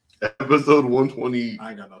Episode 128 I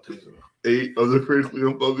ain't got no taste of of the Critically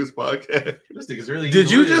Unfocused podcast. This nigga's really.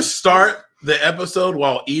 Did you just start the episode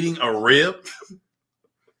while eating a rib?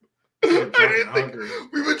 We've been trying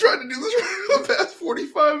to do this for the past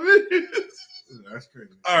 45 minutes. That's crazy.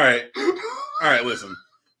 All right. Listen,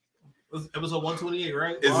 It's episode 128,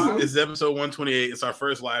 right? it's episode 128. It's our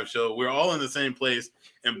first live show. We're all in the same place,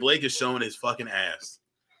 and Blake is showing his fucking ass,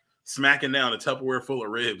 smacking down a Tupperware full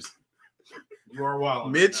of ribs. You are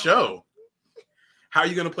wild. Mid-show. How are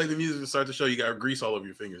you going to play the music to start the show? You got grease all over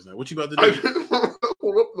your fingers now. What you about to I do? can't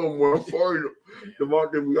pull up no more. I'm sorry.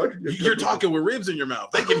 You're talking with ribs in your mouth.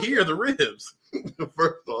 They can hear the ribs.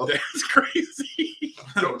 First off, That's crazy.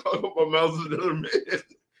 don't talk about my mouth as another man.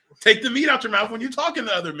 Take the meat out your mouth when you're talking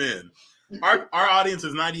to other men. Our audience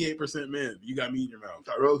is 98% men. You got meat in your mouth.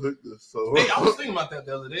 Tyrell took this. So Hey, I was thinking about that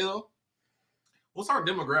the other day, though. What's our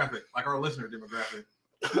demographic? Like our listener demographic?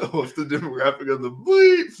 what's the demographic of the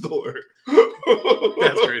bleep store?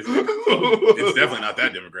 That's crazy. It's definitely not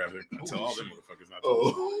that demographic. I tell all them motherfuckers not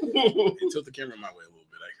to. Hey, tilt the camera my way a little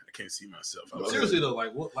bit. I can't see myself. Seriously though,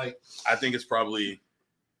 like what? Like I think it's probably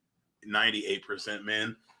 98%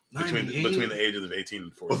 men between the ages of 18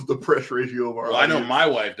 and 40. What's the press ratio of our? Well, I know audience? my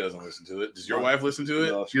wife doesn't listen to it. Does your wife listen to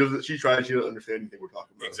it? No, she doesn't. She tries. She doesn't understand anything we're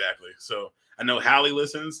talking about. Exactly. So I know Hallie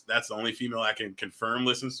listens. That's the only female I can confirm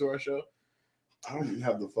listens to our show. I don't even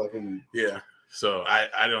have the fucking. Yeah. So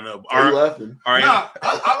I don't know. Are you laughing? All right. nah,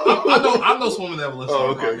 I know some women that will listen.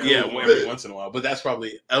 Oh, to our okay. podcast. Yeah, every once in a while. But that's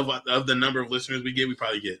probably of the number of listeners we get, we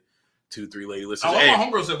probably get 2-3 lady listeners. My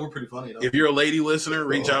homegirl said we're pretty funny though. If you're a lady listener,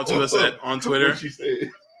 reach out to us on Twitter. What'd she say?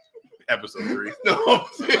 Episode 3. No, I'm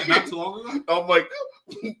saying, Like, not too long ago. I'm like,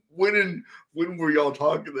 when were y'all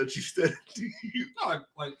talking that she said it to you? No,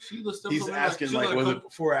 like she listened. He's asking like, was it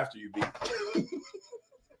before or after you beat?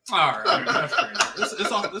 All right, that's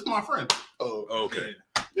crazy. It's my friend. Oh, Okay.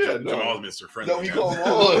 yeah, Jamal's no. Mr. Friendly. No, you call him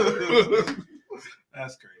on.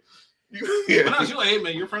 That's crazy. Yeah. But no, she like, hey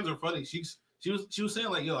man, your friends are funny. She was saying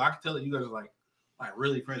like, yo, I can tell that you guys are like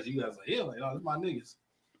really friends. You guys are like, yeah, like, oh, this my niggas.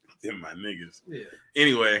 Them my niggas. Yeah.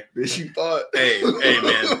 Anyway, Bitch, you thought. hey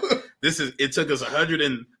man, it took us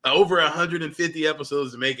over 150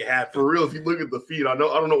 episodes to make it happen. For real, if you look at the feed, I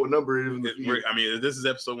don't know what number it is in the feed. I mean, this is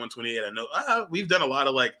episode 128. I know we've done a lot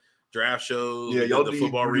of like draft shows. Yeah, we y'all did did the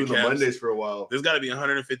football doing the recaps. Mondays for a while. There's got to be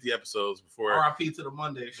 150 episodes before R.I.P. to the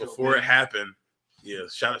Monday show. it happened. Yeah,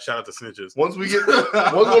 shout out to snitches. Once one of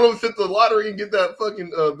them hit the lottery and get that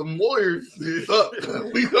fucking the lawyers, it's up.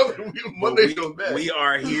 Monday goes back. We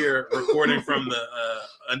are here recording from the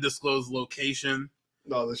undisclosed location.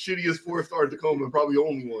 No, the shittiest 4-star Tacoma, probably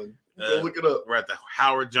only one. Go look it up. We're at the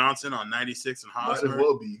Howard Johnson on 96 and Might as Hosmer.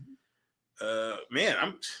 well be. Man,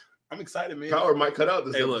 I'm excited, man. Power might cut out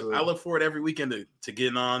this Hey, look, episode. I look forward every weekend to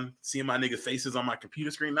getting on, seeing my niggas' faces on my computer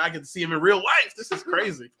screen. Now I get to see them in real life. This is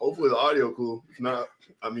crazy. Hopefully the audio cool. If not,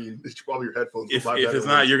 I mean, it's probably your headphones. If it's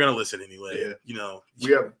not, you're gonna listen anyway. Yeah. You know,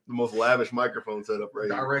 we have the most lavish microphone set up right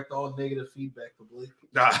here. Direct all negative feedback to Blake.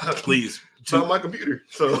 please. It's on my computer,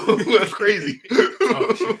 so that's crazy.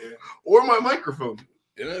 Oh, shit. Or my microphone.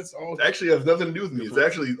 It's all It actually has nothing to do with me. It's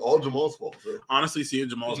actually all Jamal's fault. So. honestly seeing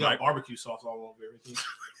Jamal's He's got barbecue sauce all over everything.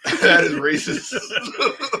 That is racist.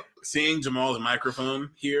 seeing Jamal's microphone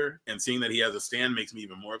here and seeing that he has a stand makes me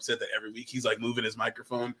even more upset that every week he's like moving his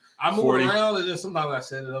microphone. I move 40. around and then sometimes I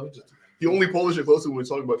set it up. It just He only Polish it closer when we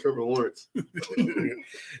talk about Trevor Lawrence.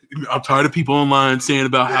 I'm tired of people online saying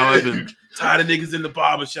about how I've been tired of niggas in the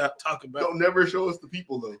barbershop talking about. Don't never show us the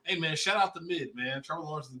people though. hey man, shout out to mid man. Trevor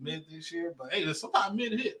Lawrence is mid this year, but hey, sometimes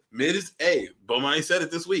mid hit. Mid is Bomani said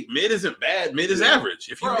it this week. Mid isn't bad. Mid is Yeah. average.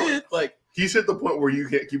 If you Bro. mid, like He's hit the point where you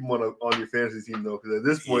can't keep him on your fantasy team though, because at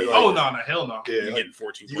this point, Yeah. like, Oh no, hell no. yeah, you're like, getting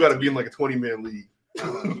 14. you got to be in like a 20-man league.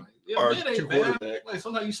 Yeah, Or mid two ain't bad. quarterback. Like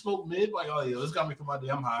sometimes you smoke mid, like oh yeah, this got me through my day.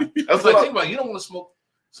 I'm high. That's It's what like think about it, you don't want to smoke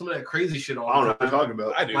some of that crazy shit all I don't know the what you're time. talking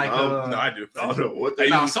about. I do. Like, No, I do. I don't know what I they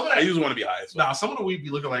Nah, usually, some of I that- usually want to be high. As well. Nah, some of the weed be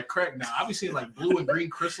looking like crack now. I be seeing like blue and green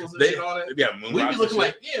crystals and They, shit on it. yeah, moon We rocks be and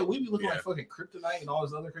looking shit. like we be looking Yeah. like fucking kryptonite and all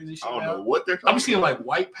this other crazy shit. I don't now. know what they're I talking be seeing about. like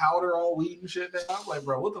white powder all weed and shit. Now. I'm like,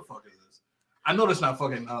 bro, what the fuck is this? I know that's not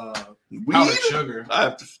fucking powdered Weed? sugar. I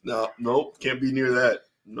have to nope, can't be near that.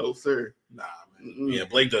 No, sir. Nah, man. Mm-mm. Yeah,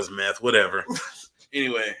 Blake does meth. Whatever.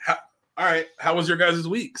 Anyway, all right. How was your guys'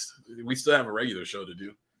 weeks? We still have a regular show to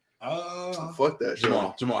do. Fuck that shit.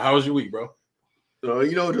 Jamal, how was your week, bro?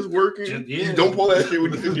 Just working. Just- yeah. Don't pull that shit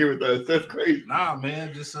when you sit here with us. That's crazy. Nah,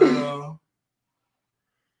 man, just I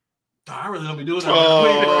really don't be doing that.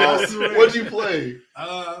 Oh, what'd you play?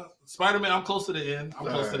 Spider-Man, I'm close to the end. I'm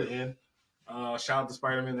close to Alright. the end. Shout out to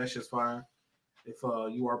Spider-Man, that shit's fine. If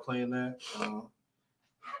you are playing that.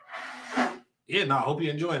 Yeah, no, I hope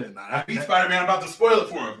you're enjoying it. I beat Spider-Man. I'm about to spoil it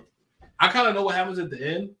for him. I kind of know what happens at the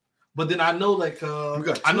end, but then I know like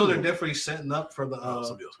I know they're definitely setting up for the.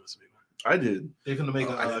 Somebody else wants to be one. I did. They're gonna make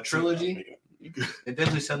a trilogy. They're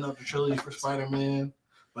definitely setting up the trilogy for Spider-Man.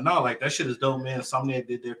 But no, like that shit is dope, man. Insomniac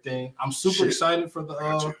did their thing. I'm super excited for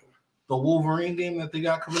the Wolverine game that they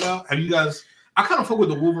got coming out. Have you guys? I kind of fuck with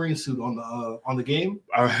the Wolverine suit on the game.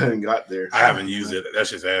 I haven't got there. I haven't used it. That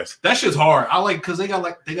shit's ass. That shit's hard. I like because they got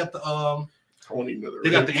the They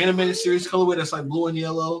got the animated series colorway that's like blue and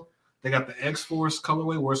yellow. They got the X-Force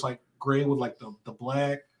colorway where it's like gray with like the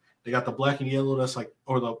black. They got the black and yellow that's like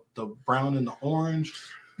or the brown and the orange.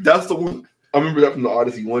 That's the one. I remember that from the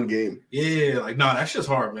Odyssey 1 game. Yeah, like no, that shit's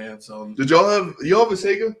hard, man. So did y'all have a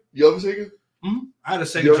Sega? You have a Sega? Mm-hmm. I had a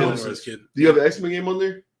Sega Genesis. Do you have an X-Men game on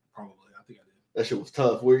there? Probably. I think I did. That shit was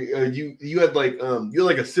tough. Where you had like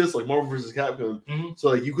assists like Marvel vs. Capcom. Mm-hmm. So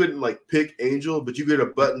like you couldn't like pick Angel, but you get a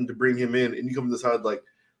button to bring him in, and you come to the side like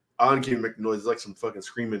I can't make the noise. It's like some fucking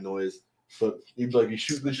screaming noise. But you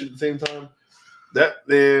shoot this shit at the same time. That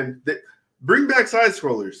man, bring back side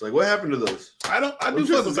scrollers. Like what happened to those? I do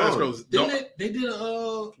fuck with side scrollers. They did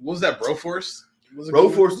what was that Broforce?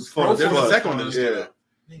 Broforce was fun. There was a second one. Yeah.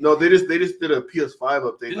 No, they just did a PS5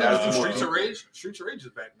 update. Streets of Rage. Streets of Rage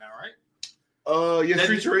is back now, right? Yeah,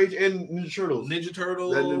 Streets of Rage and Ninja Turtles. Ninja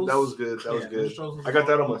Turtles. That was good. That was good. I got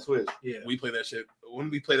that on my Switch. Yeah, we played that shit. When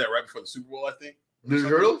we played that right before the Super Bowl, I think. Ninja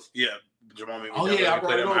Turtles? Yeah, Jamal made me. I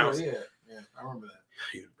brought it over. Yeah, I remember that.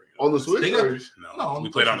 He didn't bring it on the Switch? No, we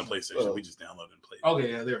played on the PlayStation. We just downloaded and played.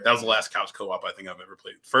 Okay, yeah, there. That was the last couch co-op I think I've ever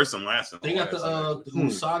played. First and last. They got the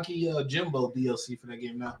Usagi Jimbo DLC for that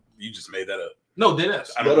game now. You just made that up. No, dead ass.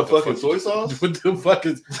 Is that a fucking soy sauce? What the fuck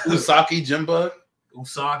is Usagi Jimbo?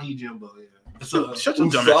 Usagi Jimbo, yeah. It's Shut your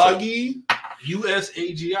dumb Usagi?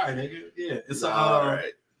 USAGI, nigga. Yeah, it's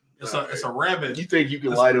it's a rabbit. You think you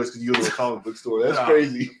can lie to us because you go to a comic book store? That's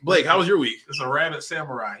crazy. Blake, how was your week? It's a rabbit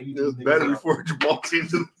samurai. It was better before Jamal came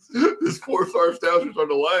to this 4-star establishment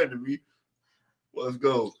started lying to me. Let's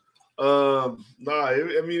go.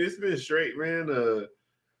 It's been straight, man.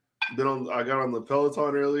 I got on the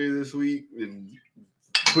Peloton earlier this week and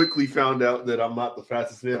quickly found out that I'm not the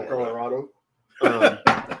fastest man in Colorado.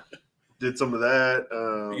 Did some of that.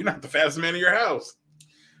 You're not the fastest man in your house.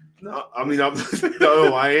 No, I mean, I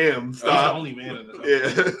am. Stop. I'm the only man in the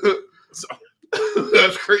house. Yeah.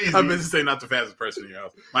 That's crazy. I meant to say not the fastest person in your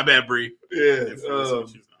house. My bad, Bree. Yeah. Did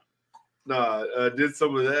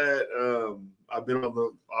some of that. I've been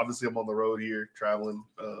obviously I'm on the road here traveling.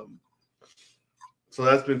 So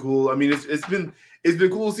that's been cool. I mean, it's been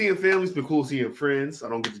cool seeing family. It's been cool seeing friends. I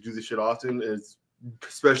don't get to do this shit often. It's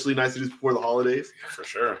especially nice to do this before the holidays. Yeah, for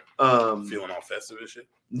sure. Feeling all festive and shit.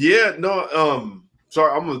 Yeah, no.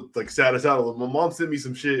 Sorry, I'm gonna sad us out a little. My mom sent me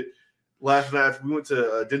some shit last night. We went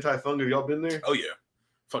to Din Tai Fung. Have y'all been there? Oh yeah,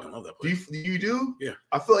 fucking love that place. Do you do? Yeah.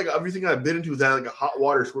 I feel like everything I've been into has had like a hot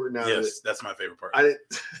water squirting out of it. Yes, that's my favorite part. I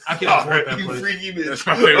can't afford that place. Freaky bitch. That's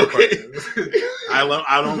my favorite part.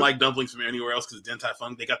 I don't like dumplings from anywhere else because Din Tai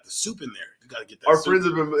Fung, they got the soup in there. You gotta get that. Our friends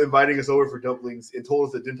have been inviting us over for dumplings and told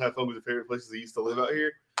us that Din Tai Fung was their favorite places they used to live out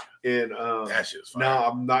here. And that shit was fire. Now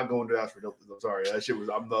I'm not going to ask for dumplings. I'm sorry. That shit I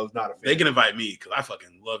was not a fan. They can invite me because I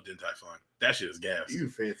fucking love Din Tai Fung. That shit is gas. You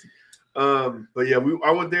fancy. But yeah,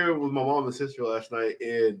 I went there with my mom and sister last night,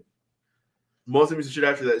 and mom sent me some shit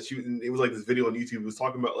after that. It was like this video on YouTube. It was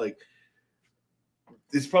talking about like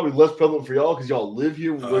it's probably less prevalent for y'all because y'all live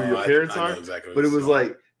here where your parents are. Exactly, but it was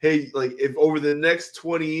like, hey, like if over the next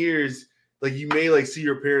 20 years, like you may like see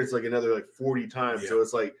your parents like another like 40 times. Yeah. So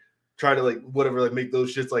it's like try to like whatever, like make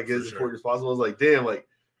those shits like as important as possible. I was like, damn, like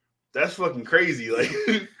that's fucking crazy. Like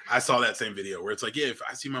I saw that same video where it's like, yeah, if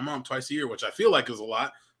I see my mom twice a year, which I feel like is a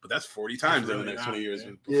lot, but that's 40 times in the next 20 years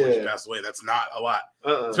before she passed away. That's not a lot.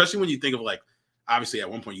 Especially when you think of like, obviously at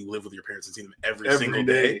one point you live with your parents and see them every single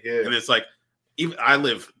day. Yeah. And it's like, even I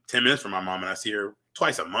live 10 minutes from my mom and I see her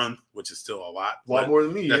twice a month, which is still a lot. A lot more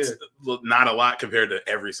than me. That's not a lot compared to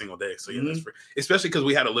every single day. So yeah, that's especially because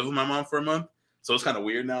we had to live with my mom for a month. So it's kind of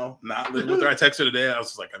weird now not living with her. I texted her today. I was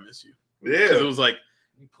just like, I miss you. Yeah. It was like,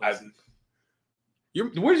 where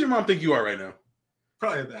does your mom think you are right now?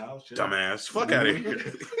 Probably at the house. Yeah. Dumbass. Fuck out of here.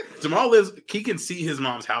 Jamal lives, he can see his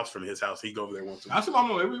mom's house from his house. He go over there once a week. I see my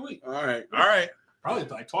mom every week. All right. Probably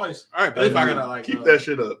like twice. All right, but if I gotta like keep that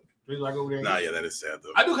shit up. Like over there. Nah, yeah, that is sad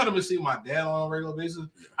though. I do kind of miss seeing my dad on a regular basis.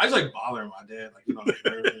 I just like bothering my dad, like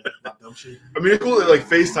like dumb shit. I mean, it's cool that like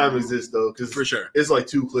FaceTime exists though, because for sure it's like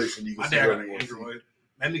 2 clicks and you can my see dad what got an Android.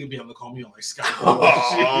 That nigga be able to call me on like Skype.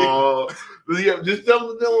 Just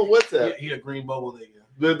tell him on WhatsApp. He a green bubble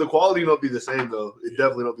nigga. The quality don't be the same though. It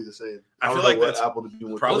definitely don't be the same. I feel like what Apple to do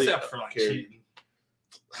with probably WhatsApp for like cheating.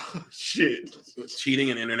 Shit.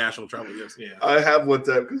 Cheating and international travel. Yes. Yeah. I have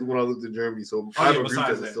WhatsApp because when I lived in Germany, so I have a group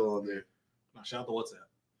that's still on there. No, shout out to WhatsApp.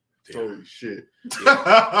 Damn. Holy shit.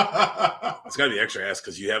 Yeah. It's got to be extra ass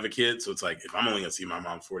because you have a kid. So it's like, if I'm only going to see my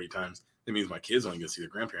mom 40 times, that means my kid's only going to see the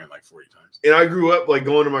grandparent like 40 times. And I grew up like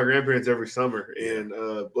going to my grandparents every summer. And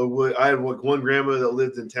I had one grandma that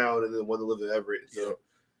lived in town and then one that lived in Everett. So,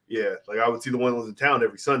 yeah, like I would see the one that lives in town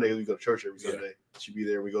every Sunday. We go to church every Sunday. She'd be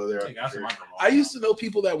there. We go there. I used to know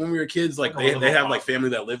people that when we were kids, like they have like family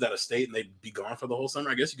that lived out of state and they'd be gone for the whole summer.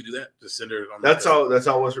 I guess you could do that. Just send her. That's how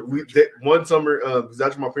it was. One summer, because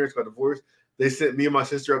that's when my parents got divorced. They sent me and my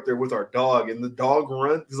sister up there with our dog, and the dog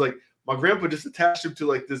runs. It's like my grandpa just attached him to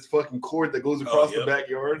like this fucking cord that goes across the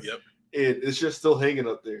backyard. Yep. And it's just still hanging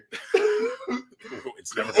up there.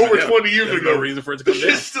 It's never over 20 years There's ago. No reason for it to come down.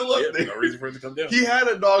 It's still up there. No reason for it to come down. He had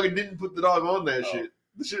a dog and didn't put the dog on that shit.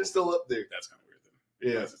 The shit's still up there. That's kind of weird.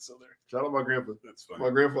 Then. Yeah, it's still there. Shout out my grandpa. That's funny. My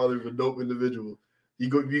grandfather was a dope individual. You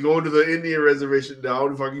go to the Indian reservation. Now, I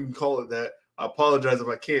don't know if I can call it that. I apologize if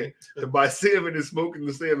I can't. To buy salmon and smoking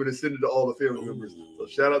the salmon and send it to all the family members. So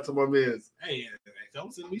shout out to my mans. Hey,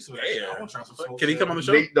 don't send me some. Hey, I want to try some. Can he come on the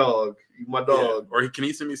show? Nate Dog, my dog. Yeah. Or can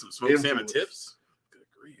he send me some smoked salmon tips?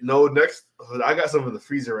 No, next I got some in the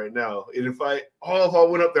freezer right now. And if I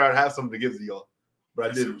went up there, I'd have something to give to y'all.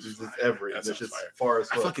 But I didn't. It's Everett. That's just far as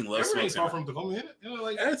fuck. I fucking love smoked salmon. From Tacoma, isn't it? You know,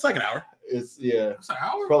 like it's like an hour. It's an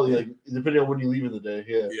hour. Probably like depending on when you leave in the day.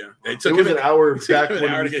 Yeah. Yeah. It was an hour back when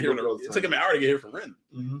it took him an hour to get here from Renton.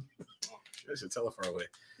 Mm-hmm. I should tell her far away.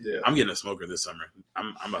 Yeah. I'm getting a smoker this summer.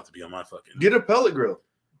 I'm about to be on my fucking. Get a pellet grill.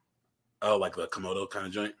 Oh, like the Komodo kind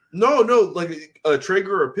of joint? No, like a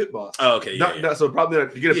Traeger or a Pit Boss. Oh, okay. Not, so probably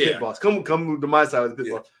not, get a Pit Boss. Come to my side with the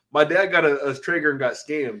Pit Boss. My dad got a Traeger and got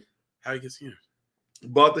scammed. How you get scammed?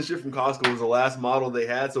 Bought the shit from Costco. It was the last model they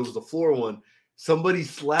had, so it was the floor one. Somebody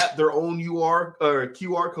slapped their own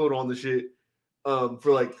QR code on the shit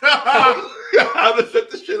for like how to set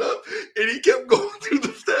the shit up, and he kept going through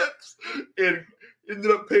the steps and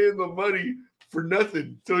ended up paying the money for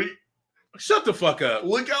nothing. So he shut the fuck up.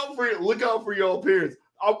 Look out for y'all parents.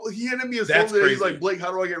 He handed me a phone today. He's like, Blake,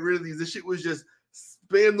 how do I get rid of these? This shit was just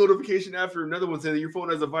spam notification after another one saying that your phone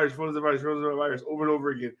has a virus, over and over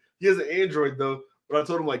again. He has an Android though. But I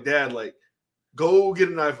told him, like, Dad, like, go get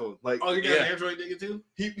an iPhone. Like, oh, you got an Android nigga too?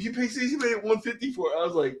 He made it $150 for it. I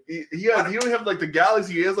was like, he don't have like the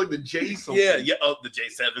Galaxy. He has like the J something. Yeah. Oh, the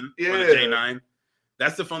J7 or the J9.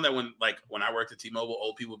 That's the phone that when I worked at T-Mobile,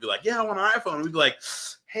 old people would be like, yeah, I want an iPhone. And we'd be like,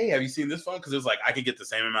 hey, have you seen this phone? Because it was like, I could get the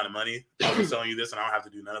same amount of money. I was selling you this, and I don't have to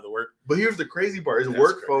do none of the work. But here's the crazy part: his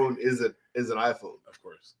work phone is an iPhone, of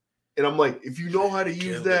course. And I'm like, if you know how to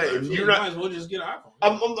use that, and you're not, might as well just get an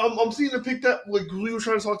iPhone. I'm seeing it picked up. Like we were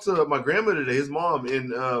trying to talk to my grandma today, his mom,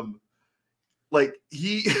 and like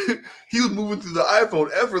he was moving through the iPhone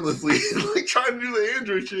effortlessly, like trying to do the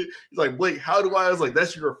Android shit. He's like, Blake, how do I? I was like,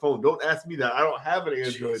 that's your phone. Don't ask me that. I don't have an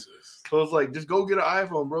Android. Jesus. So I was like, just go get an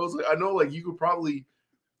iPhone, bro. Like, I know, like you could probably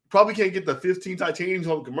can't get the 15 titanium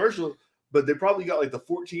on commercial. But they probably got like the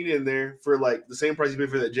 14 in there for like the same price you paid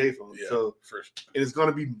for that J phone. Yeah, so and it's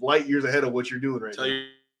gonna be light years ahead of what you're doing right now.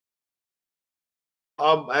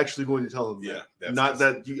 I'm actually going to tell him that. Not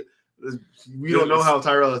that we don't know how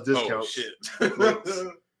Tyrell has discounts. Oh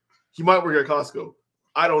shit. He might work at Costco.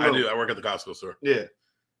 I don't know. I do. I work at the Costco store. Yeah.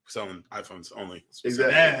 Selling iPhones only.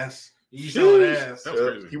 Exactly. Ass. You selling ass.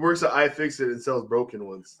 He works at iFixit and sells broken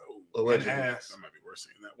ones. Allegedly. Ass. That might be worse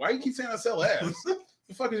than that. Why do you keep saying I sell ass?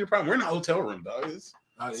 The fuck is your problem? We're in a hotel room, dog.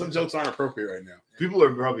 Some jokes aren't appropriate right now. People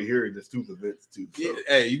are probably hearing this through the vents too. So. Yeah,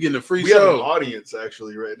 hey, you getting a free show. We have an audience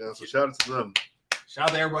actually right now, so shout out to them. Shout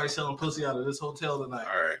out to everybody selling pussy out of this hotel tonight.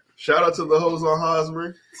 All right. Shout out to the hoes on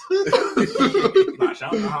Hosmer.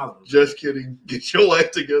 Shout out to Hosmer. Just kidding. Get your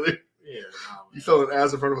life together. Yeah. You selling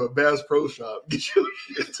ass in front of a Bass Pro Shop. Get your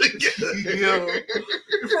shit together. Yo,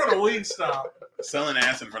 in front of Wingstop. Selling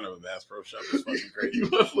ass in front of a Bass Pro Shop is fucking crazy. You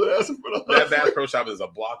want to put ass in front of that Bass Pro Shop is a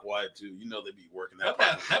block wide too. You know they be working that.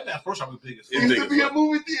 That Bass Pro Shop is big as fuck. It used to be a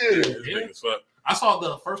movie theater. It's big as fuck. I saw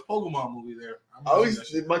the first Pokemon movie there.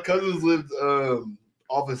 My cousins lived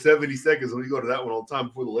off of 72nd, so we go to that one all the time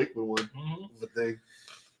before the Lakewood one. Mm-hmm. The thing.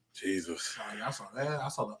 Jesus. Oh, yeah, I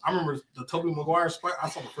saw that. I remember the Tobey Maguire. I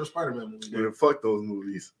saw the first Spider-Man movie. Man, fuck those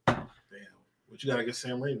movies. Damn. But you gotta get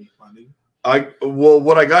Sam Raimi, my nigga.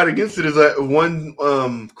 What I got against it is that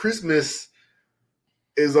one Christmas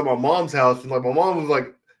is at my mom's house, and like my mom was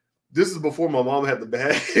like, this is before my mom had the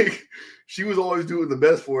bag. She was always doing the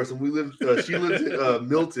best for us, and we lived. She lived in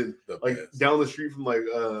Milton, like down the street from like.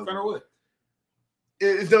 Fennerwood.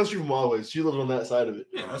 It's down the street from Always. She lives on that side of it.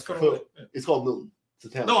 Yeah, that's Fennerwood. It's called Milton.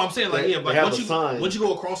 No, I'm saying like but once you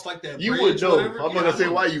go across like that, you would know. I'm not gonna say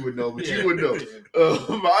why you would know, but you would know.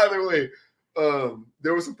 But either way,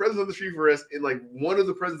 there was some presents on the street for us, and like one of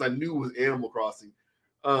the presents I knew was Animal Crossing.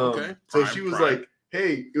 So she was like,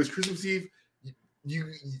 "Hey, it was Christmas Eve.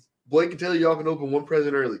 You Blake and Taylor, y'all can open one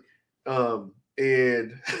present early."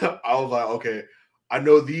 And I was like, "Okay, I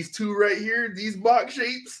know these two right here, these box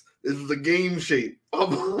shapes. This is a game shape.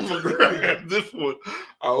 I'm gonna grab this one."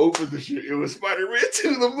 I opened the shit. It was Spider-Man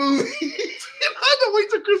 2, the movie. And I had to wait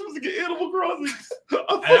till Christmas to get Animal Crossing.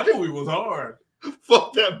 That movie was hard.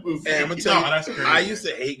 Fuck that movie. Hey, I'm gonna tell you, that's crazy. I used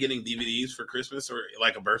to hate getting DVDs for Christmas or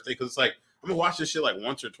like a birthday because it's like I'm gonna watch this shit like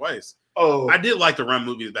once or twice. Oh, I did like to run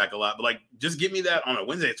movies back a lot, but like just give me that on a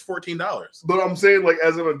Wednesday. It's $14. But I'm saying, like,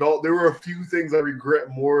 as an adult, there were a few things I regret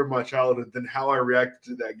more in my childhood than how I reacted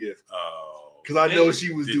to that gift. Oh. Because I know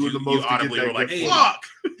she was doing the most to get that gift. Fuck!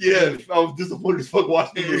 Yeah, I was disappointed as fuck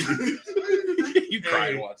watching the movie. You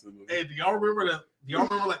cried watching the movie. Hey, do y'all remember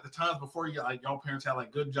like the times before y'all parents had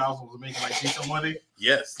like good jobs and was making like decent money?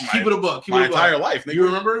 Yes. Keep it a buck. My entire life. Nigga. You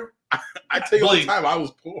remember? I tell you all the time I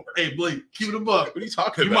was poor. Hey, Blake, keep it a buck. What are you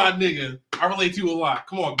talking about? You my nigga. I relate to you a lot.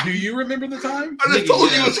 Come on. Do you remember the time? I just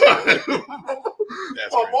told you a time.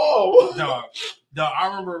 That's my mom. Dog, I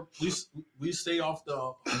remember we stay off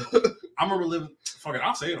the. I remember living. Fuck it,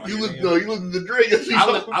 I'll say it on you lived at the Drake.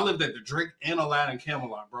 I lived at the Drake and Aladdin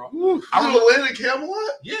Camelot, bro. I remember Aladdin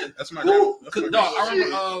Camelot. Yeah, that's my. I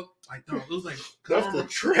remember. It was like that's the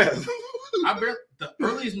trap. The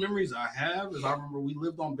earliest memories I have is I remember we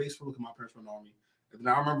lived on base for my parents were in the Army, and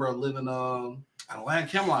then I remember living at Aladdin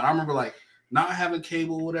Camelot. I remember like not having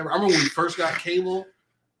cable, or whatever. I remember when we first got cable.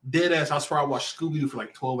 Dead ass, I swear I watched Scooby-Doo for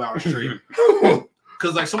like 12 hours straight.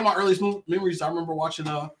 Because like some of my earliest memories, I remember watching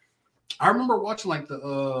like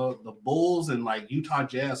the Bulls and like Utah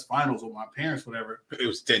Jazz finals with my parents, whatever. It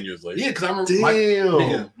was 10 years later. Yeah, because I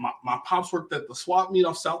remember my pops worked at the swap meet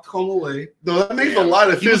off South Tacoma Way. No, that makes a lot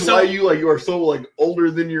of sense why you are so like older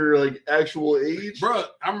than your like actual age. Bro,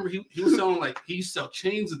 I remember he was selling he used to sell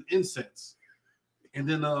chains and incense. And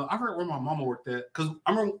then I forgot where my mama worked at because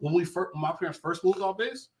I remember when my parents first moved off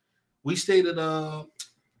base, we stayed at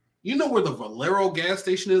you know where the Valero gas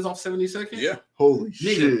station is off 72nd? Yeah. Holy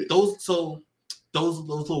shit. Those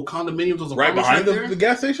little condominiums, those right behind the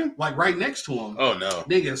gas station, like right next to them. Oh no,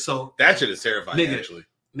 nigga. So that shit is terrifying. Actually,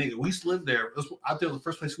 nigga, we used to live there. I think it was the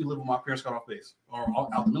first place we lived when my parents got off base or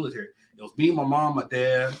out the military. It was me, my mom, my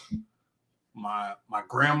dad, my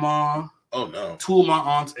grandma. Oh no! 2 of my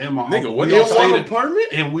aunts and my uncle. What y'all stayed in apartment?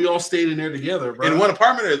 And we all stayed in there together, bro. In one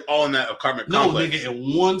apartment or all in that apartment complex? No, nigga,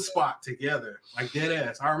 in one spot together. Like dead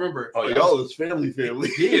ass. I remember. Oh, y'all was family.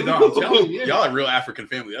 Yeah, dog, I'm telling you. Yeah. Y'all a real African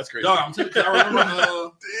family. That's crazy. Dog, I'm telling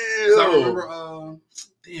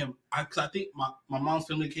you, I think my mom's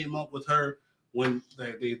family came up with her when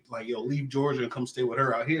they like, leave Georgia and come stay with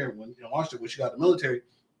her out here in Washington when she got the military.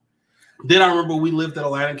 Then I remember we lived at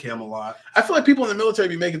Aladdin Camelot. I feel like people in the military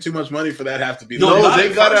be making too much money for that have to be. No,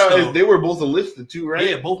 they got out. Though. They were both enlisted too, right?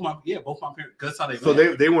 Yeah, both my parents. That's how they. So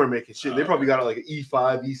they weren't making shit. They probably got like an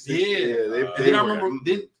E5, E6. Yeah. Then I remember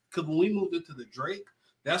because when we moved into the Drake,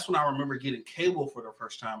 that's when I remember getting cable for the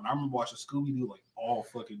first time. And I remember watching Scooby-Doo like all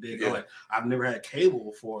fucking day. Yeah. Like I've never had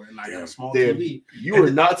cable before, and I got a small TV. You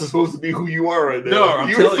are not supposed to be who you are right now. No,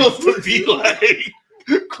 you're supposed to be like.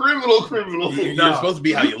 Criminal. You're supposed to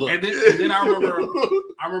be how you look. And then I remember,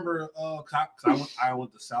 I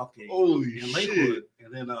went to Southgate in Lakewood,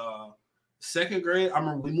 and then second grade, I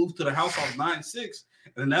remember we moved to the house. I was 9'6",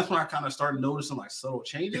 and then that's when I kind of started noticing like subtle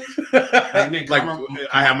changes. I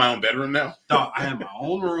have my own bedroom now. Dog, I had my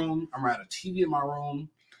own room. I had a TV in my room,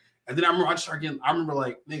 and then I remember I remember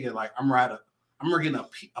getting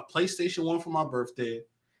a PlayStation 1 for my birthday,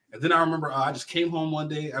 and then I remember I just came home one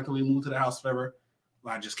day after we moved to the house, whatever.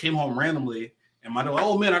 I just came home randomly, and my dad,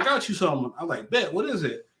 oh man, I got you something. I was like, bet, what is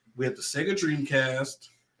it? We had the Sega Dreamcast,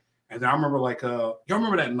 and then I remember y'all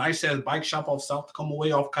remember that nice ass bike shop off South Tacoma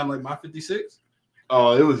Way, off kind of like my 56.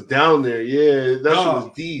 Oh, it was down there, yeah. That shit was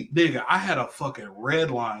deep, nigga. I had a fucking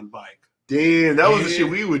Redline bike. Damn, that was the shit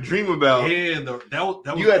we would dream about. Yeah, that was.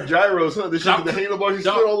 You had gyros, huh? The shit with the handlebars you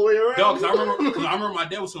spin all the way around. Dog, because I remember my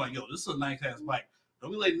dad was like, yo, this is a nice ass bike. Don't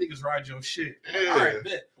be letting niggas ride your shit. Yeah. All right,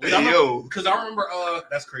 bet. Hey, because I remember,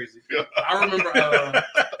 that's crazy. I remember,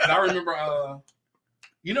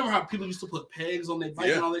 you know how people used to put pegs on their bike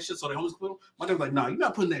and all that shit, so they always put them? My dad was like, nah, you're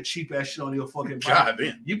not putting that cheap ass shit on your fucking bike. God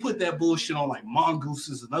damn. You put that bullshit on like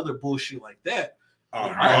mongooses and other bullshit like that.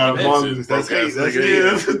 Mongoose. That's hate. That's hate.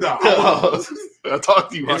 I talk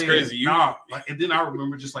to you. It's crazy. And then I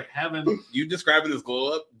remember just like having you describing this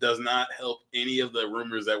glow up does not help any of the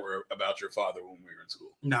rumors that were about your father when we were in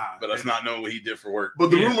school. Nah, but us not knowing what he did for work. But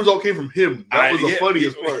the rumors all came from him. That was the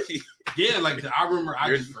funniest part. Yeah, like I remember.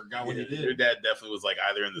 I just forgot what he did. Your dad definitely was like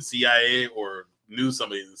either in the CIA or knew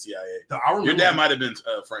somebody in the CIA. Your dad might have been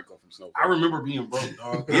Franklin from Snowfall. I remember being broke,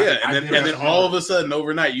 dog. Yeah, and then all of a sudden,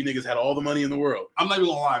 overnight, you niggas had all the money in the world. I'm not even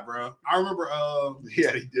gonna lie, bro. I remember.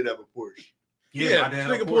 Yeah, he did have a Porsche. Yeah, this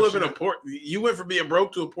nigga pulled up in a Porsche. You went from being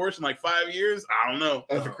broke to a Porsche in like 5 years. I don't know.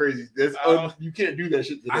 That's crazy. That's you can't do that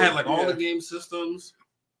shit today. I had like all the game systems.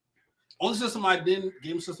 Only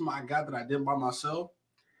game system I got that I did by myself.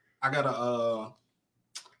 I got a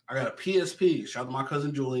PSP. Shout out to my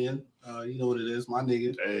cousin Julian. You know what it is, my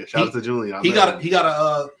nigga. Hey, shout out to Julian.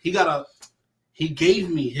 He gave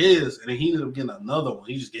me his, and then he ended up getting another one.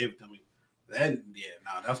 He just gave it to me.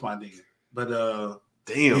 That's my nigga. But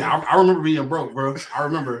damn, yeah, I remember being broke, bro. I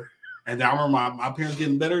remember, and then I remember my parents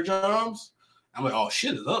getting better jobs. I'm like, oh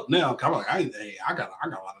shit is up now. I'm like, I got a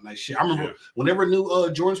lot of nice shit. I remember whenever new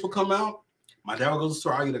Jordans would come out, my dad would go to the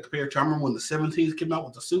store. I get a pair. I remember when the 17s came out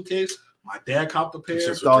with the suitcase. My dad copped a pair.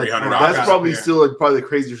 That's probably the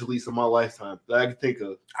craziest release of my lifetime that I can think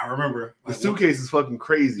of. I remember the suitcase is fucking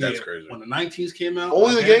crazy. That's crazy. When the 19s came out,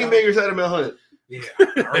 only the game makers had them at Hunt. Yeah,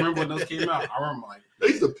 I remember when those came out. I remember like they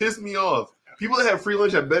used to piss me off. People that have free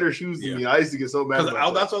lunch had better shoes than me. I used to get so mad. That's what I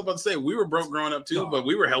was about to say. We were broke growing up too, but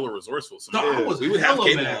we were hella resorceful. We would have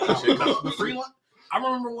cable and shit. The free lunch. I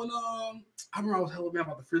remember when I was hella mad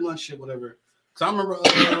about the free lunch shit, whatever. Because I remember,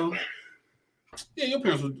 your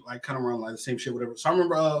parents would like kind of run like the same shit, whatever. So I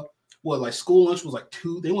remember, like school lunch was like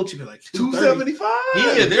 $2. They want you to be like $2.75.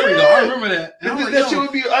 Yeah, there we go. I remember that. And like, that shit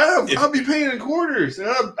would be. I'll be paying in quarters, and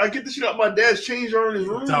I get the shit out my dad's change jar in his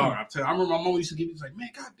room. I remember my mom used to give me like, man,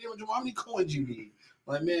 goddamn it, Jamal, how many coins you need?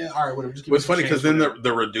 Like, man, all right, whatever. Just give What's funny because then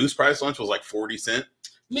the reduced price lunch was like 40 cents.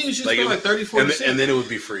 Niggas should spend like 30, 40 cents. And then it would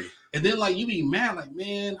be free. And then like you be mad, like,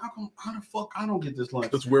 man, how the fuck I don't get this lunch?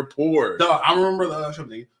 Because we're poor. Dog, I remember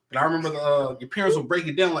your parents will break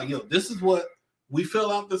it down like, yo, this is what we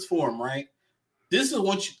fill out this form, right? This is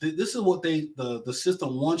what the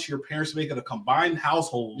system wants your parents to make it a combined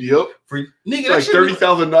household. Yep. For nigga, like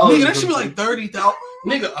 $30,000. Nigga, that should be like $30,000.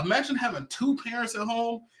 Nigga, imagine having two parents at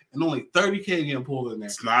home and only $30K getting pulled in there.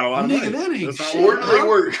 It's not a lot of money. That ain't shit. Where do they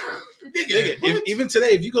work? Nigga, even today,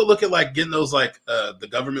 if you go look at like getting those like the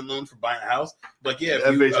government loan for buying a house, like if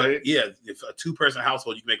a 2-person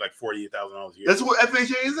household, you can make like $48,000 a year. That's what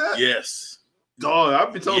FHA is at? Yes. Dog,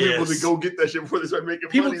 I've been telling people to go get that shit before they start making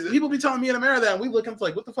money. People be telling me in America that, and we looking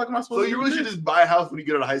like, what the fuck am I supposed to do? So you really should just buy a house when you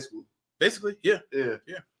get out of high school. Basically, yeah.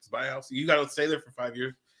 Just buy a house. You got to stay there for 5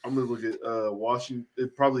 years. I'm gonna look at Washington. Do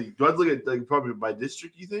I look at like probably by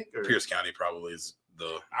district? You think? Or? Pierce County probably is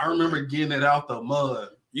the. I remember getting it out the mud.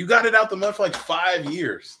 You got it out the mud for like 5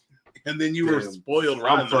 years, and then you were spoiled.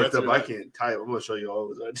 I'm fucked up. I can't type. I'm gonna show you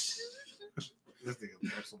all this. This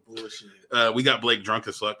nigga some bullshit. We got Blake drunk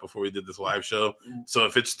as fuck before we did this live show. So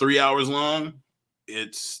if it's 3 hours long,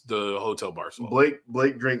 it's the hotel bar.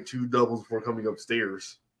 Blake drank 2 doubles before coming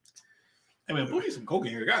upstairs. Hey man, put me some coke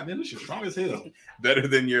in here. God damn, this shit strong as hell. Better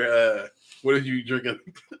than your what did you drink?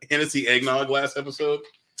 Hennessy eggnog last episode?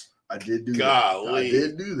 I did do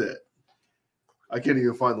that. I can't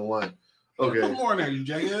even find the line. Okay. Put more in there, you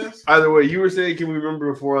jackass. Either way, you were saying, can we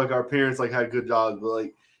remember before like our parents like had good jobs, but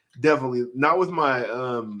like definitely not with my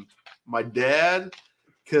my dad,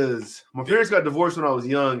 because my parents got divorced when I was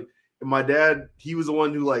young, and my dad, he was the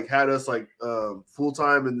one who like had us like full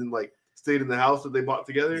time and then like stayed in the house that they bought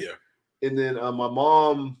together. Yeah. And then my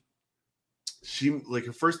mom, she like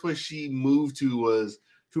her first place she moved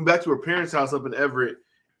back to her parents' house up in Everett,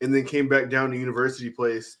 and then came back down to University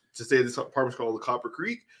Place to stay at this apartment called the Copper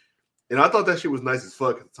Creek. And I thought that shit was nice as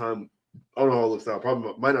fuck at the time. I don't know how it looks now.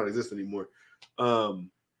 Probably might not exist anymore.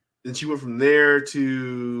 Then she went from there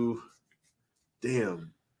to, I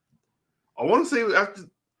want to say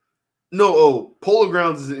Polo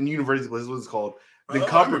Grounds is in University Place. Is what it's called. Then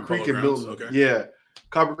Copper Creek and Milton. Okay. Yeah,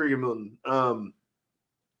 Copper Creek and Milton.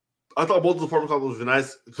 I thought both of the apartment complexes were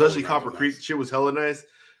nice, especially Copper Creek. Shit was hella nice.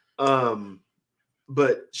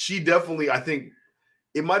 But she definitely, I think,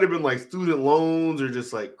 it might have been like student loans or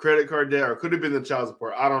just like credit card debt, or it could have been the child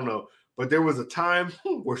support. I don't know. But there was a time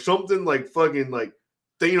where something like fucking like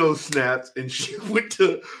Thanos snapped, and she went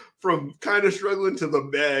from kind of struggling to the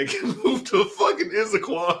bag and moved to fucking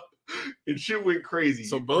Issaquah, and shit went crazy.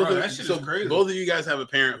 So both of you guys have a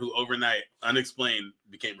parent who overnight, unexplained,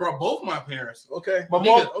 became bro. Both my parents. Okay, my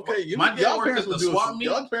mom. Okay, my dad worked at the swap meet.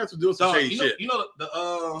 Y'all parents were doing some shady shit. You know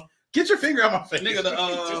the Get your finger out my face, nigga.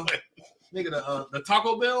 The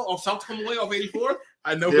Taco Bell on South Tacoma Way off 84th.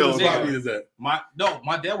 I know where the spot is at. My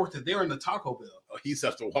dad worked there in the Taco Bell. Oh, he used to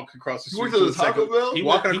have to walk across the street. He worked at the Taco Bell. He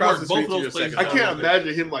walking across the street to your second. I can't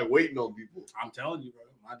imagine him like waiting on people. I'm telling you, bro.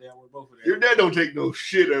 My dad worked both of them. Your dad don't take no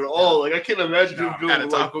shit at all. Like I can't imagine him doing at a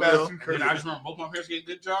Taco Bell. And I just remember both my parents getting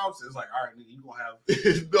good jobs. It's like, all right, nigga, you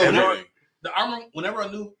gonna have. I remember whenever a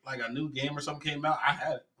new game or something came out, I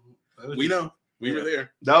had it. We know. We were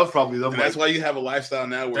there. That was probably the. That's why you have a lifestyle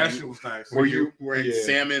now where that shit was nice. Where you're wearing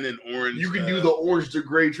salmon and orange. You can do the orange to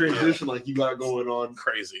gray transition like you got going on.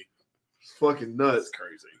 Crazy. It's fucking nuts. It's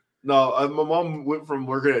crazy. No, my mom went from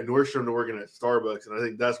working at Nordstrom to working at Starbucks, and I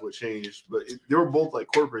think that's what changed. But they were both like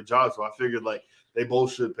corporate jobs, so I figured like they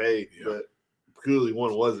both should pay, but clearly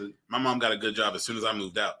one wasn't. My mom got a good job as soon as I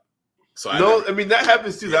moved out. So I mean that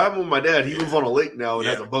happens too. That happened with my dad. He lives on a lake now and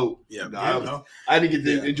has a boat. Yeah, I didn't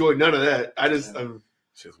get to enjoy none of that. I just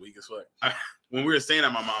shit's weak as fuck. When we were staying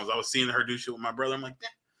at my mom's, I was seeing her do shit with my brother. I'm like,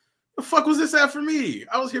 the fuck was this at for me?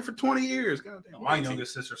 I was here for 20 years. God damn, my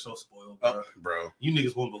youngest sister's so spoiled, bro. You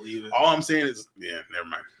niggas won't believe it. All I'm saying is, never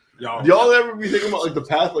mind. Y'all ever be thinking about like the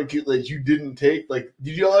path like you didn't take? Like,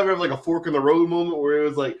 did y'all ever have like a fork in the road moment where it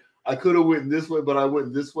was like I could have went this way, but I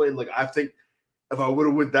went this way, and like I think if I would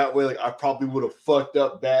have went that way, like I probably would have fucked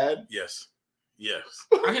up bad. Yes.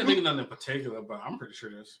 I can't think of nothing in particular, but I'm pretty sure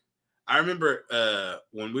this. I remember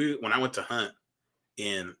when I went to hunt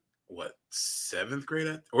in 7th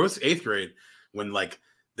grade or it was 8th grade when like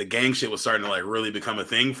the gang shit was starting to like really become a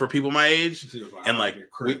thing for people my age, and like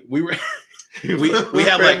we were we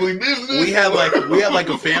had like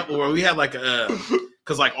a family where we had like a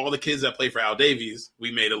because like all the kids that played for Al Davies,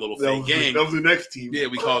 we made a little fake gang. That was the next team. Yeah,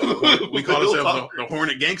 we called ourselves the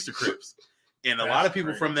Hornet Gangster Crips, and a lot of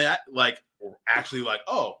people from that like were actually like,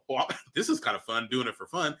 oh, well, this is kind of fun doing it for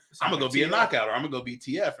fun. I'm gonna go be a knockout or I'm gonna go be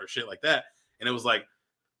TF or shit like that. And it was like,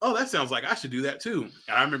 oh, that sounds like I should do that too.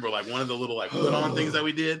 And I remember like one of the little like put on things that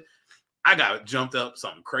we did, I got jumped up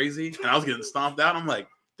something crazy and I was getting stomped out. I'm like,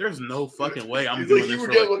 there's no fucking way I'm doing this. Am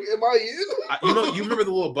I in? You remember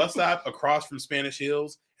the little bus stop across from Spanish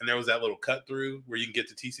Hills, and there was that little cut through where you can get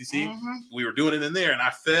to TCC. Mm-hmm. We were doing it in there, and I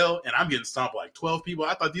fell, and I'm getting stomped by like 12 people.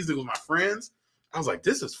 I thought these niggas were my friends. I was like,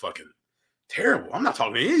 this is fucking terrible. I'm not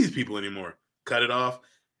talking to any of these people anymore. Cut it off.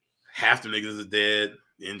 Half the niggas is dead,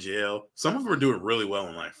 in jail. Some of them are doing really well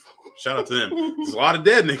in life. Shout out to them. There's a lot of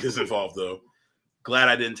dead niggas involved though. Glad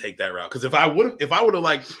I didn't take that route. Because if I would have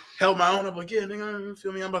like held my own, I'm like, yeah, nigga,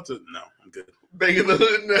 feel me? I'm about to. No, I'm good. Banging the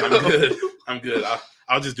hood now. I'm good.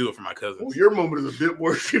 I'll just do it for my cousins. Well, your moment is a bit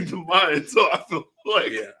more extreme than mine, so I feel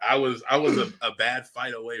like I was a bad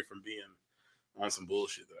fight away from being on some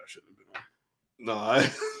bullshit that I shouldn't have been on. No,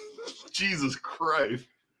 Jesus Christ.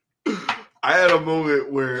 I had a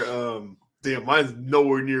moment where mine's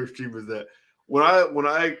nowhere near extreme as that. When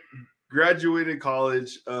I graduated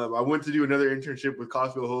college, I went to do another internship with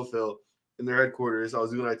Costco Wholesale in their headquarters. I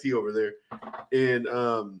was doing IT over there, and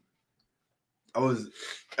I was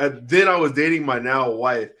dating my now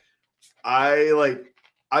wife. I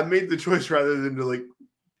made the choice rather than to like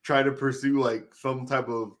try to pursue like some type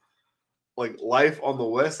of like life on the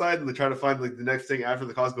west side and to try to find like the next thing after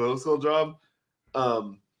the Costco Wholesale job.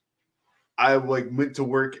 I like went to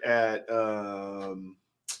work at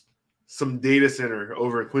some data center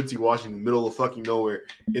over in Quincy, Washington, middle of fucking nowhere,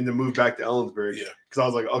 and then moved back to Ellensburg. Yeah. Because I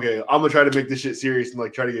was like, okay, I'm gonna try to make this shit serious and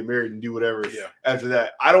like try to get married and do whatever. Yeah. After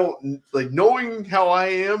that, I don't like knowing how I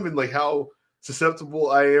am and like how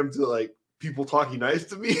susceptible I am to like people talking nice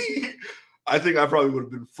to me. I think I probably would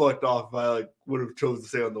have been fucked off if I like would have chosen to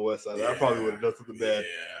stay on the west side. I probably would have done something bad.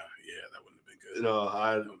 Yeah, that wouldn't have been good. No,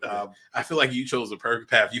 I feel like you chose the perfect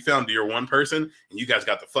path. You found your one person, and you guys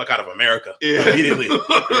got the fuck out of America immediately.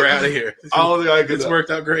 We're out of here. I don't think I could. It's worked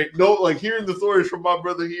out great. No, like hearing the stories from my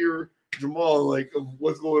brother here, Jamal, like of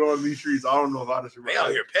what's going on in these streets. I don't know if I'd have survived. They out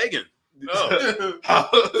here pegging. Oh,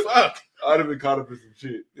 fuck! I'd have been caught up in some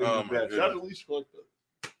shit. Oh my God! Shout out to Leash when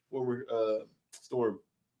we're Storm.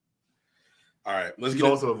 All right, let's get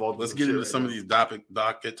into some of these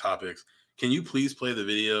docket topics. Can you please play the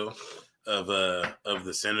video of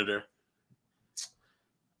the senator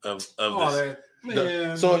So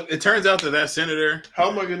it turns out that senator.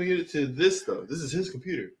 How am I going to get it to this though? This is his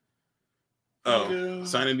computer. Oh,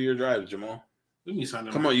 sign into your drive, Jamal. Let me sign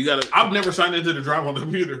in. Come on, you gotta. I've never signed into the drive on the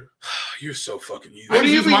computer. You're so fucking easy. What are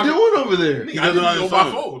you doing over there? He does it on his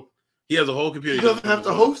phone. He has a whole computer. He doesn't have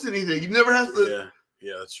to host anything. You never have to.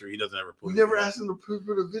 Yeah, that's true. He doesn't ever put. We never asked him to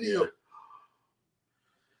put a video.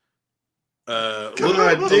 A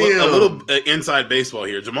little inside baseball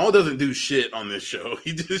here. Jamal doesn't do shit on this show.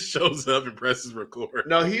 He just shows up and presses record.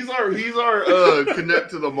 No, he's our connect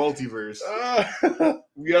to the multiverse.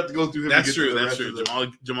 We have to go through him. That's true. That's true.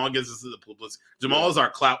 Jamal gets us to the publicity. Jamal is our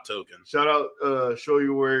clout token. Shout out, show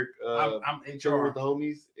your work. I'm HR with the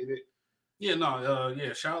homies in it. Yeah, no,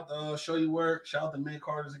 shout out show your work. Shout out to May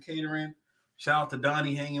Carter's and Catering. Shout out to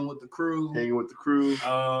Donnie hanging with the crew. Shout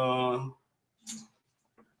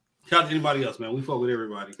out to anybody else, man. We fuck with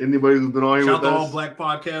everybody. Anybody who's been on here shout with us. Shout out to all black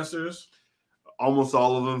podcasters. Almost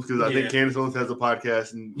all of them, because I think Candace Owens has a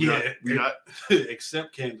podcast, and we not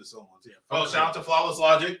except Candace Owens. Yeah. Oh, shout out to Flawless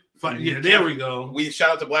Logic. Yeah, there we go. We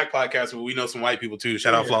shout out to black podcasters, but we know some white people too.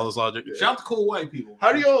 Shout out Flawless Logic. Yeah. Shout out to cool white people.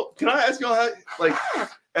 How do y'all? Can I ask y'all how? Like,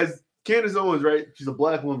 as Candace Owens, right? She's a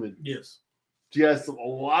black woman. Yes. She has a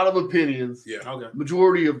lot of opinions. Yeah. Okay.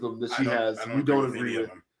 Majority of them that she has, we don't agree with.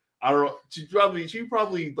 I don't know. She probably has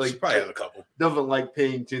a couple. Doesn't like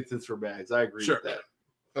paying 10 cents for bags. I agree with that.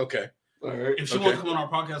 Okay. All right. If she wants to come on our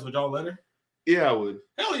podcast, would y'all let her? Yeah, I would.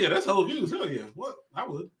 Hell yeah, that's whole views. Hell yeah. What? I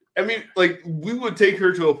would. I mean, like, we would take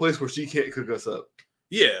her to a place where she can't cook us up.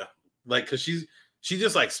 Yeah. Like, because she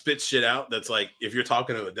just like spits shit out that's like, if you're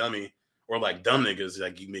talking to a dummy or like dumb niggas,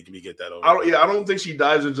 like, you making me get that over. I don't think she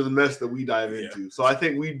dives into the mess that we dive into. So I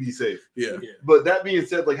think we'd be safe. Yeah. But that being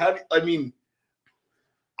said, like,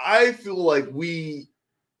 I feel like we,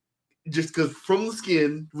 just because from the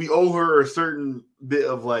skin, we owe her a certain bit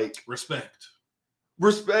of like respect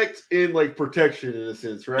and like protection in a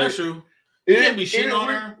sense, right? That's true. You can't be shitting on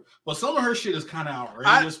her, but some of her shit is kind of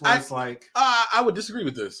outrageous. It's like, I would disagree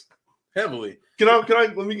with this heavily. Can I?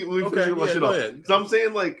 Let me finish my shit off. Because I'm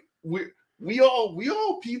saying like we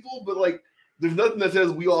all people, but like there's nothing that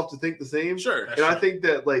says we all have to think the same. Sure. And I think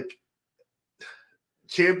that like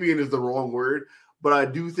champion is the wrong word, but I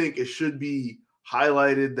do think it should be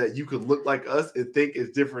highlighted that you could look like us and think as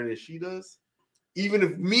different as she does, even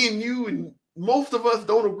if me and you and most of us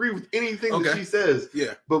don't agree with anything that she says.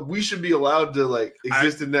 Yeah, but we should be allowed to like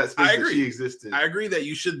exist in that space that she exists in. I agree that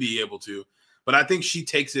you should be able to, but I think she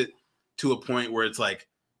takes it to a point where it's like,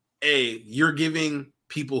 you're giving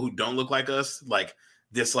people who don't look like us like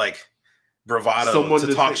this like bravado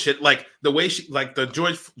to talk shit, like the way she, like the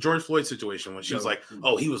George Floyd situation when she was like,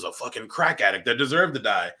 oh, he was a fucking crack addict that deserved to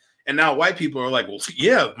die. And now white people are like, well,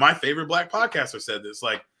 yeah, my favorite black podcaster said this.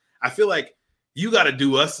 Like, I feel like you got to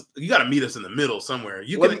meet us in the middle somewhere.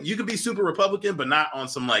 You could be super Republican, but not on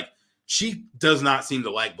some like, she does not seem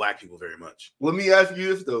to like black people very much. Let me ask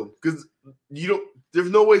you this though, because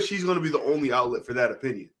there's no way she's going to be the only outlet for that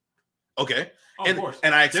opinion. Okay. Of course.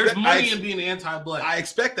 And there's money in being anti-black. I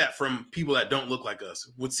expect that from people that don't look like us.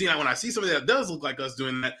 When I see somebody that does look like us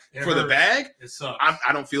doing that for the bag, it sucks.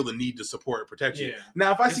 I don't feel the need to support and protect you. Yeah.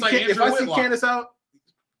 Now, if I see Candace out,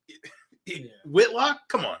 Whitlock,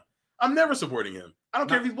 come on. I'm never supporting him. I don't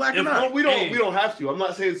care if he's black or not. We don't have to. I'm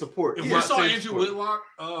not saying support. If we saw Andrew Whitlock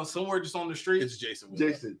somewhere just on the street, it's Jason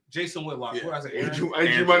Whitlock. Jason Whitlock. Yeah. What I say? Andrew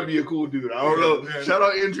might be a cool dude. I don't know. Yeah. Shout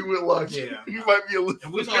out Andrew Whitlock. Yeah. He might be a little. If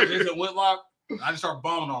we saw Jason Whitlock, I just start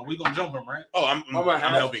bombing on. We gonna jump him, right? Oh, I'm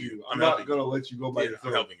helping you. I'm not gonna let you go by yourself.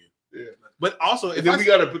 I'm helping you. Yeah. But also, then we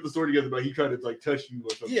gotta put the story together. But he tried to like touch you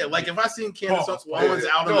or something. Yeah, like if I see Candace Owens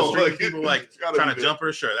out on the street, people like trying to jump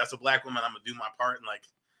her. Sure, that's a black woman. I'm gonna do my part and like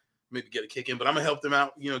maybe get a kick in. But I'm gonna help them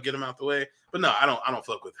out. Get them out the way. But no, I don't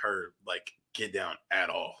fuck with her like get down at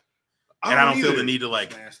all. And I don't feel the need to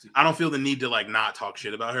like. I don't feel the need to like not talk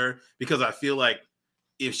shit about her because I feel like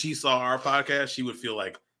if she saw our podcast, she would feel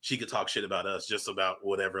like she could talk shit about us just about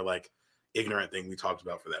whatever like ignorant thing we talked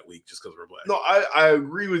about for that week just because we're black. No, I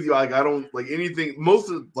agree with you. Like I don't like anything.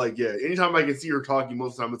 Anytime I can see her talking,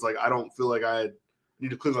 most of the time it's like I don't feel like I need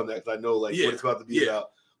to click on that because I know like what it's about to be about.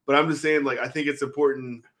 But I'm just saying like I think it's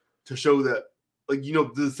important to show that like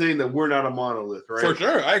the saying that we're not a monolith, right? For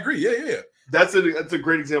sure, I agree. Yeah. That's a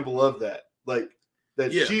great example of that. Like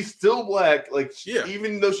that she's still black. Like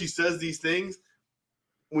even though she says these things.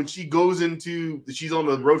 When she she's on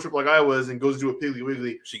the road trip like I was and goes to a Piggly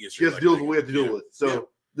Wiggly, she has to deal with what we have to deal with. So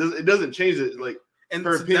it doesn't change it. Like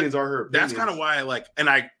her opinions are her opinions. That's kind of why I like, and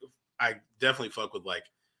I definitely fuck with like,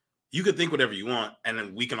 you could think whatever you want and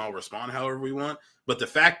then we can all respond however we want. But the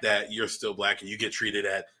fact that you're still black and you get treated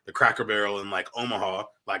at the Cracker Barrel in like Omaha,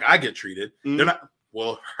 like I get treated, they're not.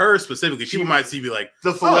 Well, her specifically, people might see me like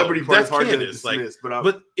the celebrity part. That's hard to dismiss, like,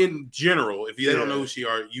 but in general, if they don't know who she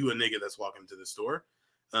are, you a nigga that's walking to the store.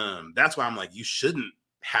 That's why I'm like, you shouldn't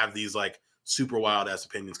have these like super wild ass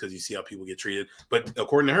opinions because you see how people get treated. But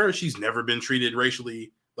according to her, she's never been treated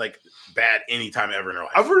racially like bad anytime ever in her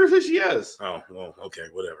life. I've heard her say she has. Oh, well, okay,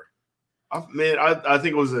 whatever. I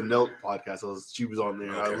think it was a Nelk podcast. She was on there.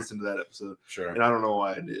 Okay. I listened to that episode. Sure. And I don't know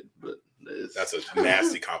why I did, but that's a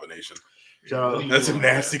nasty combination. That's a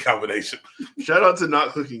nasty combination. Shout out to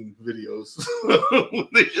not cooking videos when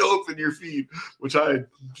they show up in your feed, which I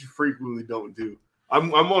frequently don't do.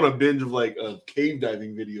 I'm on a binge of like cave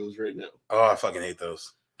diving videos right now. Oh, I fucking hate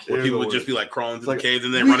those. Where people would just be like crawling through the caves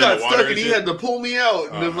and then running in the water. And he had to pull me out,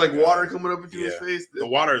 and there's like water coming up into his face. The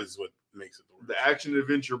water is what makes it. The action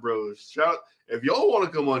adventure bros. Shout! If y'all want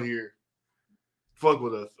to come on here, fuck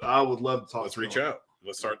with us. I would love to talk. Let's reach out.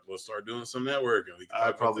 Let's start doing some networking.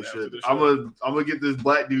 I probably should. I'm gonna get this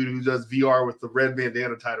black dude who does VR with the red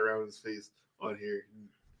bandana tied around his face on here.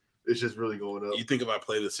 It's just really going up. You think if I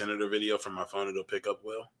play the Senator video from my phone, it'll pick up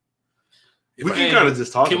well? We can kind of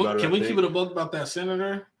just talk about it. Can we keep it a book about that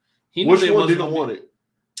Senator? Which one didn't want it?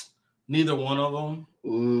 Neither one of them.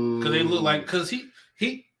 Because they look like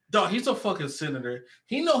he's a fucking senator.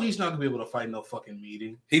 He know he's not gonna be able to fight no fucking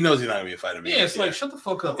meeting. He knows he's not gonna be a fighting meeting. Yeah, it's like shut the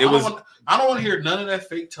fuck up. I don't want to hear none of that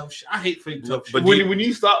fake tough shit. I hate fake tough shit. But when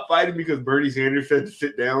you stop fighting because Bernie Sanders said to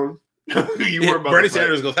sit down, you weren't about Bernie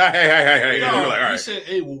Sanders goes, hey. No, you're like, all right. He said,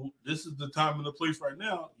 hey, well, this is the time and the place right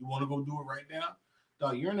now. You want to go do it right now?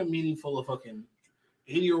 Dog, you're in a meeting full of fucking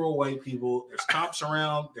 80-year-old white people. There's cops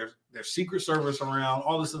around. There's Secret Service around.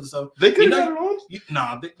 All this other stuff. They could have got it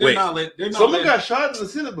on. They're not. Someone got shot in the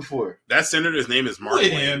Senate before. That senator's name is Mark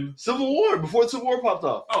Wayne. Civil War. Before the Civil War popped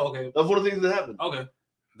off. Oh, okay. That's one of the things that happened. Okay.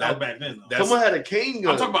 That was back then, though. Someone had a cane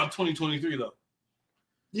gun. I'm talking about 2023, though.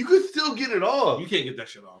 You could still get it off. You can't get that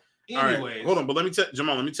shit off. Anyways. All right, hold on. But let me tell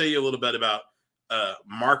Jamal, let me tell you a little bit about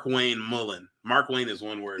Mark Wayne Mullen. Mark Wayne is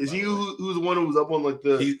one word. Is he who's the one who was up on like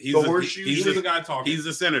the horseshoe? He's the guy talking. He's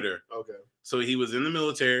the senator. Okay. So he was in the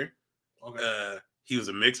military. Okay. He was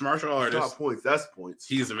a mixed martial artist. Not points. That's points.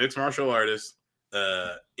 He's a mixed martial artist.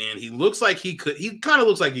 And he looks like he kind of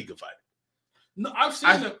looks like he could fight. No,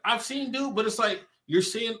 I've seen dude, but it's like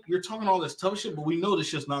you're talking all this tough shit, but we know this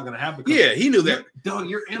shit's not gonna happen. Yeah, he knew that. Dog,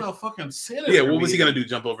 you're in a fucking senator. Yeah, what was he gonna do?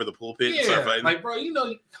 Jump over the pulpit and start fighting? Like, bro,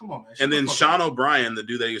 come on, man. And then Sean O'Brien, the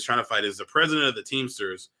dude that he was trying to fight, is the president of the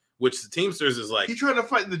Teamsters, which the Teamsters is like. He trying to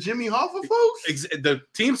fight the Jimmy Hoffa folks? The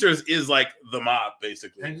Teamsters is like the mob,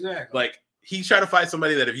 basically. Exactly. Like, he's trying to fight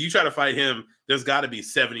somebody that if you try to fight him, there's got to be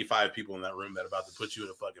 75 people in that room that are about to put you in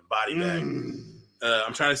a fucking body bag.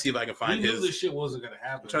 I'm trying to see if I can find his. This shit wasn't gonna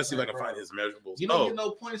happen. I'm trying to see if I can find his measurables. You don't get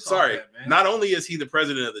no points. Sorry. Off that, man. Not only is he the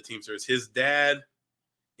president of the Teamsters, his dad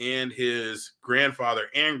and his grandfather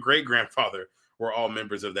and great grandfather were all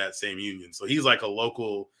members of that same union. So he's like a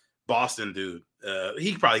local Boston dude.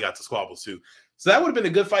 He probably got the squabbles too. So that would have been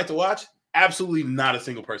a good fight to watch. Absolutely not a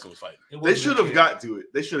single person was fighting. They should have got to it.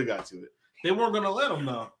 They weren't gonna let him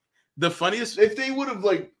know. The funniest, if they would have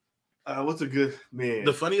like. What's a good man?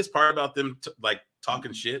 The funniest part about them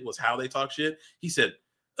talking shit was how they talk shit. He said,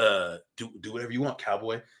 do whatever you want,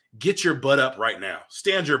 cowboy. Get your butt up right now.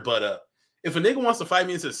 Stand your butt up. If a nigga wants to fight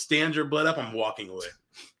me and says stand your butt up, I'm walking away.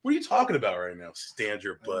 What are you talking about right now? Stand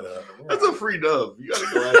your butt up. That's a free dub. You gotta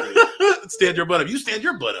go at it. Stand your butt up. You stand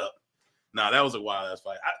your butt up. Nah, that was a wild ass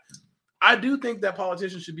fight. I do think that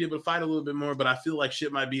politicians should be able to fight a little bit more, but I feel like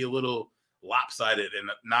shit might be a little lopsided and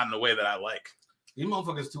not in the way that I like. These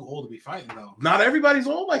motherfuckers too old to be fighting though. Not everybody's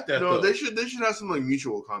old like that. No, though. they should have some like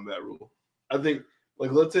mutual combat rule. I think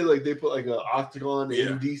like let's say like they put like an octagon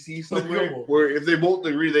in DC somewhere where if they both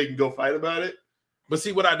agree they can go fight about it. But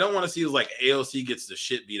see, what I don't want to see is like AOC gets the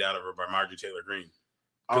shit beat out of her by Marjorie Taylor Greene.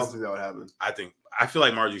 I don't think that would happen. I feel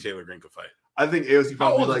like Marjorie Taylor Greene could fight. I think AOC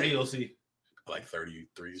probably like AOC. Like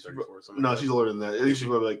 33, 34, something. No, she's older than that. I think she's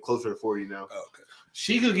probably like closer to 40 now. Oh, okay.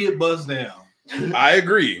 She could get buzzed down. I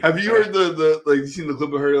agree. Have you heard the like you seen the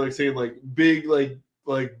clip of her like saying like big like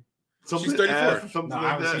something? She's 34. Something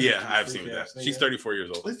like that. Yeah, I've seen that. She's 34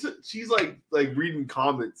 years old. She's like reading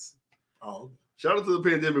comments. Oh, shout out to the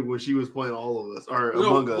pandemic when she was playing All of Us or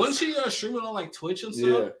Among Us. Wasn't she streaming on like Twitch and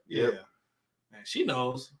stuff? Yeah. Man, she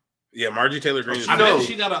knows. Yeah, Marjorie Taylor Greene. I bet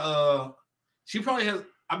she got a. She probably has.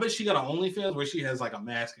 I bet she got an OnlyFans where she has like a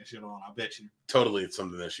mask and shit on. I bet you. Totally, it's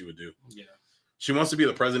something that she would do. Yeah. She wants to be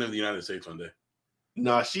the president of the United States one day.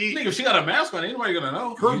 Nah, if she got a mask on, ain't nobody gonna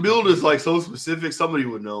know. Her build is like so specific. Somebody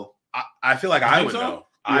would know. I feel like I would know.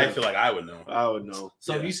 Yeah. I feel like I would know. I would know.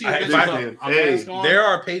 So if you see there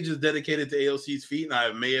are pages dedicated to AOC's feet, and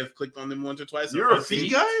I may have clicked on them once or twice. You're a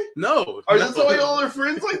feet guy? No. Are that's why all their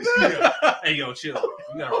friends like that? Hey, yo, chill.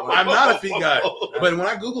 I'm not a feet guy. But when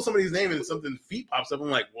I Google somebody's name and something feet pops up,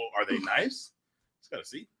 I'm like, well, are they nice? Just gotta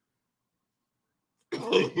see.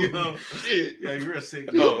 Shit. Yeah, you're a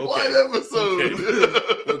sick. One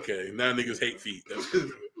episode. Okay. Now niggas hate feet.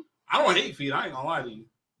 I don't hate feet. I ain't gonna lie to you.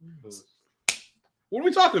 What are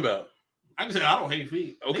we talking about? I can say I don't hate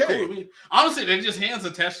feet. Okay. Cool with me. Honestly, they're just hands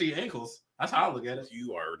attached to your ankles. That's how I look at it.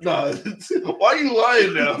 You are. No, why are you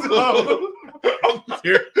lying now?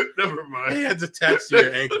 Never mind. Hands attached to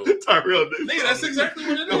your ankle. Tyrell, Nigga, that's exactly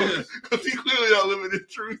what it is. Because he clearly not living in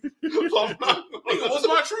truth. So I'm not Nigga, what's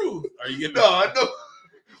my truth? Are you getting? No, I know.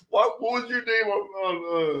 What was your name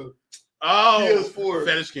on PS4?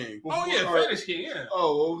 Fetish King. Oh yeah, Fetish King. Yeah.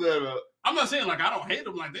 Oh, what was that about? I'm not saying like I don't hate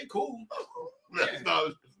them. Like they cool. That's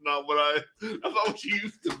not what that's not what you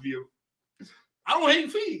used to be. I don't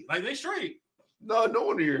hate feet. Like they straight. No, no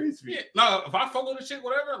one here hates me. Yeah. No, if I fuck with a chick,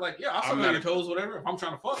 whatever, like yeah, I'll suck on your toes, whatever. If I'm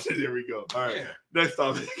trying to fuck. There we go. All right. Yeah. Next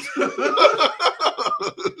topic.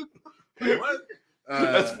 What?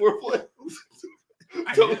 That's foreplay.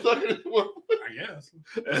 I guess.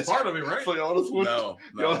 That's part of it, right? So y'all just went, No,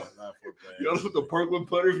 not foreplay. y'all just with the Parkland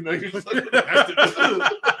putter. Now you're sucking.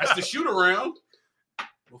 That's the shoot around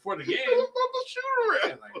before the game. That's not the shoot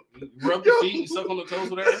around. Like, you rub your feet, you suck on the toes,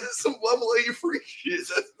 whatever. That's some level 8 freak shit.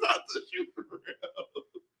 That's not the shoot around.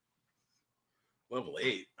 Level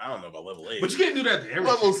 8. I don't know about level 8. But you can't do that to every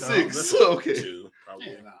Level chick, 6. though. Okay. 2, probably.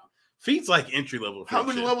 Yeah, nah. Feet's like entry level. How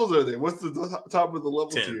many levels are there? What's the top of the level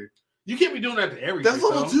 10. tier? You can't be doing that to every That's chick,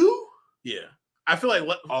 level though. 2? Yeah, I feel like.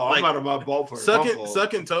 Oh, like, I'm out of my ballpark.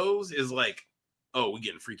 Sucking toes is like, oh, we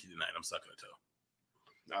getting freaky tonight. I'm sucking a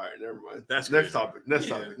toe. All right, never mind. That's next crazy. topic. Next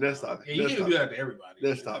Yeah. topic. Next topic. Yeah, you next can't topic. do that to everybody.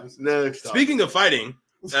 Next topic. Next topic. Speaking of fighting,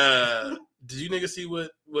 did you niggas see what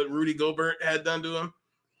Rudy Gobert had done to him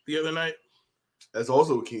the other night? That's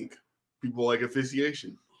also a kink. People like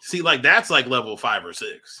asphyxiation. See, like that's like level 5 or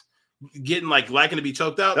 6. Getting liking to be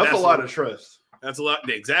choked out. That's a lot of trust. That's a lot.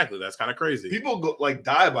 Exactly. That's kind of crazy. People go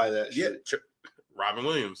die by that Yeah. shit. Robin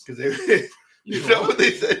Williams. Because they is that what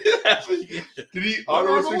they said happened? Yeah. Did he Oh,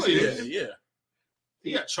 auto Robin asphyxiation? Yeah.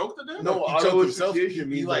 He got choked to death? No, He auto choked himself. asphyxiation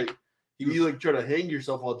He means like you try to hang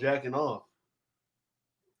yourself while jacking off.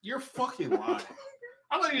 You're fucking lying.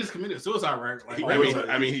 I thought he just committed suicide, right? Like,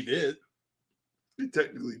 I mean, he did. He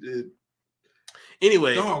technically did.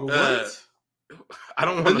 Anyway, dog, what? I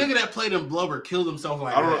don't The want nigga that played in Blubber killed himself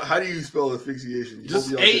like I don't know. that. How do you spell asphyxiation? Just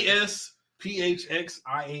Hope y'all can-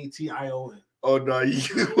 ASPHXIATION. Oh no, you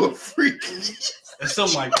a freak. It's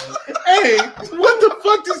something like that. Hey, what the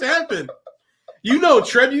fuck just happened? You know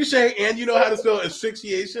trebuchet and you know how to spell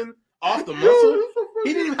asphyxiation off the muscle.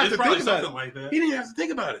 He didn't even have It's to probably think about something it. like that. He didn't even have to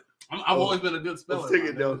think about it. I've always been a good speller. Let's take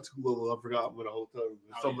it man. down 2 levels. I forgot I'm gonna hold time.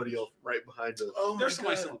 There's somebody else right behind us. Oh, There's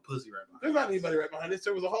somebody selling pussy right now. There's not anybody right behind us.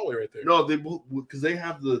 There was a hallway right there. No, they both because they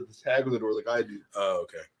have the tag on the door like I do. Oh,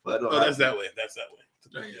 okay. But Oh, that's that way. That's that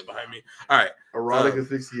way. Yeah, behind me. All right. erotic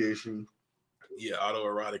asphyxiation. Yeah,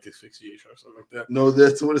 autoerotic asphyxiation or something like that. No,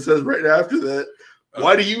 that's what it says right after that. Oh.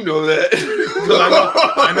 Why do you know that?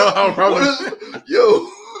 I know how probably. Yo.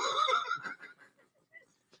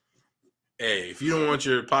 Hey, if you don't want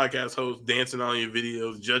your podcast host dancing on your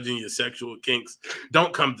videos, judging your sexual kinks,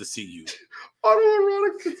 don't come to see you.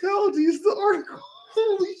 Autoerotic fatality is the article.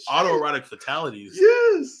 Holy shit. Autoerotic fatalities.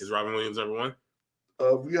 Yes. Is Robin Williams number one?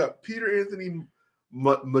 We got Peter Anthony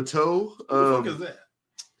Matteau. Who the fuck is that?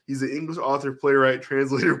 He's an English author, playwright,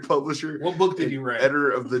 translator, publisher. What book did he write? Editor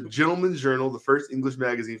of the Gentleman's Journal, the first English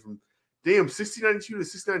magazine from 1692 to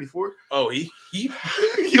 1694. Oh, he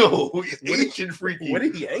Yo, ancient freaky. what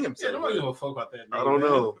did he hang Yeah, himself? nobody with? give a fuck about that. I don't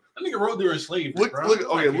know. That nigga wrote during slavery. Look, bro.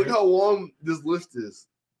 look how long this list is.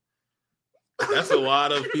 That's a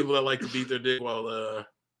lot of people that like to beat their dick while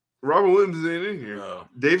Robert Williams ain't in here. no.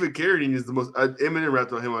 David Carradine is the most. Eminem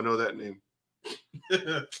rapped on him. I know that name.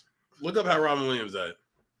 Look up how Robin Williams died.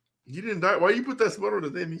 He didn't die. Why you put that smut on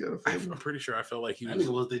his name? He got a I'm family. pretty sure I felt like he That was.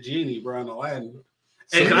 nigga was the genie, bro, in Aladdin.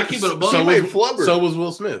 So Hey, can I he- keep it a bug? He so made was- Flubber. So was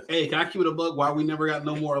Will Smith Hey, can I keep it a bug? Why we never got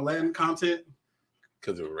no more Aladdin content?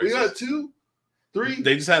 because it was we got racist. 2, 3.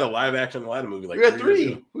 They just had a live action Aladdin movie like we got 3 years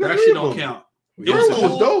 3. ago. We That got actually 3 don't of them. count. We It got was Third some-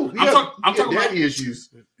 one cool. was dope. I'm talking about- daddy issues.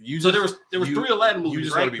 You So just- there was you- 3 Aladdin you movies,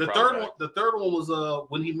 just wanna right? be The third problematic. one, was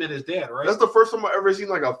when he met his dad, right? That's the first time I ever seen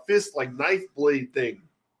like a fist, like knife blade thing.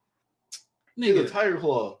 In the Nigga, tiger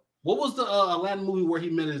claw. what was the Aladdin movie where he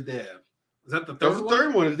met his dad? Is that the That third was the one?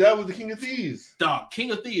 third one. His dad was the king of thieves. Dog,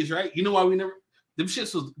 King of Thieves, right? You know why we never? Them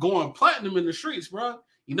shits was going platinum in the streets, bro.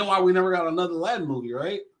 You know why we never got another Aladdin movie,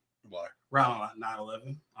 right? Why? Around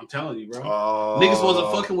 9/11. I'm telling you, bro. Oh, Niggas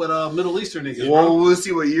wasn't fucking with Middle Eastern niggas, Well, bro. we'll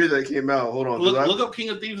see what year that came out. Hold on. Look up King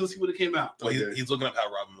of Thieves and see when it came out. Well, Okay. he's looking up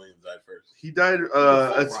how Robin Williams died first. He died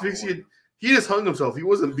Fuck asphyxiated. He just hung himself. He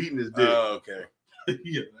wasn't beating his dick. Oh, okay.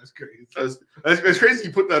 Yeah, that's crazy. That's crazy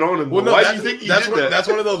you put that on him. Well, no, Why do that's, you think he that's did one, that? that's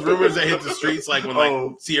one of those rumors that hit the streets, like when Oh.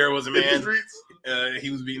 like Sierra was a In the man. streets? He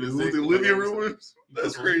was beating his dick. Olivia Williams.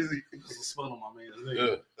 That's crazy. There's a spell on my man's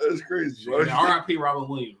name. That's crazy. R.I.P. Robin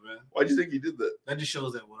Williams, man. Why'd you think he did that? That just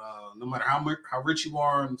shows that no matter how rich you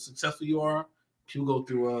are and successful you are, people go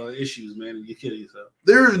through issues, man, and you kill yourself.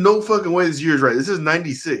 There is no fucking way this year's right. This is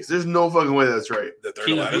 96. There's no fucking way that's right. The third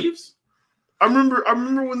King of Thieves? I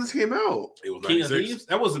remember when this came out. It was 96. King of Thieves?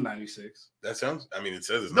 That wasn't 96. That sounds. I mean, it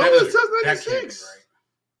says it's. No, 96. it says 96.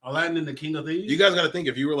 Aladdin and the King of Thieves. You guys got to think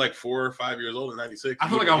if you were like 4 or 5 years old in 96. I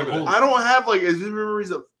feel like I was old. I don't have like as many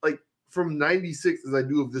memories of like from 96 as I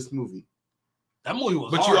do of this movie. That movie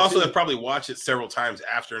was. But you also have probably watched it several times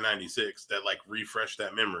after 96 that like refreshed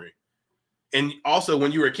that memory. And also,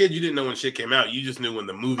 when you were a kid, you didn't know when shit came out. You just knew when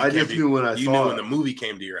the movie. I just knew when I saw it. You knew when the movie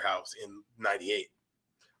came to your house in 98.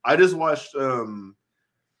 I just watched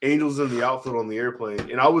Angels in the Outfield on the airplane,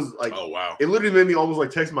 and I was like, "Oh wow!" It literally made me almost like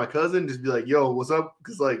text my cousin, just be like, "Yo, what's up?"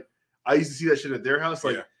 Because like I used to see that shit at their house.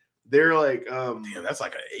 Like they're like, damn, that's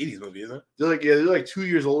like an 80s movie, isn't it? They're like 2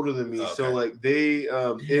 years older than me. Oh, okay. So like they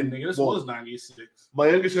this was 96. My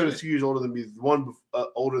youngest son is 2 years older than me. The one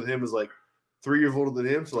older than him is like 3 years older than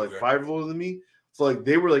him, so like 5 years older than me. So like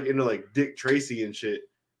they were like into like Dick Tracy and shit.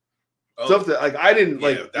 Stuff that like I didn't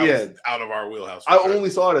like. That was out of our wheelhouse. I only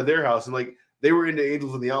saw it at their house, and like they were into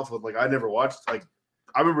Angels in the Outfield. Like I never watched. Like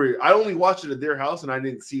I remember I only watched it at their house, and I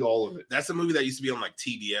didn't see all of it. That's a movie that used to be on like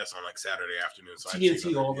TBS on like Saturday afternoon. So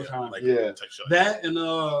TNT all the time. Like, that and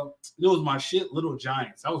it was my shit. Little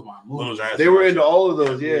Giants. That was my movie. Little Giants. They were into all of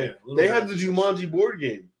those. Yeah, they had the Jumanji board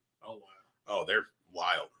game. Oh wow. Oh, they're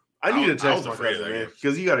wild. I need to text my cousin, man,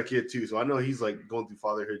 because he got a kid too, so I know he's like going through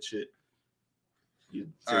fatherhood shit.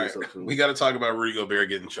 All right. We got to talk about Rudy Gobert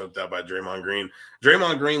getting choked out by Draymond Green.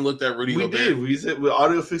 Draymond Green looked at Rudy Gobert. We said with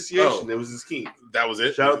audio asphyxiation. That was his key. That was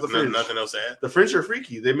it? Shout out the French. Nothing else to add? The French are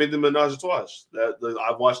freaky. They made the menage a trois.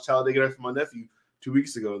 I watched Talladega Nights for my nephew 2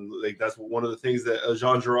 weeks ago, and like that's one of the things that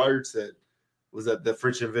Jean Girard said was that the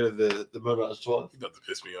French invented the menage a trois. You're about to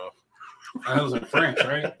piss me off. That was in French,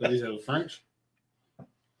 right? Did he say French?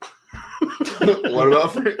 What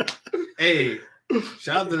about French? Hey.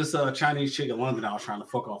 Shout out to this Chinese chick in London I was trying to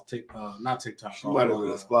fuck off not TikTok. She might have been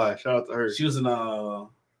a spy. Shout out to her. She was in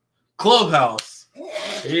Clubhouse.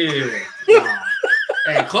 Yeah. Nah.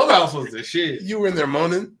 Hey, Clubhouse was the shit. You were in there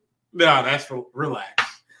moaning? Nah, that's for relax.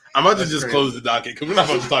 I'm about to just close the docket because we're not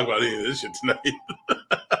about to talk about any of this shit tonight.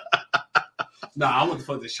 Nah, I want to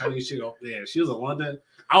fuck this Chinese chick off there. She was in London.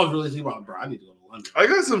 I was really thinking about, bro, I need to go to London. I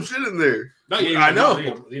got some shit in there. No, I know.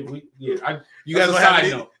 You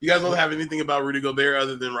guys don't have anything about Rudy Gobert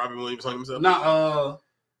other than Robin Williams on himself? Nah,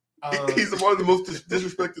 he's one of the most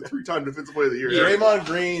disrespected 3-time defensive player of the year. Draymond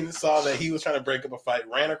Green saw that he was trying to break up a fight,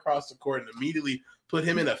 ran across the court, and immediately put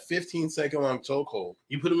him in a 15-second long chokehold.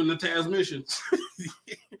 You put him in the transmission.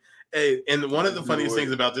 Hey, and one of the funniest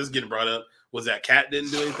things about this getting brought up was that Cat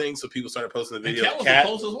didn't do anything, so people started posting the video. Cat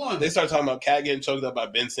was the closest one. They started talking about Cat getting choked up by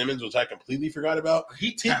Ben Simmons, which I completely forgot about.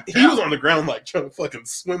 He was on the ground like trying to fucking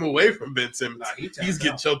swim away from Ben Simmons. Nah, he's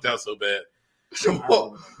getting choked out so bad.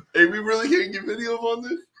 Hey, we really can't get videos on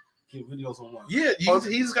this? Get videos on what? Yeah,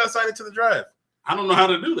 he just got signed into the drive. I don't know how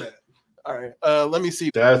to do that. All right, let me see.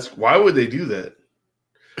 Why would they do that?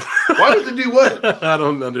 Why would they do what? I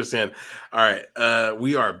don't understand. All right,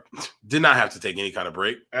 we did not have to take any kind of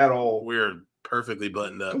break at all. We're perfectly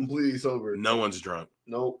buttoned up, completely sober. No one's drunk.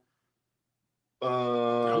 Nope.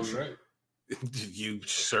 That's right. You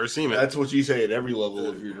sure seem it. That's what you say at every level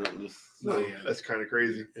of your drunkenness. So that's kind of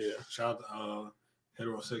crazy. Yeah. Shout out to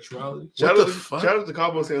heterosexuality. Shout out to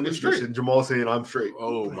Cabo saying I'm straight and Jamal saying I'm straight.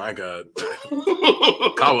 Oh my God.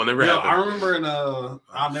 Cabo never happened. I remember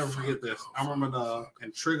I'll never forget this. I remember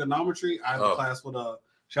in trigonometry, I had a class with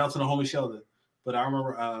shout out to the homie Sheldon. But I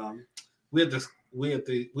remember we had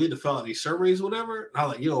to fill out these surveys or whatever. And I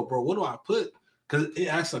was like, yo, bro, what do I put? Because it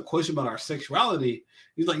asked a question about our sexuality.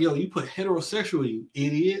 He's like, yo, you put heterosexual, you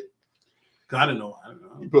idiot. Because I didn't know.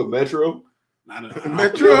 You put Metro? I don't know.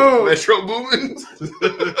 Metro Boomin?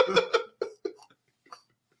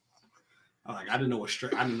 I didn't know what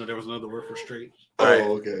straight. I didn't know there was another word for straight.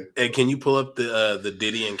 Okay. Hey, can you pull up the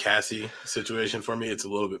Diddy and Cassie situation for me? It's a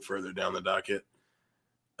little bit further down the docket.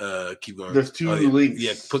 Keep going. There's two links.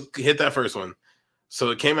 Yeah, hit that first one.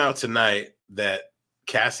 So it came out tonight that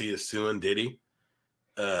Cassie is suing Diddy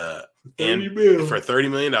and for $30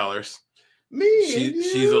 million.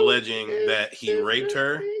 She's alleging that he raped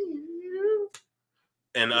her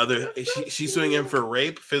and she's suing him for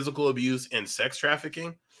rape, physical abuse, and sex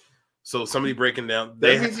trafficking. So somebody breaking down.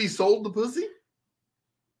 That means he sold the pussy?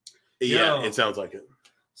 Yeah, it sounds like it.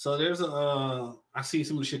 So there's I see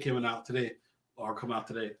some of the shit coming out today or come out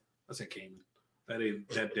today. I said came. That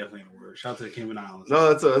definitely ain't a word. Shout out to the Cayman Islands.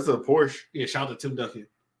 No, that's a Porsche. Yeah, shout out to Tim Duncan.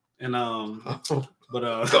 And but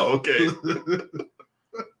oh, okay.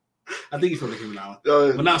 I think he's from the Cayman Islands.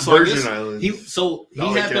 But not so Virgin Islands. He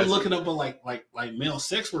had them looking up like male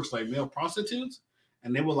sex workers, like male prostitutes,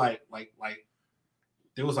 and they were like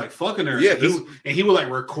they was like fucking her. Yeah, he would like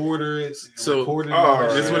record her. This is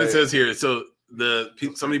what it says here. So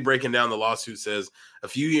somebody breaking down the lawsuit says a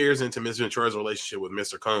few years into Ms. Ventura's relationship with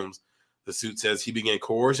Mr. Combs, the suit says he began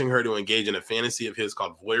coercing her to engage in a fantasy of his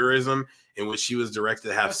called voyeurism, in which she was directed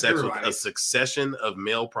to have sex with a succession of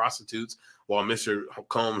male prostitutes while Mr.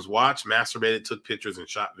 Combs watched, masturbated, took pictures, and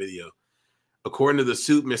shot video. According to the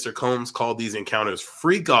suit, Mr. Combs called these encounters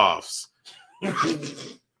freak-offs.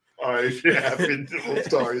 All right, shit happened. I'm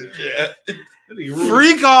sorry. Yeah.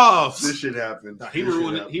 Freak-offs! This shit happened. Nah, he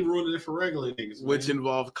ruined it for regular niggas. Which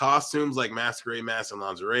involved costumes like masquerade masks and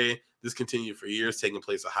lingerie. This continued for years, taking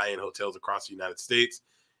place at high-end hotels across the United States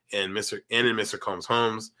and in Mr. Combs'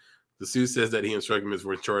 homes. The suit says that he instructed Ms.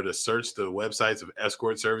 Ventura to search the websites of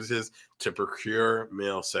escort services to procure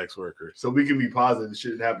male sex workers. So we can be positive this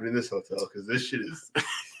shit happened in this hotel because this shit is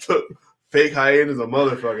fake high-end as a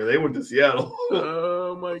motherfucker. They went to Seattle.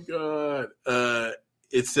 Oh, my God.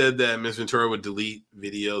 It said that Ms. Ventura would delete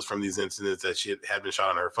videos from these incidents that she had been shot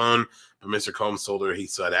on her phone, but Mr. Combs told her he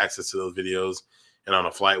still had access to those videos. And on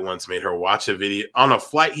a flight once made her watch a video. On a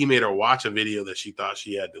flight, he made her watch a video that she thought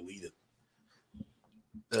she had deleted.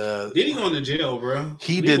 Did he go into jail, bro?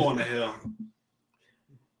 He did. Going to hell.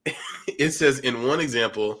 It says in one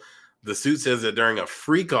example, the suit says that during a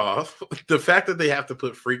freak off, the fact that they have to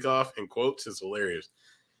put freak off in quotes is hilarious.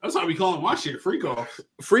 That's how we calling my shit freak off.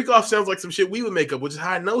 Freak off sounds like some shit we would make up, which is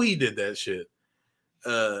how I know he did that shit.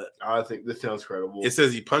 I think this sounds credible. It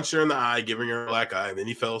says he punched her in the eye, giving her a black eye, and then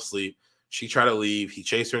he fell asleep. She tried to leave. He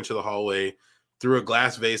chased her into the hallway, threw a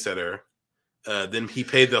glass vase at her. Then he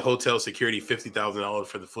paid the hotel security $50,000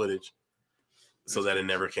 for the footage, so that it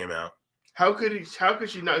never came out. How could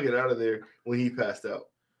she not get out of there when he passed out?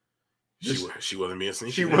 She wasn't being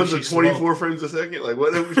sneaky. She runs at 24 frames a second. Like,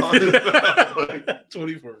 what are we talking about? Like,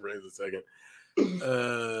 24 frames a second.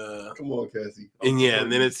 Come on, Cassie. And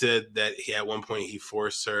then it said that at one point he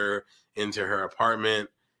forced her into her apartment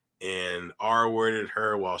and R-worded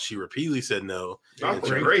her while she repeatedly said no. Not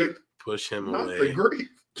the grape. Push him Not away. the grape.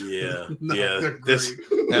 Yeah, yeah.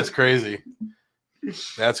 That's crazy.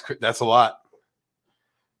 That's a lot.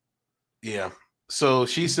 Yeah. So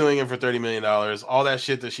she's suing him for $30 million. All that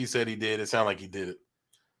shit that she said he did, it sounded like he did it.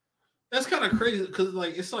 That's kind of crazy because,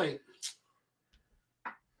 like, it's like,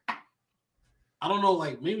 I don't know,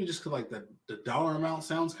 like, maybe just because, like, the dollar amount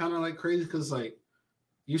sounds kind of like crazy because, like,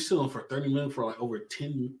 you're suing for $30 million for like over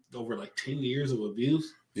 10 years of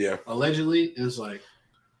abuse. Yeah, allegedly. And it's like,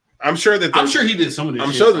 I'm sure he did some of this.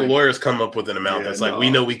 I'm sure the lawyers come up with an amount that's like, we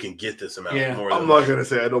know we can get this amount. Yeah. More I'm not gonna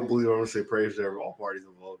say I don't believe. I'm gonna say praise to all parties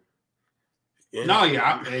involved. Yeah. No,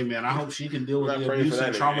 yeah, hey man, I hope she can deal with the abuse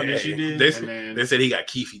and trauma that she did. They said he got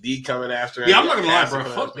Keefe D coming after him. Yeah, I'm not gonna lie, bro.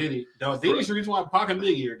 Fuck Diddy. Diddy's the reason why Pac and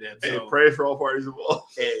Biggie are dead. Hey, praise for all parties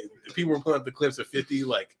involved. Hey, people were pulling up the clips of 50.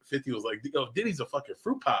 Like 50 was like, "Yo, Diddy's a fucking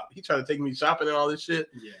fruit pop. He tried to take me shopping and all this shit."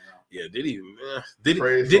 Yeah, Diddy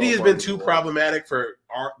has been too problematic for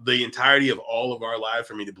the entirety of all of our lives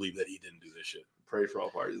for me to believe that he didn't do this shit. Pray for all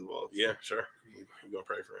parties involved. Yeah, sure. We're gonna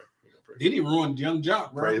pray for him. Diddy ruined Young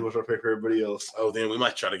Jock, bro. Pray much I pray for everybody else. Oh, then we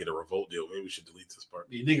might try to get a Revolt deal. Maybe we should delete this part.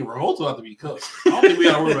 You think Revolt will have to be cooked? I don't think we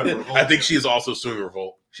gotta worry about Revolt. I think she is also suing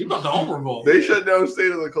Revolt. She about to own Revolt. They shut down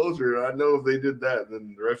State of the Culture. I know if they did that,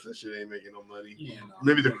 then the rest of the shit ain't making no money. Yeah, no,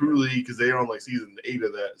 maybe the Crew League because they're on like season 8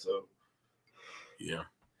 of that. So yeah.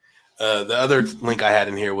 The other link I had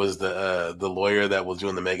in here was the lawyer that was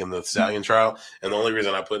doing the Megan Thee Stallion trial, and the only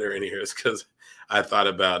reason I put her in here is because I thought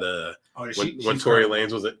about when Tory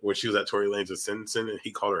Lanez when she was at Tory Lanez sentencing, and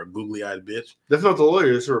he called her a googly-eyed bitch. That's not the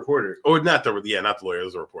lawyer; it's a reporter. Or not the lawyer; it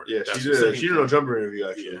was a reporter. Yeah, she did a jumper interview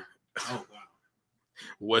actually. Yeah. Oh wow.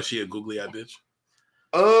 Was she a googly-eyed bitch?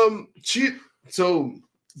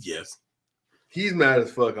 Yes. He's mad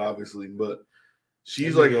as fuck, obviously, but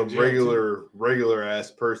she's like a regular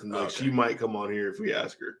ass person. Like she might come on here if we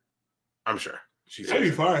ask her. I'm sure. She'll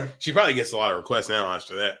be fine. She probably gets a lot of requests now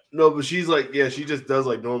after that. No, but she's like, she just does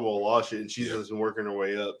like normal law shit, and she's just been working her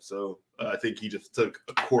way up. So I think he just took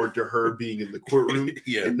a chord to her being in the courtroom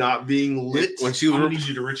and not being lit. When she was, need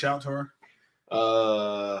you to reach out to her.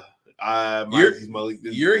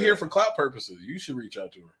 You're here for clout purposes. You should reach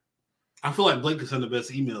out to her. I feel like Blake could send the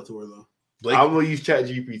best email to her though. I'm gonna use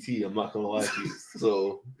ChatGPT. I'm not gonna lie to you.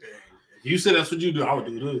 So if you said that's what you do, I would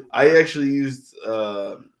do it. I actually used.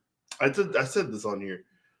 I said this on here.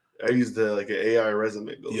 I used like an AI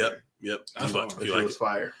resume builder. Yep. That shit was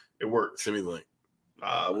fire. It worked. Send me the link.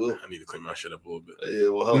 I will. I need to clean my shit up a little bit. Yeah,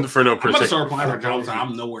 well, for no I'm gonna start applying for jobs.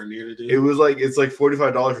 I'm nowhere near to do. It was like it's like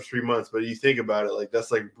 $45 for 3 months, but you think about it, like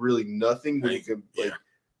that's like really nothing when you can like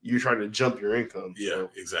you're trying to jump your income. Yeah, so.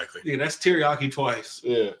 Exactly. Yeah, that's teriyaki twice.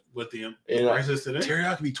 Yeah, with the prices today.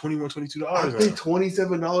 Teriyaki be $22. I paid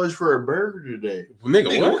 $27 for a burger today.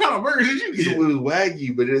 Nigga, what kind of burger did you get? It was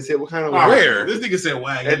Wagyu, but it didn't say what kind of. Where? This nigga said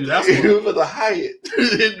Wagyu. That's it was a Hyatt.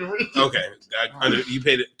 Okay, you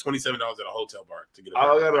paid $27 at a hotel bar to get.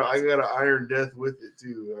 I got an Iron Death with it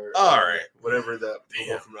too. Or, all right, whatever that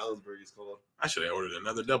one from Ellensburg is called. I should have ordered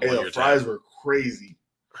another double. Hey, the fries were crazy.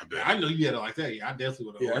 I know you had it like that. Yeah, I definitely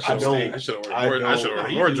would have. I should have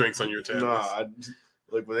ordered more drinks on your tab. Nah,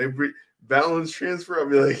 like when they balance transfer, I'll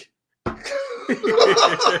be like.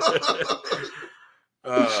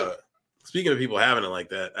 Speaking of people having it like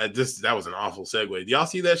that, that was an awful segue. Do y'all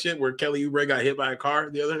see that shit where Kelly Oubre got hit by a car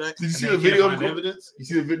the other night? Did you see the video? Evidence? You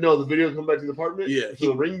see the video? No, the video come back to the apartment. Yeah,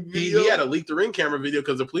 the ring video. He had to leak the ring camera video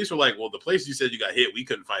because the police were like, "Well, the place you said you got hit, we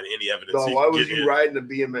couldn't find any evidence." No, why was you riding a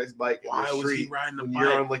BMX bike? Why was he riding a bike?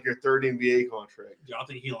 You're on like your third NBA contract. Y'all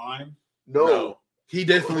think he lying? No, he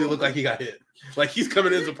definitely looked like he got hit. Like he's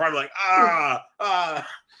coming into the apartment like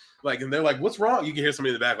like, and they're like, "What's wrong?" You can hear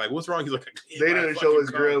somebody in the back like, "What's wrong?" He's like, "They didn't show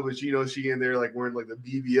his girl, but you know she in there like wearing like the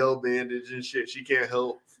BBL bandage and shit. She can't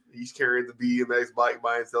help. He's carrying the BMX bike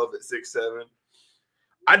by himself at 6'7".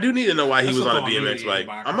 I do need to know why he was on a BMX bike.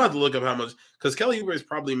 I'm about to look up how much because Kelly Oubre's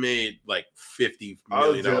probably made like $50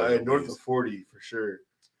 million. North of 40 for sure.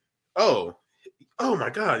 Oh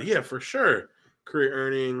my god, yeah, for sure. Career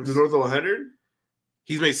earnings north of 100.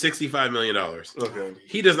 He's made $65 million. Okay.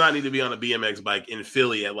 He does not need to be on a BMX bike in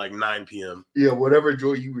Philly at like 9 p.m. Yeah, whatever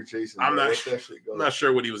joy you were chasing. I'm not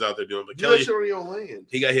sure what he was out there doing, but Kelly,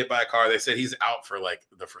 he got hit by a car. They said he's out for like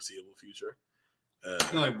the foreseeable future.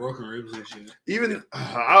 Like broken ribs and shit. Even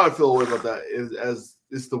I would feel about that as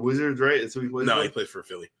it's the Wizards, right? It's who he plays. No, he plays for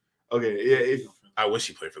Philly. Okay, yeah. I wish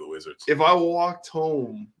he played for the Wizards. If I walked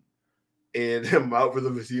home and I'm out for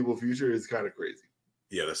the foreseeable future, it's kind of crazy.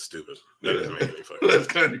 Yeah, that's stupid. That doesn't make any fucking That's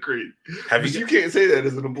kind of crazy. You can't say that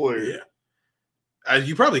as an employer. Yeah.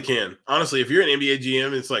 You probably can. Honestly, if you're an NBA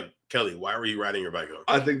GM, it's like, Kelly, why were you riding your bike home?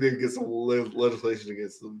 I think they get some legislation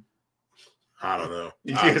against them. I don't know.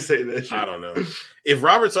 You can't say that shit. I don't know. If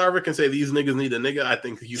Robert Sarver can say these niggas need a nigga, I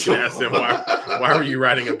think you can ask them why were you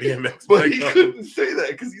riding a BMX bike But he couldn't say that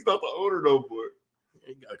because he's not the owner no more.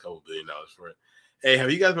 He got a couple $1 billion for it. Hey,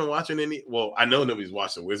 have you guys been watching any? Well, I know nobody's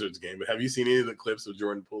watched the Wizards game, but have you seen any of the clips of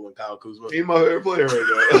Jordan Poole and Kyle Kuzma? He's my favorite player right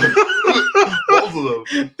now. Both of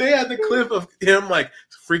them. They had the clip of him like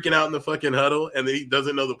freaking out in the fucking huddle, and then he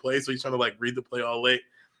doesn't know the play, so he's trying to like read the play all late.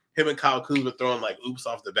 Him and Kyle Kuzma throwing like oops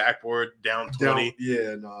off the backboard, down 20.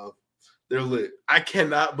 They're lit. I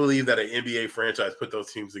cannot believe that an NBA franchise put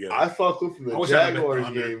those teams together. I saw a clip from the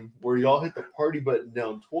Jaguars game where y'all hit the party button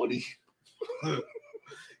down 20. Yo,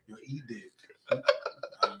 he did.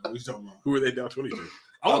 Who were they down 22?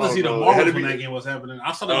 I want to see the Marlins when that game was happening.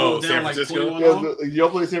 I saw them down like 21-0. Y'all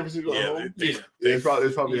play San Francisco at home? Yeah. It's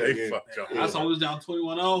probably that game. I saw we was down 21-0.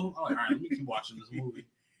 I'm like, all right, let me keep watching this movie.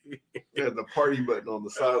 They had the party button on the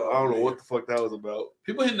side. I don't know what the fuck that was about.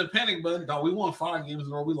 People hitting the panic button. Dog, we won 5 games in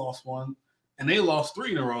a row. We lost 1. And they lost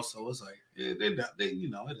 3 in a row. So it's like, they you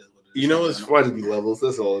know, it is what it is. You know, it's trying to be levels.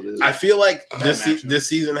 That's all it is. I feel like this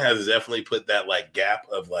season has definitely put that like gap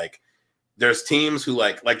of like, there's teams who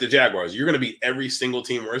like the Jaguars. You're going to beat every single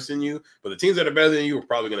team worse than you, but the teams that are better than you are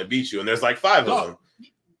probably going to beat you. And there's like 5 of them.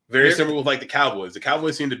 Very similar with like the Cowboys. The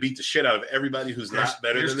Cowboys seem to beat the shit out of everybody who's not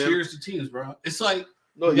better than them. Cheers to teams, bro. It's like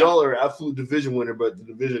y'all are absolute division winner, but the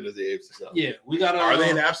division is the AFC South. Yeah, we got. Are they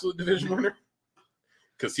an absolute division winner?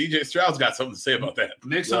 Because CJ Stroud's got something to say about that.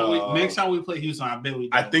 Next time we play Houston, I bet we do.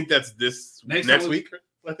 I think that's next week.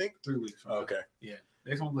 I think 3 weeks. Oh, okay. Yeah.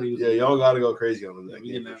 Next time we play Houston. Yeah, y'all got to go crazy on that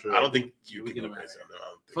game for sure. I don't think you can go crazy on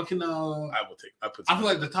that. Fucking. I feel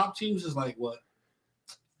like the top teams is like what?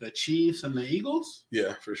 The Chiefs and the Eagles?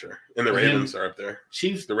 Yeah, for sure. And the Ravens are up there.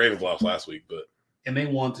 Chiefs. The Ravens lost last week, but and they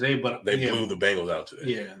won today, but they blew the Bengals out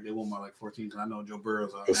today. Yeah, they won by like 14. I know Joe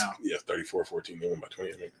Burrow's out now. Yeah, 34-14. They won by 20,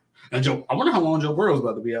 I think. And I wonder how long Joe Burrow's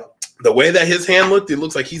about to be out. The way that his hand looked, it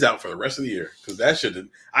looks like he's out for the rest of the year. Because that shouldn't.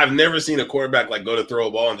 I've never seen a quarterback like go to throw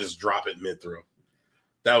a ball and just drop it mid-throw.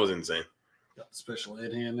 That was insane. Got special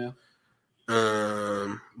ed hand now.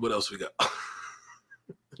 What else we got?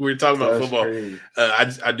 We were talking about football.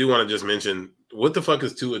 I do want to just mention, what the fuck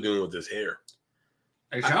is Tua doing with his hair?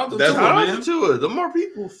 Hey, shout out to Tua. The more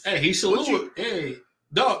people. Hey, he salute. Hey,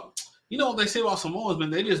 dog. You know what they say about Samoans,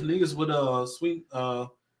 man? They just niggas with sweet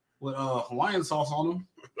with Hawaiian sauce on them.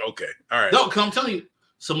 Okay, all right. No, I'm telling you,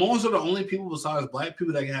 Samoans are the only people besides black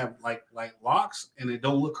people that can have like locks and they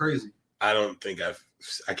don't look crazy. I can't think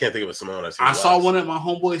of a Samoan I've seen. I saw one at my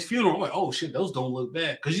homeboy's funeral. I'm like, oh shit, those don't look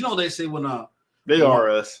bad. Because you know they say when they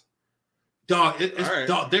are us. Dog,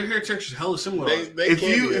 dog, their hair texture is hella similar. If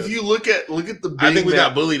you look at the big I think we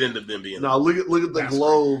got bullied into them being. No, look at the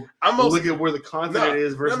globe. Look at where the continent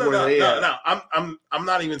is versus where they are. No, I'm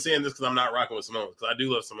not even saying this because I'm not rocking with Samoans because I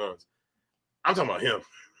do love Samoans. I'm talking about him.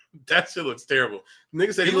 That shit looks terrible.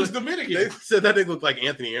 Nigga said he looks Dominican. They said that nigga looked like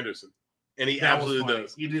Anthony Anderson. And he absolutely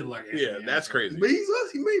does. He did like Anthony Anderson. That's crazy. But he's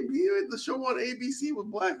us. He made the show on ABC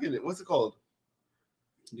with black in it. What's it called?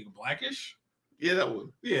 Nigga Blackish? Yeah, that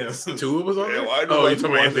one. Yeah. Two of us on there? Well, you're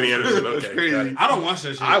talking about Anthony Anderson. Okay. Crazy. I don't watch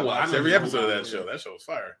that shit. I watched every episode of that show. That show was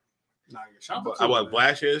fire. I watched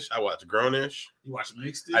Blackish. I watched Grownish. You watched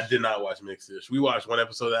Mixed-ish? I did not watch Mixed-ish. We watched one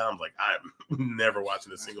episode of that. I'm like, I'm never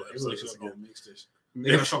watching a single episode of this again. Mixed-ish.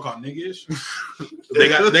 They got a show called Niggish. they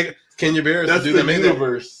got Kenya Barris. That's the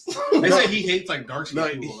universe. They say he hates like dark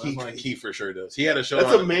skin people. He for sure does. He had a show.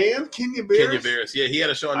 That's a man, Kenya Barris. Yeah, he had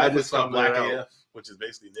a show on Netflix called Black AF, which is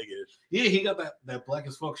basically Niggish. Yeah, he got that Black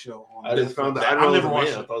as Fuck show on. I just found that. I never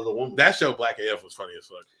watched it. I thought it was a woman. That show Black AF was funny as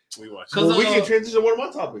fuck. We watched. Well, we can transition to one of my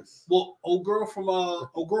topics. Well, old girl from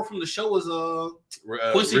the show was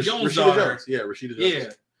Quincy Jones' daughter. Yeah, Rashida Jones.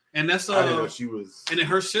 Yeah. And that's I didn't know she was. And then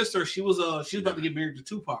her sister, she was about to get married to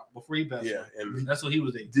Tupac before he passed. Yeah, and that's what he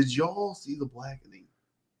was dating. Did y'all see The Blackening?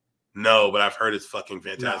 No, but I've heard it's fucking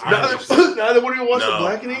fantastic. Neither one of you watched The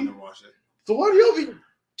Blackening? I never watched it. So why do y'all be?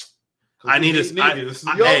 I need to. Stop it!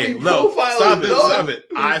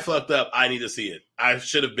 I fucked up. I need to see it. I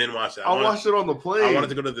should have been watching it. I watched it on the plane. I wanted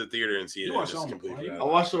to go to the theater and see it. I watched it on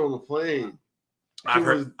the plane. I've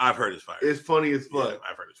heard it's fire. It's funny as fuck. Yeah,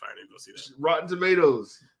 I've heard it's fire. I need to go see that. Rotten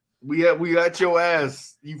Tomatoes. We got your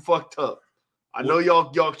ass. You fucked up. I know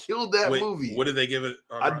y'all killed that movie. What did they give it?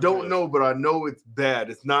 I don't know, but I know it's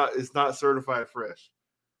bad. It's not certified fresh.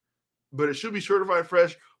 But it should be certified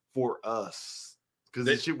fresh for us because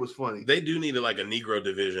this shit was funny. They do need a Negro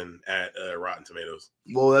division at Rotten Tomatoes.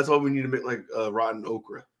 Well, that's why we need to make Rotten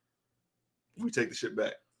Okra. We take the shit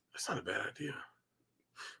back. That's not a bad idea.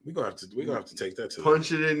 We're gonna have to take that to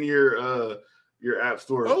punch it in your app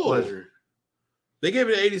store of pleasure. They gave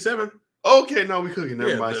it an 87. Okay, no, we cooking.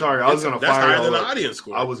 Never mind. Sorry, I was going to fire y'all. That's higher than the audience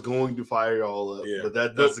score. I was going to fire y'all up, but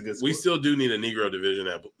that's a good score. We still do need a Negro division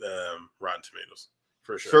at Rotten Tomatoes,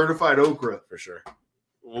 for sure. Certified okra. For sure.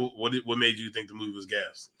 What made you think the movie was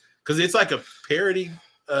gas? Because it's like a parody,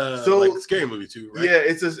 scary movie too, right? Yeah,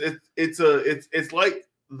 it's like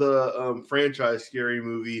the franchise Scary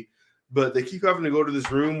Movie, but they keep having to go to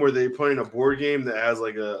this room where they play in a board game that has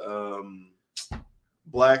like a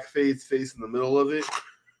black face in the middle of it,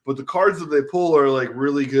 but the cards that they pull are like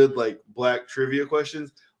really good, like black trivia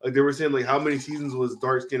questions. Like they were saying, like how many seasons was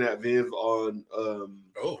dark skin at Viv on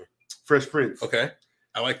Fresh Prince? Okay,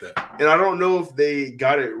 I like that. And I don't know if they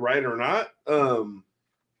got it right or not. I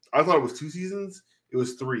thought it was 2 seasons. It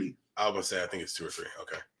was 3. I was gonna say I think it's 2 or 3.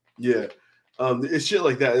 Okay. Yeah. It's shit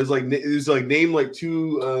like that. It was like name like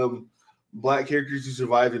 2 black characters who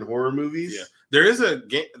survive in horror movies. Yeah. There is a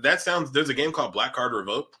game there's a game called Black Card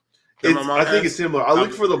Revoked. I think it's similar. I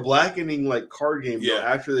looked for the Blackening card game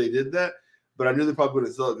after they did that, but I knew they probably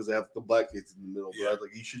wouldn't sell it because they have the black face in the middle. Yeah. But I was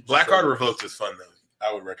like, you should. Black Card Revoked is fun though.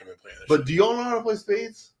 I would recommend playing that. But do y'all know how to play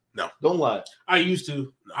spades? No. Don't lie. I used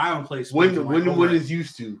to. I haven't played spades. When is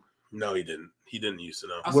used to? No, he didn't. He didn't used to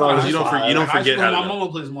know. Well, you don't forget how to my mama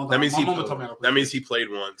plays one. That means he played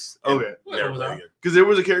once. Okay. Because there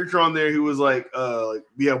was a character on there who was like,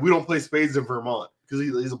 we don't play spades in Vermont because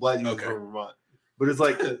he's a black dude from Vermont. But it's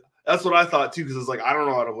like that's what I thought too because it's like I don't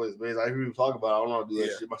know how to play spades. I hear people talk about it. I don't know how to do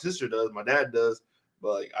that shit. My sister does. My dad does.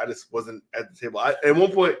 But like I just wasn't at the table. At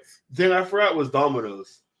one point, the thing I forgot was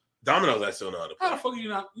dominoes. Dominoes, I still know how to play. How the fuck are you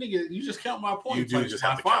not, nigga? You just count my points. You do just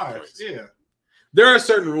have to count points. Yeah. There are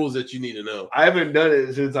certain rules that you need to know. I haven't done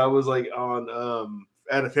it since I was like on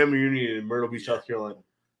at a family reunion in Myrtle Beach, South Carolina.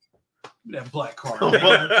 That black card.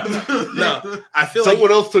 No, I feel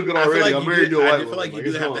someone else took it already. I'm married to a white woman. I feel like you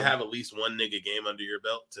do have to have at least one nigga game under your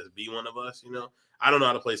belt to be one of us. You know, I don't know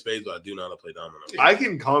how to play spades, but I do know how to play dominoes. I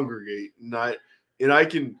can congregate, and I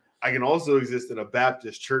can also exist in a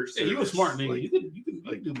Baptist church. Yeah, you a smart nigga. Like, you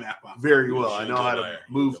can do math very well. I know how to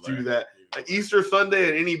move through that. Easter Sunday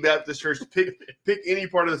at any Baptist church, pick any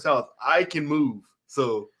part of the South. I can move.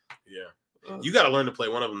 So yeah, you got to learn to play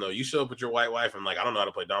one of them though. You show up with your white wife and like I don't know how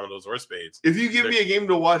to play dominoes or spades. If you give me a game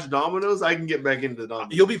to watch dominoes, I can get back into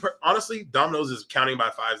dominoes. You'll be honestly, dominoes is counting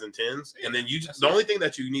by 5s and 10s, and then the only thing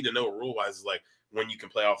that you need to know rule wise is like when you can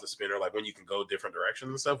play off the spinner, like when you can go different directions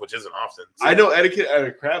and stuff, which isn't often. So, I know etiquette at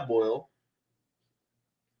a crab boil.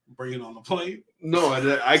 Bring it on the plane. No,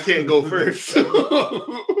 I can't go first. And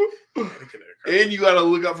you got to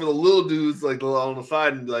look out for the little dudes like on the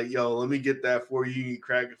side and be like, yo, let me get that for you. You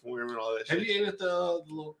crack it for him and all that shit. Have you ate at the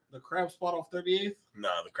crab spot off 38th? No,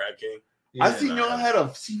 the Crab King. Yeah, I seen y'all had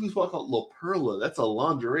a seafood spot called La Perla. That's a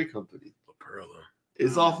lingerie company. La Perla.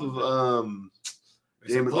 It's off of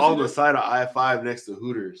it's on the side of I-5 next to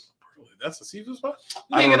Hooters. That's a seafood spot?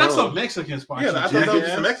 Nigga, that's a Mexican spot. Yeah, I thought that was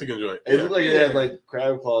just a Mexican joint. It looked like it had like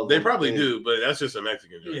crab claws. They probably do, but that's just a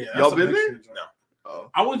Mexican joint. Yeah, y'all been there? No.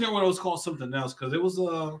 Oh. I went there when it was called something else because it was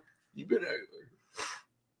You been there?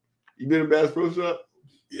 You been in Bass Pro Shop?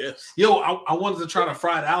 Yes. Yo, I wanted to try the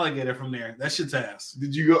fried alligator from there. That shit's ass.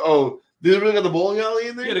 Did you go? Oh, did they really got the bowling alley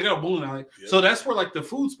in there? Yeah, they got a bowling alley. Yeah. So that's where like the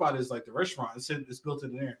food spot is, like the restaurant. It's built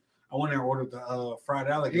in there. I went there and ordered the fried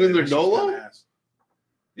alligator. You in there Nolo?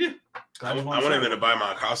 Yeah. I went in there to buy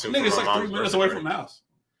my costume. Nigga, it's like 3 minutes away from the house.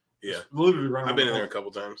 Yeah. It's literally right. I've been in there a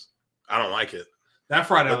couple times. I don't like it. That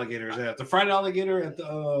fried alligator is that. The fried alligator at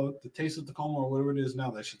the Taste of Tacoma or whatever it is now,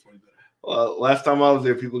 that shit's way better. Last time I was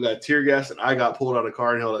there, people got tear gas and I got pulled out of the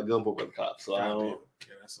car and held at gunpoint by the cops. So I don't.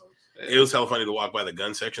 Yeah, it was hella funny to walk by the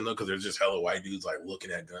gun section though, because there's just hella white dudes like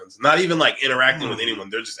looking at guns, not even like interacting with anyone.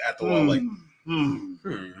 They're just at the wall, like,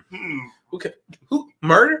 Okay, who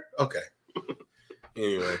murder? Okay.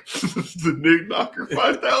 Anyway, the Nig Knocker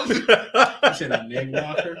 5000. You said a Nig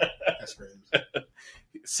Knocker? That's crazy.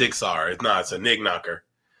 6R. No, it's a Nig Knocker.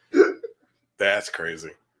 That's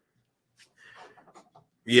crazy.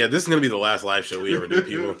 Yeah, this is gonna be the last live show we ever do,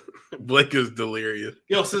 people. Blake is delirious.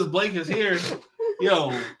 Yo, since Blake is here,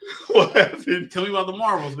 yo, what happened? Tell me about the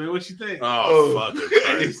Marvels, man. What you think? Oh, fuck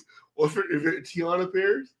it. What's it? Is it Tiana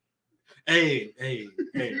Paris? Hey.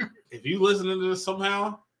 If you listening to this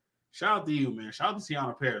somehow, shout out to you, man. Shout out to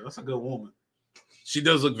Tiana Paris. That's a good woman. She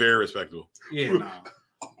does look very respectable. Yeah, nah.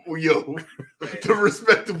 Oh, yo, the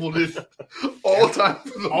respectableness all-time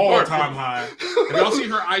high. Have y'all seen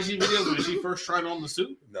her IG videos when she first tried on the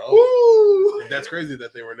suit? No. Ooh. That's crazy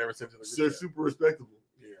that they were never sent to the group They're chat. super respectable.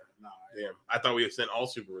 Yeah, nah. Damn. I thought we had sent all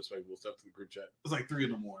super respectable stuff to the group chat. It's like 3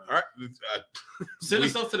 a.m. All right. Sending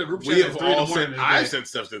stuff to the group chat. We have all sent. I sent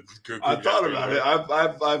stuff to the group chat. I thought about it.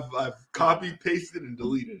 I've copied, pasted, and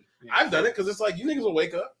deleted. Yeah. I've done it because it's like you niggas will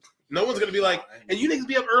wake up. No one's gonna be like, and you niggas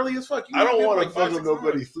be up early as fuck. I don't want to fuck up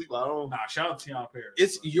nobody's sleep. I don't. Nah, shout out to Tiana Paris.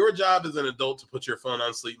 It's your job as an adult to put your phone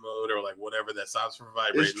on sleep mode or like whatever that stops from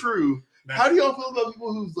vibrating. It's true. How do y'all feel about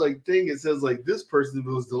people whose like thing it says like this person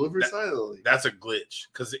was delivered silently? That's a glitch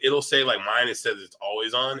because it'll say like mine. It says it's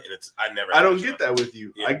always on, and it's I never. I don't get that with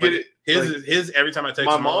you. Yeah, I get it. His every time I text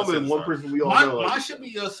my mom and one person we all know. Mine should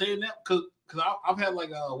be saying that because I've had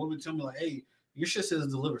like women tell me like, hey. Your shit says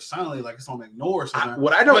delivered silently, like it's on ignore.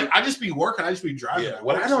 What I don't, like, I just be working. I just be driving. Yeah,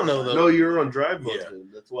 what I don't know though. No, you're on drive mode. Yeah.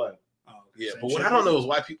 That's why. Yeah, but what I don't know is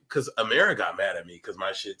why people. Because Amara got mad at me because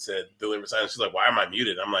my shit said delivered silently. She's like, "Why am I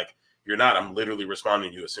muted?" I'm like, "You're not. I'm literally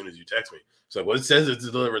responding to you as soon as you text me." So well, it says it's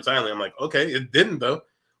delivered silently. I'm like, "Okay, it didn't though."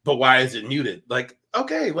 But why is it muted? Like,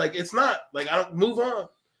 okay, like it's not. Like I don't move on.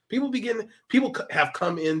 People have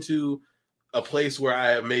come into a place where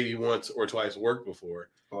I have maybe once or twice worked before.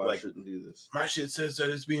 Oh, like, I shouldn't do this. My shit says that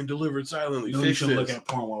it's being delivered silently. No, you shouldn't look at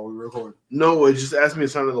porn while we record. No, it just asked me to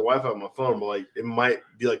sign to the Wi-Fi on my phone, but like it might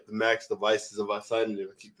be like the max devices if I sign it and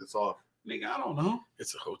keep this off. Nigga, I don't know.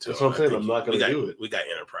 It's a hotel. That's what I'm saying. I'm not gonna do it. We got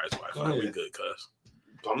enterprise Wi-Fi. We good, cuz.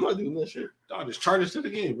 I'm not doing that shit. Dog, just charge us to the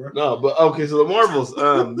game, bro. No, but okay. So the Marvels.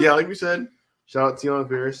 Yeah, like we said, shout out to Tiana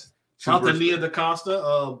Paris. Shout out to Nia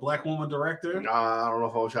DaCosta, black woman director. Nah, I don't know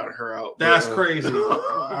if I'll shout her out. That's crazy.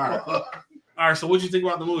 All right, so what do you think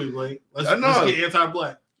about the movie, Blake? Let's get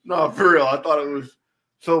anti-black. No, for real. I thought it was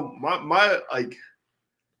so my like,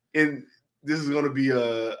 and this is going to be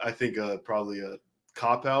I think probably a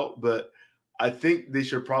cop out, but I think they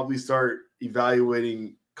should probably start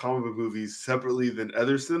evaluating comic book movies separately than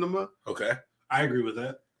other cinema. Okay, I agree with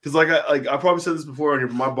that. Because I probably said this before on here,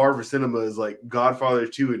 but my bar for cinema is like Godfather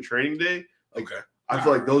 2 and Training Day. Like, okay, I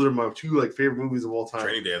feel like those are my two like favorite movies of all time.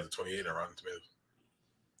 Training Day has a 28 on Rotten Tomatoes.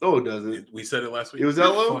 No, it doesn't. We said it last week. It was that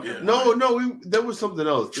low? Yeah. No, that was something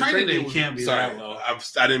else. Training Day can't be that low. I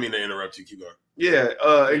didn't mean to interrupt you. Keep going. Yeah,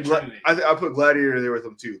 I put Gladiator there with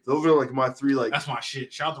them too. Those are like my three like. That's my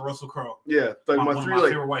shit. Shout out to Russell Crowe. Yeah, like my three like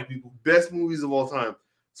favorite white people. Best movies of all time.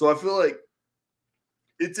 So I feel like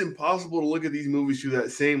it's impossible to look at these movies through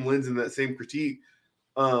that same lens and that same critique.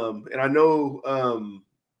 And I know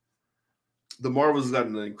the Marvels has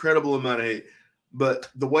gotten an incredible amount of hate. But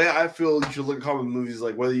the way I feel you should look at comic movies is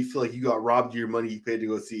like whether you feel like you got robbed of your money you paid to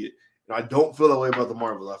go see it. And I don't feel that way about the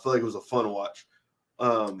Marvels. I feel like it was a fun watch.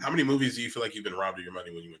 How many movies do you feel like you've been robbed of your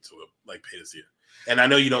money when you went to pay to see it? And I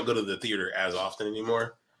know you don't go to the theater as often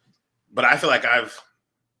anymore, But I feel like I'm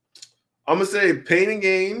gonna say Pain and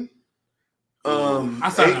Gain. I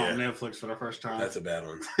saw it on Netflix for the first time. That's a bad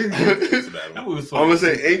one. That's a bad one. I'm gonna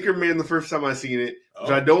say Anchorman the first time I seen it.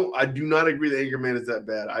 Which I do not agree that Anchorman is that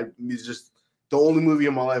bad. It's just the only movie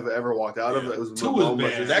in my life I ever walked out of. It was 2 is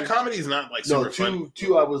bad. That comedy is not like super fun.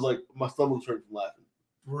 2 I was like my stomach was hurting from laughing.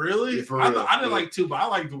 Really? Yeah, I didn't like 2, but I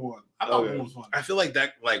liked the 1. I thought 1 was fun. I feel like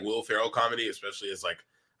that like Will Ferrell comedy, especially as like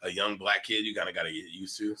a young black kid, you kind of got to get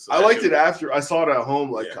used to. So I liked it after I saw it at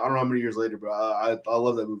home. Like I don't know how many years later, but I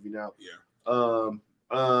love that movie now. Yeah.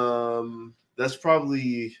 That's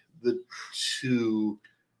probably the 2.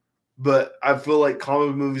 But I feel like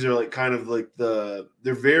comic movies are like kind of like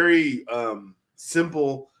they're very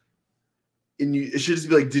simple. And it should just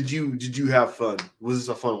be like, did you have fun? Was this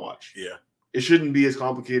a fun watch? Yeah. It shouldn't be as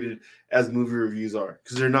complicated as movie reviews are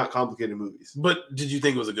because they're not complicated movies. But did you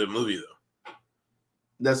think it was a good movie though?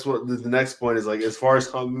 That's what the next point is like. As far as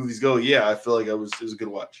comic movies go, yeah, I feel like it was a good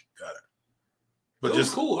watch. Got it. But it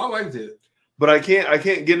was cool. I liked it. But I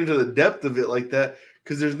can't get into the depth of it like that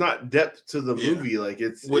because there's not depth to the movie. Like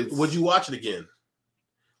would you watch it again?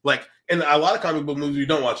 Like, and a lot of comic book movies you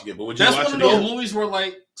don't watch again. But would you watch it again? That's one of those movies where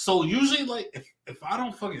like, so usually like if I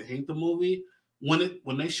don't fucking hate the movie.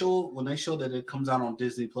 When they show that it comes out on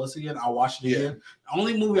Disney Plus again, I'll watch it again. The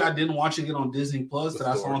only movie I didn't watch again on Disney Plus that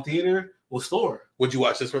I saw in theater was Thor. Would you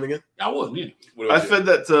watch this one again? I would. Yeah. I fed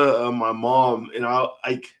that to my mom, and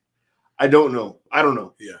I don't know. I don't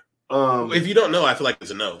know. Yeah. If you don't know, I feel like it's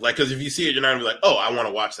a no. Like because if you see it, you're not gonna be like, oh, I want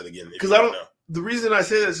to watch that again. Because I don't know. The reason I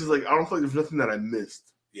say this is like I don't feel like there's nothing that I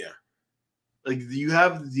missed. Yeah. Like you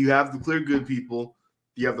have the clear good people.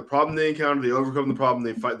 You have the problem they encounter. They overcome the problem.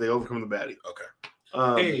 They fight. They overcome the baddie. Okay.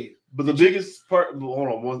 But the biggest part. Hold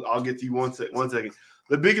on. I'll get to you one second.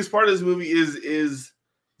 The biggest part of this movie is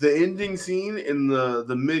the ending scene and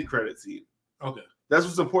the mid credit scene. Okay. That's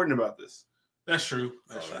what's important about this. That's true.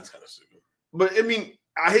 That's kind of stupid. But I mean,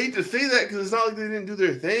 I hate to say that because it's not like they didn't do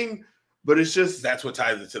their thing. But it's just that's what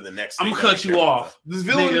ties it to the next. I'm gonna cut you off. This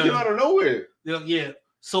villain came out of nowhere. Yeah.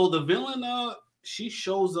 So the villain, she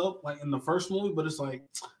shows up like in the first movie, but it's like,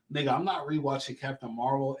 nigga, I'm not rewatching Captain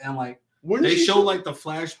Marvel, and like they show like the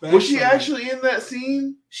flashback. Was she actually in that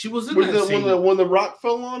scene? She was in that scene when the rock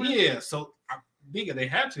fell on her. Yeah, so nigga, they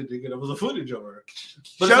had to. Nigga, there was a footage of her.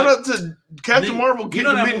 But shout out to Captain Marvel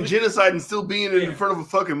committing genocide and still being in front of a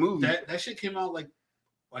fucking movie. That shit came out like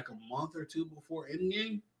a month or 2 before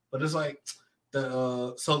Endgame, but it's like.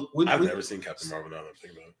 I've never seen Captain Marvel. Now that I'm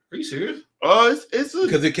thinking about it. Are you serious? It's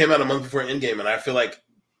because it came out a month before Endgame, and I feel like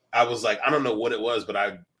I was like, I don't know what it was, but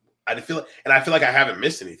I feel like I haven't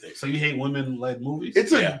missed anything. So you hate women-led movies?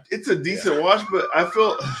 It's a decent watch, but I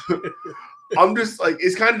feel I'm just like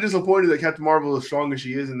it's kind of disappointed that Captain Marvel is strong as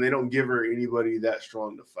she is, and they don't give her anybody that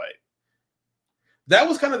strong to fight. That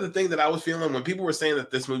was kind of the thing that I was feeling when people were saying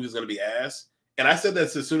that this movie was going to be ass, and I said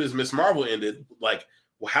that as soon as Miss Marvel ended, like.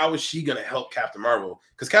 Well, how is she going to help Captain Marvel?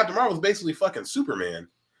 Because Captain Marvel is basically fucking Superman.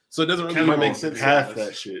 So it doesn't really make sense. Past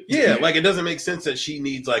that shit. Yeah, like it doesn't make sense that she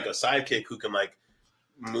needs like a sidekick who can like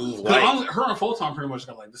move light. Her and Photon pretty much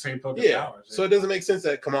got like the same powers. Yeah. So it doesn't make sense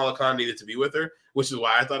that Kamala Khan needed to be with her, which is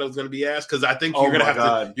why I thought it was going to be ass. Because I think you're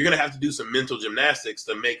gonna have to do some mental gymnastics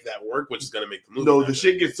to make that work, which is going to make the movie. No, the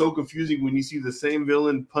shit gets so confusing when you see the same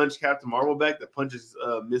villain punch Captain Marvel back that punches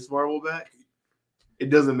Miss Marvel back. It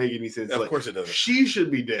doesn't make any sense. Of course it doesn't. She should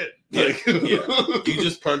be dead. Yeah. You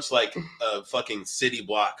just punch like a fucking city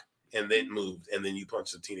block and it moved, and then you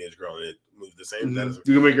punch a teenage girl and it moved the same. Mm-hmm.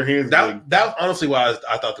 You can make your hands big. That was honestly why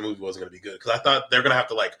I thought the movie wasn't going to be good, because I thought they're going to have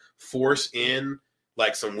to like force in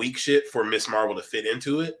like some weak shit for Miss Marvel to fit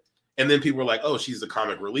into it, and then people were like, "Oh, she's the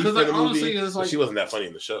comic relief for the movie." Like, she wasn't that funny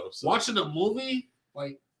in the show. So. Watching the movie,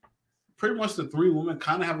 like pretty much the 3 women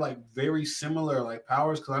kind of have like very similar like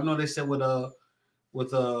powers, because I know they said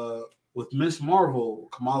with Miss Marvel,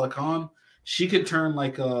 Kamala Khan, she could turn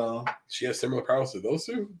like she has similar powers to those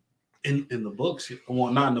 2 in the books. Well,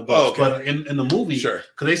 not in the books, but in the movie. Sure,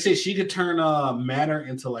 because they say she could turn matter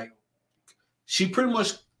into like she pretty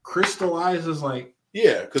much crystallizes like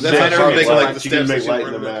because that's how they like the steps make light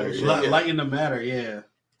in the matter. Light in the matter, yeah.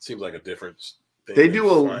 Seems like a different thing. They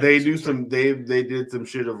did some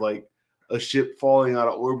shit of like a ship falling out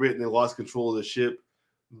of orbit and they lost control of the ship,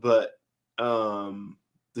 but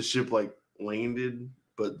the ship like landed,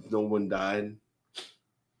 but no one died.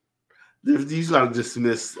 You gotta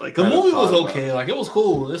dismiss like the movie was okay. Like it was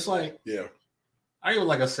cool. It's like I give it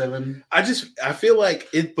like a 7. I feel like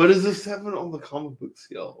it, but is it 7 on the comic book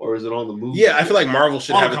scale or is it on the movie? Yeah, I feel like Marvel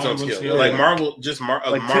should have its own scale. Like Marvel, just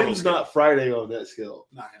like Marvel's scale. Not Friday on that scale.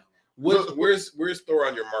 Where's Thor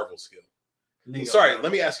on your Marvel scale? Sorry,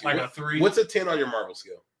 let me ask you. Like a 3. What's a 10 on your Marvel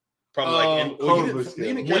scale?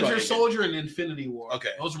 Probably Winter Soldier and Infinity War.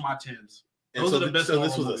 Okay, those are my 10s. And those are the best. So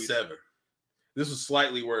this was movies. A 7. This was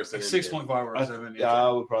slightly worse than 6.5 or 7. Yeah, I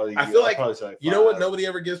would probably. I feel like you know what? Nobody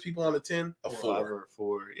ever gives people on a 10 a 4 or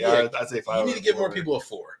 4. Yeah, I'd say 5. You need to give more people a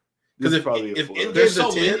 4 because if there's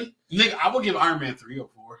so 10, nigga, I would give Iron Man 3 a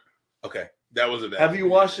 4. Okay, that was a bad. Have you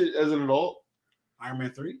watched it as an adult? Iron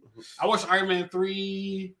Man 3. I watched Iron Man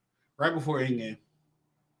 3 right before Endgame.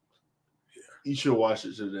 You should watch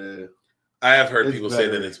it today. I have heard people say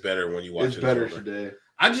that it's better when you watch it. It's better today.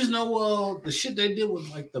 I just know the shit they did with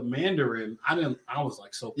like the Mandarin. I was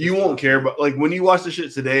like so. You won't care, but like when you watch the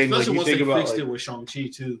shit today, and especially like, you think about fixed it with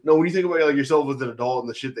Shang-Chi too. No, when you think about like yourself as an adult and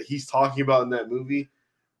the shit that he's talking about in that movie's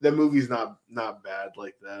not bad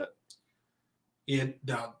like that. Yeah,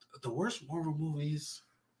 the worst Marvel movies.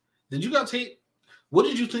 Did you guys take? What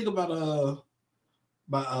did you think about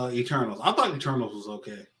Eternals? I thought Eternals was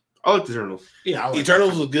okay. I liked Eternals. Yeah,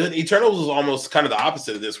 Eternals was good. Eternals was almost kind of the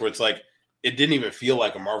opposite of this, where it's like it didn't even feel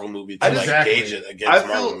like a Marvel movie to like gauge it against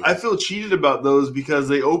Marvel. I feel cheated about those because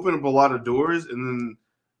they open up a lot of doors and then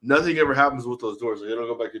nothing ever happens with those doors. Like they don't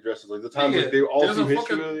go back to dresses. Like the times like they all through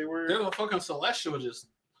history they were. There's a fucking Celestial just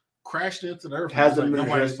crashed into the earth. Hasn't been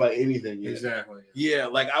addressed by anything yet. Exactly. Yeah,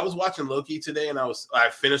 like I was watching Loki today, and I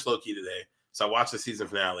finished Loki today, so I watched the season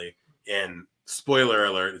finale. And spoiler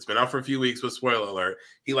alert, it's been out for a few weeks, but spoiler alert,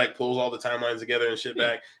 he like pulls all the timelines together and shit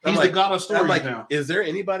back. He's like, the god of stories now. Is there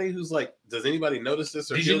anybody who's like, does anybody notice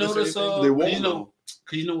this? Or did you notice? They won't know.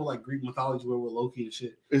 Because you know what like Greek mythology were with Loki and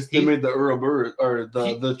shit. They made the bird or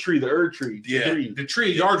the tree, the Erd tree. Yeah, the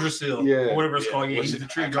tree Yggdrasil, or whatever it's called. Yeah, he's the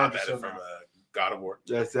tree Yggdrasil from God of War.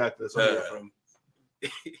 That's where from.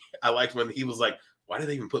 I liked when he was like, why did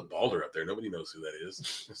they even put Baldur up there? Nobody knows who that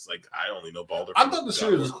is. It's like I only know Baldur. I thought the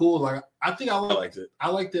series was cool. Like I think I liked it. I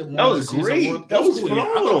liked it more. That was great. That was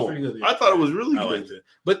phenomenal. I thought it was really good. I liked it.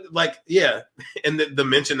 But like, yeah, and the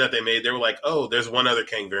mention that they made, they were like, oh, there's one other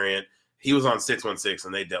Kang variant. He was on 616,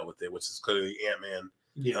 and they dealt with it, which is clearly Ant-Man,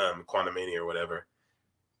 Quantumania or whatever.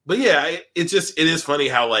 But yeah, it is funny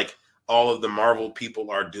how like all of the Marvel people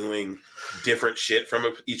are doing different shit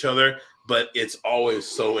from each other, but it's always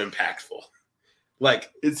so impactful.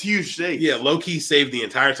 Like it's huge stakes. Yeah, Loki saved the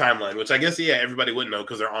entire timeline, which I guess everybody wouldn't know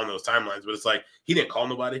because they're on those timelines. But it's like he didn't call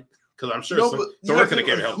nobody because I'm sure Thor could have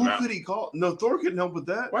came and helped him out. Who could he call? No, Thor couldn't help with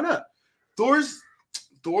that. Why not? Thor is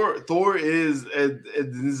and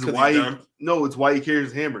this is why it's why he carries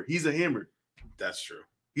his hammer. He's a hammer. That's true.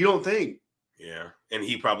 You don't think? Yeah, and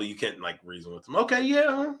you can't like reason with him. Okay,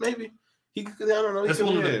 yeah, maybe I don't know. That's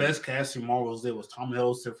one of the best casting Marvels did was Tom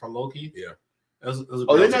Hiddleston for Loki. Yeah. They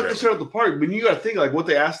knocked the shit out the park. But you got to think like what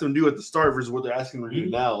they asked them to do at the start versus what they're asking them to do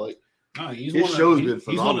now. Like, his show's been phenomenal.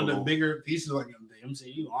 He's one of the bigger pieces like in the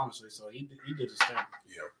MCU, honestly. So he did his thing.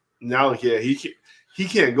 Yeah. Now, he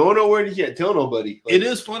can't go nowhere. And he can't tell nobody. Like, it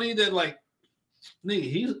is funny that like,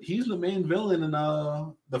 nigga, he's the main villain in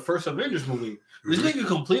the first Avengers movie. This nigga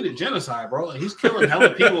completed genocide, bro. He's killing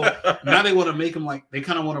hella people. Now they want to make him like they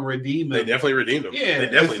kind of want to redeem him. They definitely redeemed him. Yeah, they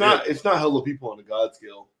definitely it's not hella people on the God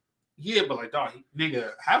scale. Yeah, but like, dog,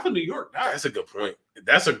 nigga, half of New York died. That's a good point.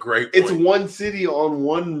 That's a great point. It's one city on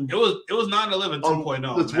one. It was 9/11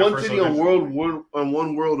 2.0. It's one city on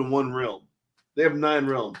one world and one realm. They have 9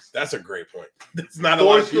 realms. That's a great point. That's not a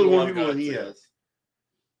lot of people. More people than he has.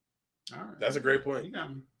 All right. That's a great point. You got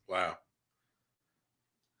me. Wow.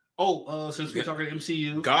 Oh, since we're talking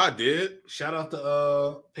MCU, God did. Shout out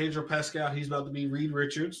to Pedro Pascal. He's about to be Reed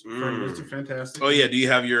Richards from Mr. Fantastic. Oh yeah, do you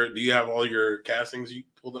have all your castings you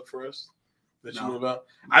pulled up for us that you know about?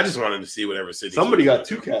 I just wanted to see whatever city. Somebody got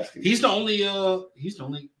 2 castings. He's the only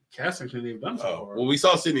casting thing they've done so far. Well, we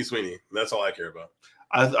saw Sydney Sweeney. That's all I care about.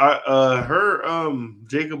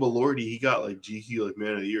 Jacob Elordi, he got like GQ like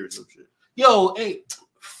Man of the Year or some shit. Yo, hey.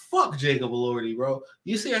 Fuck Jacob Elordi, bro.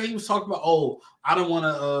 You see how he was talking about, I don't want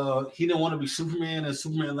to, he didn't want to be Superman and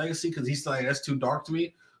Superman Legacy because he's like, that's too dark to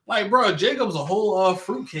me. Like, bro, Jacob's a whole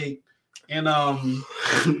fruitcake. And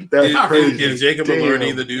that's crazy. Is Jacob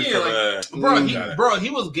Elordi the dude from he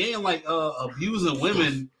was gay and like abusing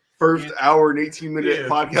women. First hour and 18-minute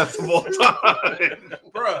podcast of all time.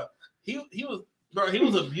 Bro, he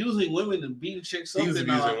was abusing women and beating chicks up. He was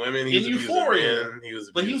abusing women. He was in Euphoria. Men. He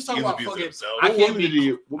was talking about fucking himself. I can't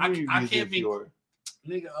be.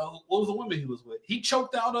 Nigga, what was the woman he was with? He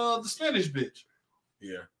choked out the Spanish bitch.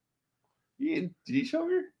 Yeah. Did he choke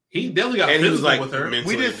her? He definitely got physical with her.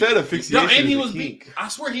 We just said asphyxiation. No, and he was. I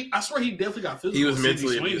swear he definitely got physical. He was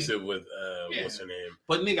mentally abusive with what's her name?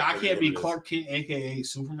 But nigga, I can't be Clark Kent, aka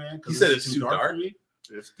Superman. He said it's too dark for me.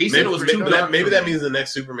 He said it was too dark. Maybe that means the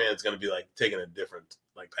next Superman is going to be like taking a different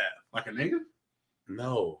like path. Like a nigga?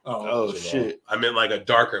 No. Oh shit! I meant like a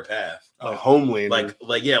darker path, like Homelander,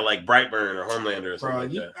 like Brightburn or Homelander or something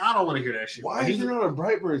like that. I don't want to hear that shit. Why is there not a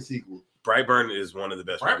Brightburn sequel? Brightburn is one of the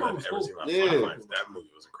best movies I've ever seen in my life. That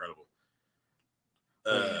movie was incredible.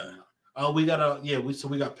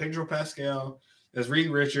 We got Pedro Pascal as Reed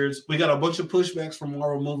Richards. We got a bunch of pushbacks from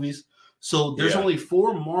Marvel movies. So there's only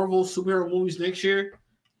 4 Marvel superhero movies next year.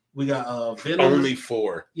 We got Venom. Only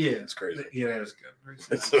 4. Yeah, it's crazy. Yeah, that's good.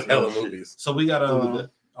 It's a hell of movies. So we got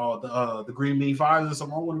the Green Bean Five. Is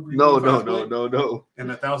something wrong with the Green No. And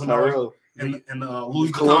 $1,000 and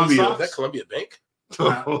Louis Columbia. Vuitton socks. Is that Columbia Bank?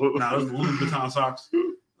 Nah, those are Louis Vuitton socks.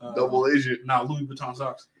 Double agent. Louis Vuitton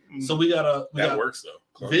socks. So we got that works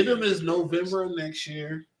though. Venom is November next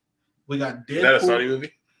year. We got Deadpool. Is that a Sony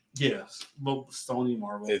movie? Yes, but Sony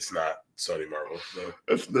Marvel. It's not Sony Marvel.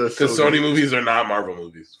 Because Sony movies are not Marvel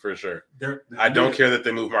movies for sure. I don't care that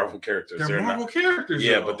they move Marvel characters. They're Marvel characters.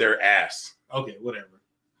 Yeah, though. but they're ass. Okay, whatever.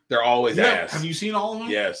 They're always ass. Have you seen all of them?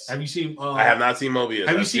 Yes. Have you seen? I have not seen Mobius.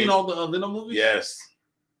 Have you seen all the Venom movies? Yes.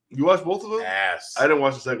 You watched both of them? Ass. I didn't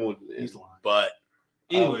watch the second one. He's lying. But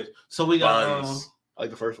anyways, so we got I like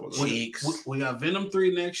the first one. Cheeks. We got Venom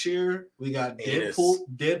 3 next year. We got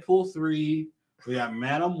Deadpool 3. We got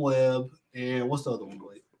Madam Web, and what's the other one,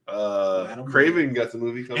 Blake? Craven got the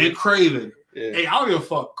movie coming. And Craven. Yeah. Hey, I don't give a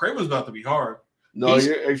fuck. Craven's about to be hard. No, are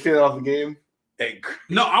you saying that off the game? Hey,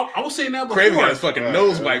 no, I was saying that before. Craven got his fucking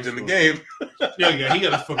nose wiped in the game. Yeah, he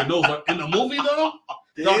got his fucking nose wiped. In the movie, though,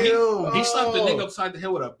 he slapped the nigga upside the head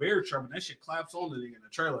with a bear trap, and that shit claps on the nigga in the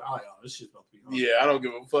trailer. Oh, yeah, this shit's about to be hard. Yeah, I don't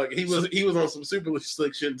give a fuck. He was on some super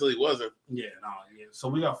slick shit until he wasn't. Yeah. So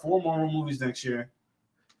we got 4 Marvel movies next year.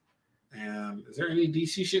 And is there any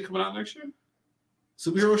DC shit coming out next year?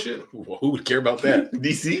 Superhero shit? Well, who would care about that?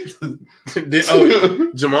 DC?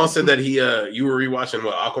 Jamal said that you were rewatching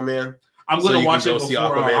Aquaman. I'm gonna watch it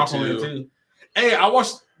before Aquaman 2. Hey, I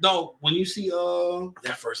watched when you see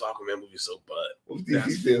that first Aquaman movie is so butt. What's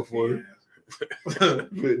DC stand for?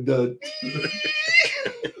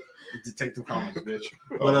 Detective Comics, bitch.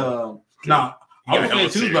 But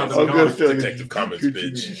Aquaman 2 is about to be Detective Comics,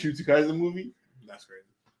 bitch. Shoot Kaisen movie? That's crazy.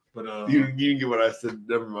 But you didn't get what I said.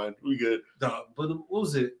 Never mind. We good. But what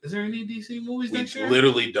was it? Is there any DC movies next year?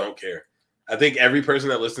 Literally don't care. I think every person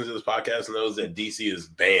that listens to this podcast knows that DC is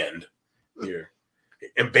banned here.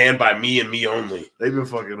 And banned by me and me only. They've been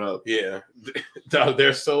fucking up. Yeah. Dog,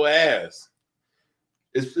 they're so ass.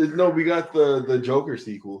 We got the Joker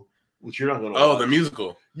sequel, which you're not going to watch. Oh, the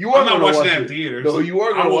musical. You are not watching that in theaters. No, you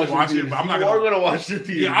are going to watch it. But I'm not going to watch it in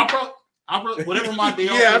theaters. Yeah, I'll probably whatever my day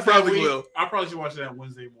I probably will. I probably should watch that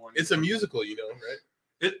Wednesday morning. It's a musical,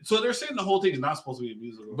 right? So they're saying the whole thing is not supposed to be a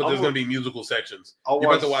musical. But there's going to be musical sections. You're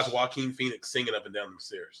about to watch Joaquin Phoenix singing up and down the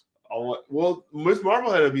stairs. Well, Miss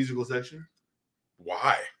Marvel had a musical section.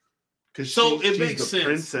 Why? Because it makes sense.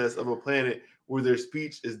 Princess of a planet where their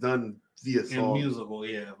speech is done via song. In musical,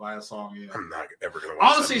 via song, I'm not ever gonna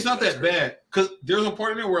watch honestly, it's not that bad. Because there's a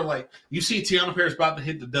part in there where you see Tiana Paris about to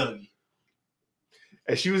hit the Dougie.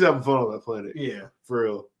 And she was having fun on that planet. Yeah. For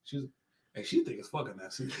real. She think it's fucking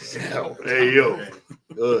that scene. Hey, yo.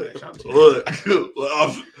 Look.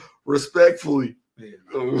 Respectfully. Yeah.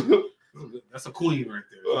 That's a queen right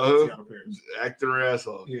there. Tiana Paris. Acting her ass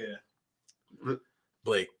off. Yeah.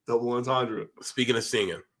 Blake. Double entendre. Speaking of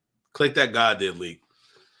singing, click that God did leak.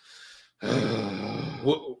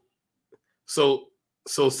 So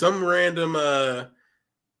some random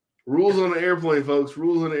rules on the airplane, folks.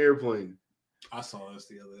 Rules on the airplane. I saw this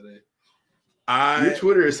the other day. Your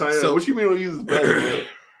Twitter is signed up. What you mean don't use this browser?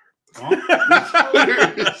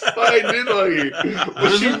 Twitter is signed in on here.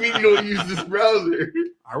 What you mean you don't use this browser?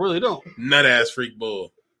 I really don't. Nut ass freak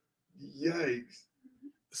bull. Yikes.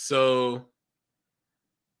 So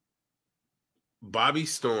Bobby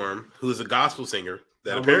Storm, who is a gospel singer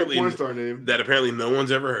that apparently no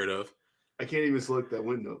one's ever heard of. I can't even select that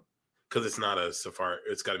window. Because it's not a Safari.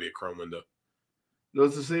 It's got to be a Chrome window. No,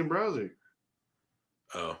 it's the same browser.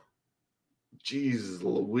 Oh. Jesus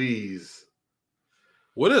Louise.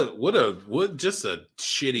 What just a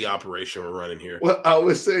shitty operation we're running here. Well, I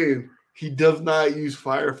was saying, he does not use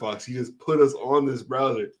Firefox. He just put us on this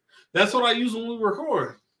browser. That's what I use when we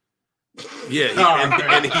record. Yeah,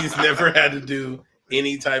 and he's never had to do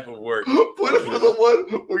any type of work. What if the one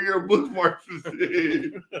where your bookmarks is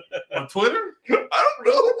in? On Twitter? I don't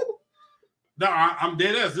know. No, I'm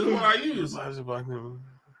dead ass. This is what I use. I'm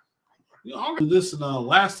gonna do this in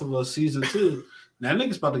Last of Us season 2. That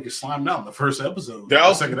nigga's about to get slimed out in the first episode.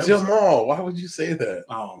 Jamal, why would you say that?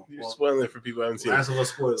 Oh, you're spoiling it for people who haven't seen Last of Us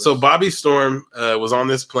spoilers. So Bobby Storm was on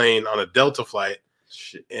this plane on a Delta flight.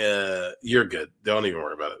 Shit. You're good. Don't even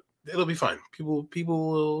worry about it. It'll be fine. People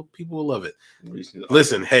will love it.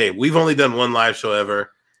 Listen, hey, we've only done one live show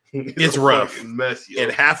ever. It's rough, messy,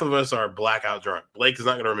 and half of us are blackout drunk. Blake is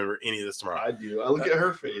not going to remember any of this tomorrow. I do. I look at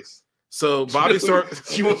her face. So Bobby Storm,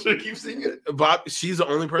 she wants to keep singing. She's the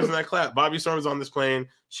only person that clapped. Bobby Storm is on this plane.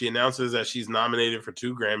 She announces that she's nominated for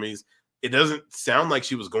 2 Grammys. It doesn't sound like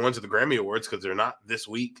she was going to the Grammy Awards because they're not this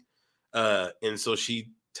week. And so she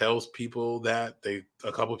tells people that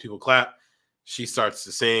a couple of people clap. She starts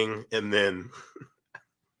to sing, and then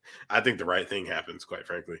I think the right thing happens, quite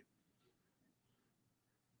frankly.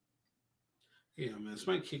 Yeah, man.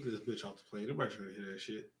 Somebody kick this bitch off the plane. Nobody's trying to hear that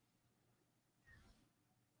shit.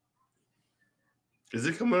 Is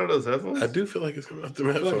it coming out of those headphones? I do feel like it's coming out the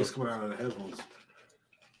headphones. I feel like it's coming out of the headphones.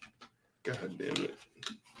 God damn it.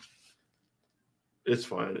 It's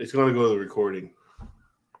fine. It's going to go to the recording.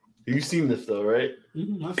 You've seen this, though, right?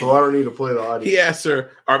 Mm-hmm, so I don't need to play the audio. He asked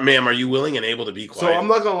her, ma'am, are you willing and able to be quiet? So I'm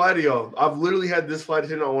not going to lie to y'all. I've literally had this flight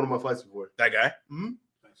attendant on one of my flights before. That guy? Mm-hmm.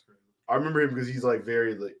 I remember him because he's like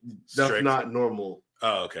very like strict. That's not normal.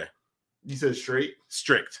 Oh, okay. You said straight?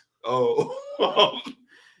 Strict. Oh.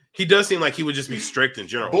 He does seem like he would just be strict in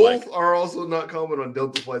general. Both are also not common on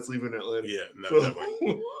Delta flights leaving Atlanta. Yeah, no,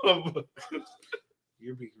 definitely.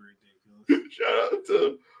 You're being ridiculous. Shout out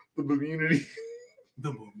to the Bermuda.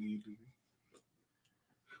 The Bermuda.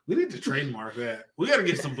 We need to trademark that. We got to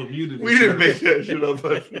get some Bermuda. We didn't make that shit up.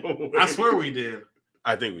 I swear we did.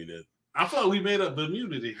 I think we did. I thought we made up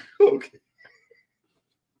Bermuda. Okay.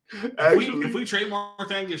 Actually, if we trademark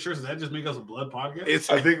that and get shirts, does that just make us a blood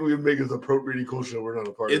podcast? I think we would make us appropriately culture. We're not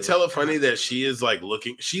a part of it. It's hella funny that she is like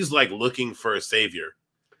looking. She's like looking for a savior.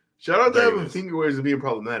 Shout out to having finger waves and being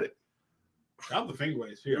problematic. Shout out to finger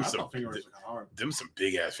waves here. I thought finger waves were kind of hard. Them some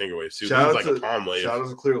big ass finger waves too. Shout out like to, a palm wave. Shout out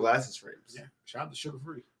to clear glasses frames. Yeah. Shout out to sugar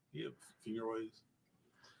free. Yeah. Finger waves.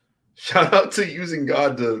 Shout out to using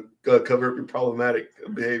God to cover up your problematic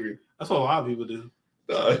behavior. That's what a lot of people do.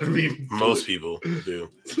 Most people do.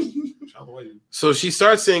 So she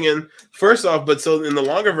starts singing. First off, so in the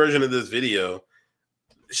longer version of this video,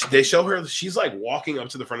 they show her she's like walking up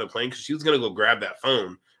to the front of the plane because she was gonna go grab that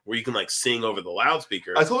phone where you can like sing over the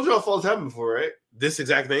loudspeaker. I told you how falls happened before, right? This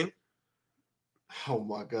exact thing. Oh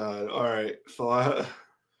my god! All right, so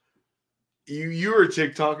you're a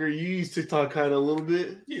TikToker. You use TikTok kind of a little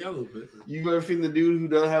bit. Yeah, a little bit. You ever seen the dude who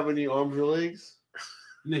doesn't have any arms or legs?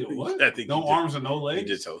 Nigga, what? I think no arms and no legs. He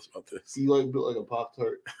did tell us about this. He like built like a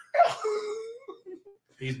Pop-Tart.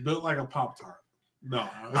 He's built like a Pop-Tart. No,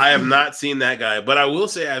 I have not seen that guy, but I will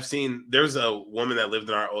say there's a woman that lived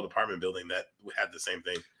in our old apartment building that had the same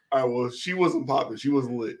thing. All right, well, she wasn't popping. She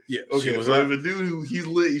wasn't lit. Yeah. Okay, so the dude who he's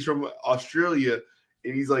lit, he's from Australia,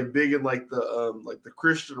 and he's like big in like the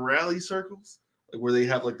Christian rally circles, like where they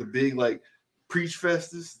have like the big like preach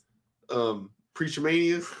festus, preacher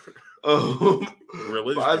manias.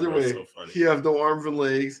 Either way, so he has no arms and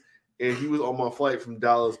legs, and he was on my flight from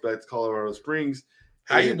Dallas back to Colorado Springs.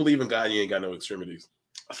 How you believe in God? You ain't got no extremities.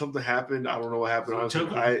 Something happened. I don't know what happened.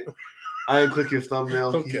 I didn't click his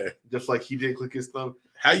thumbnail. Okay, just like he didn't click his thumb.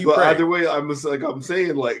 How you? But pray? Either way, I'm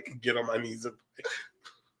saying like get on my knees.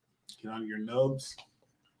 Get on your nubs.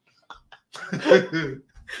 The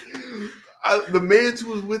man who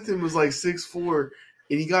was with him was like 6'4",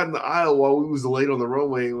 and he got in the aisle while we was late on the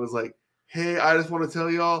runway and was like, "Hey, I just want to tell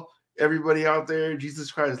y'all, everybody out there,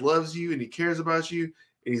 Jesus Christ loves you and he cares about you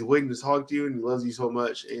and he's waiting to talk to you and he loves you so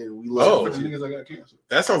much and we love you." I got cancer.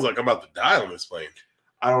 That sounds like I'm about to die on this plane.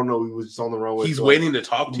 I don't know. We was just on the runway. He's waiting to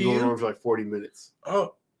talk to you? On the runway for like 40 minutes.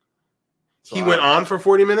 Oh. So he went on for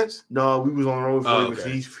 40 minutes? No, we was on the runway for 40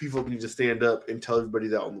 minutes. He felt need to stand up and tell everybody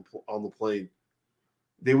that on the plane.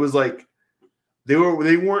 They was like, they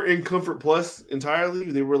weren't in Comfort Plus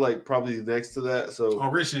entirely. They were like probably next to that. So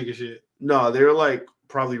rich nigga shit. No, they were like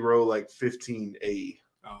probably row like 15A.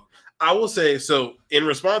 Oh. I will say, so in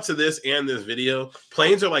response to this and this video,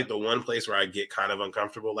 planes are like the one place where I get kind of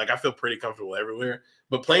uncomfortable. Like I feel pretty comfortable everywhere,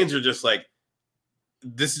 but planes are just like,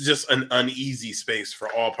 this is just an uneasy space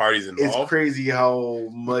for all parties involved. It's crazy how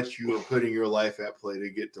much you are putting your life at play to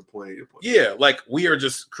get to point A to point B. Yeah, like we are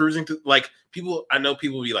just cruising to like people. I know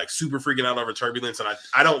people be like super freaking out over turbulence, and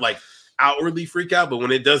I don't like outwardly freak out, but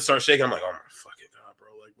when it does start shaking, I'm like, oh my fucking god, bro!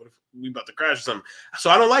 Like, what if we about to crash or something? So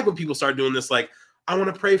I don't like when people start doing this. Like, I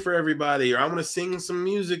want to pray for everybody, or I want to sing some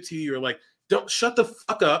music to you, or like, don't shut the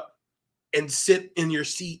fuck up and sit in your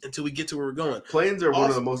seat until we get to where we're going. Planes are one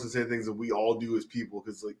of the most insane things that we all do as people.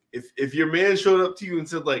 Because like, if your man showed up to you and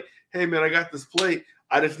said like, "Hey man, I got this plate.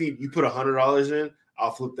 I just need you put $100 in.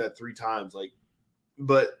 I'll flip that 3 times." Like,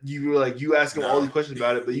 but you were like, you ask him all these questions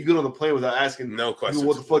about it, but you get on the plane without asking no questions.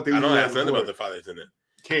 What the fuck? I don't ask nothing about the flight attendant.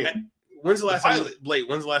 Can't. When's the last time, Blake?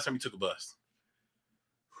 When's the last time you took a bus?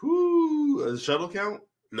 A shuttle count?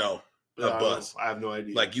 No, a bus. I have no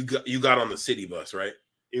idea. Like you got on the city bus, right?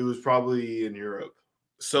 It was probably in Europe.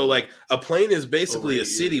 So like a plane is basically a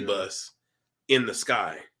city bus in the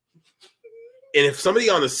sky. And if somebody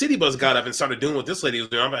on the city bus got up and started doing what this lady was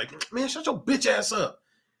doing, I'm like, man, shut your bitch ass up.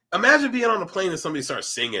 Imagine being on a plane and somebody starts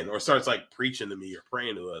singing or starts like preaching to me or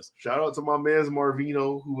praying to us. Shout out to my man's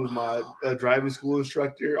Marvino, who was my driving school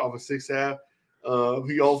instructor off of 6th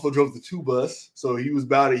Ave. He also drove the 2 bus, so he was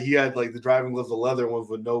about it. He had like the driving gloves, the leather ones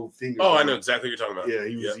with no fingers. Oh, I know exactly what you're talking about.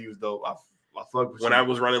 Yeah, he was dope. I fucked with when I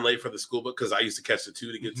was running late for the school book, because I used to catch the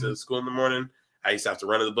 2 to get to school in the morning. I used to have to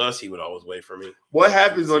run to the bus. He would always wait for me. What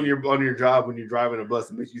happens on your job when you're driving a bus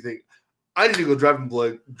that makes you think, I need to go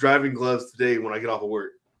driving gloves today when I get off of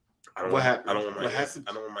work? What happened? I don't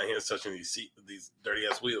want my hands touching these dirty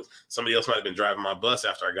ass wheels. Somebody else might have been driving my bus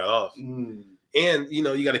after I got off. And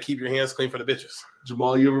you got to keep your hands clean for the bitches.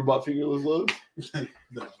 Jamal, you ever bought fingerless gloves?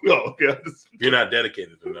 No. Oh, okay. You're not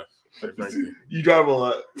dedicated enough. You drive a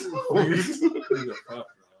lot.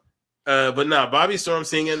 But no, Bobby Storm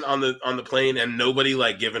singing on the plane and nobody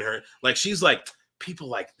like giving her like she's like people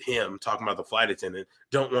like him talking about the flight attendant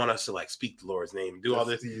don't want us to like speak the Lord's name, do all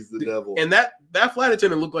this. He's the devil. And that flight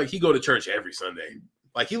attendant looked like he go to church every Sunday.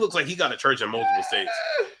 Like he looks like he got a church in multiple states.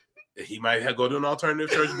 He might go to an alternative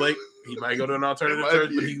church, Blake. He might go to an alternative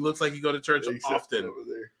church, but he looks like he go to church often.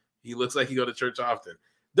 He looks like he go to church often.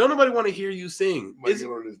 Don't nobody want to hear you sing.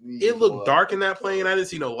 It looked dark in that plane. I didn't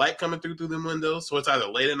see no light coming through them windows. So it's either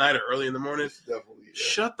late at night or early in the morning.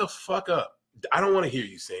 Shut the fuck up. I don't want to hear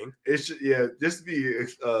you sing. It's just be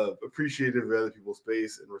appreciative of other people's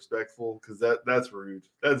space and respectful, because that's rude.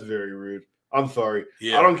 That's very rude. I'm sorry.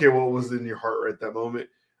 Yeah. I don't care what was in your heart right at that moment.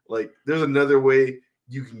 Like, there's another way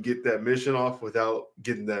you can get that mission off without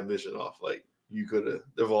getting that mission off. Like, you could have.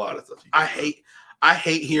 There's a lot of stuff. I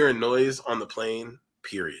hate hearing noise on the plane.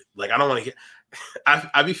 Period. Like, I don't want to hear.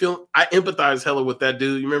 I empathize hella with that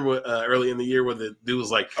dude. You remember early in the year where the dude was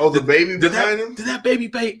like, "Oh, the baby behind him? Did that baby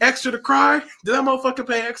pay extra to cry? Did that motherfucker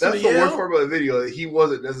pay extra to yell?" That's the worst part about the video. He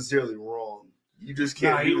wasn't necessarily wrong. You just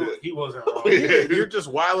can't do it. He wasn't wrong. You're just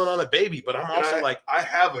wilding on a baby. But I'm also I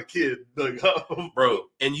have a kid, bro.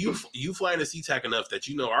 And you fly into SeaTac enough that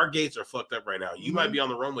you know our gates are fucked up right now. You might be on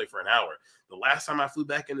the runway for an hour. The last time I flew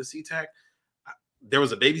back into SeaTac, there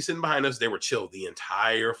was a baby sitting behind us. They were chill the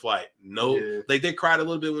entire flight. Like they cried a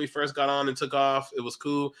little bit when we first got on and took off. It was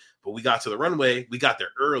cool. But we got to the runway. We got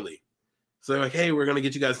there early. So they're like, hey, we're going to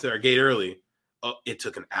get you guys to our gate early. Oh, it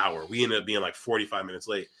took an hour. We ended up being like 45 minutes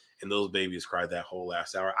late. And those babies cried that whole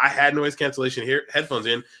last hour. I had noise cancellation headphones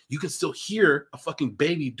in. You can still hear a fucking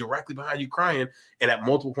baby directly behind you crying. And at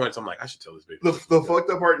multiple points, I'm like, I should tell this baby. The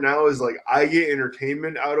fucked up part now is like I get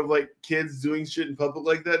entertainment out of like kids doing shit in public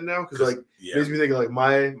like that now, because like makes me think of like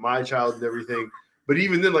my child and everything. But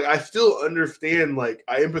even then, like I still understand. Like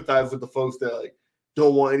I empathize with the folks that like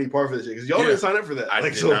don't want any part of this shit, because y'all didn't sign up for that. I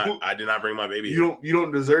did not bring my baby. You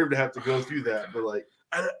don't deserve to have to go through that. But like,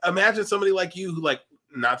 imagine somebody like you who like.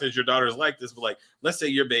 Not that your daughter's like this, but like, let's say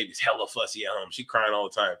your baby's hella fussy at home. She crying all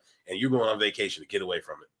the time, and you're going on vacation to get away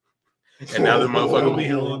from it. And now the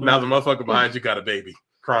motherfucker behind you got a baby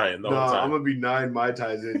crying the whole time. I'm gonna be 9 Mai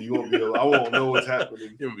Tais in. You won't be. I won't know what's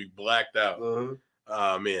happening. You're gonna be blacked out.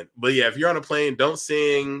 Man. But yeah, if you're on a plane, don't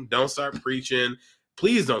sing. Don't start preaching.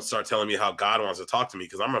 Please don't start telling me how God wants to talk to me,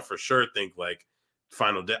 because I'm gonna for sure think like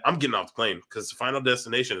I'm getting off the plane because the final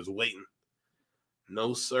destination is waiting.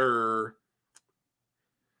 No, sir.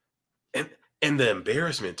 And the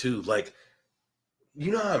embarrassment too, like,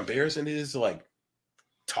 you know how embarrassing it is to like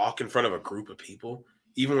talk in front of a group of people,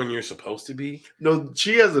 even when you're supposed to be. No,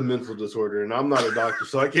 she has a mental disorder, and I'm not a doctor,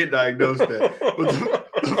 so I can't diagnose that. But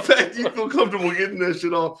the fact you feel comfortable getting that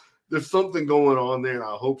shit off, there's something going on there, and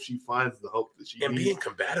I hope she finds the help that she needs. And being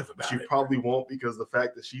combative about it. She probably won't, because the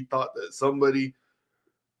fact that she thought that somebody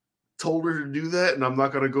told her to do that, and I'm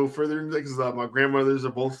not going to go further into that because my grandmothers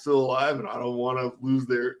are both still alive, and I don't want to lose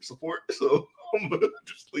their support, so I'm going to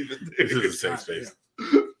just leave it there. This is a safe space.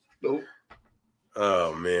 Nope.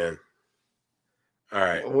 Oh, man. All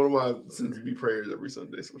right. One of my sins to be prayers every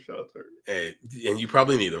Sunday, so shout out to her. Hey, and you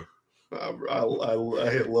probably need them. I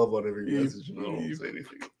hit love on every message, and I don't say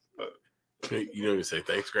anything. You don't even say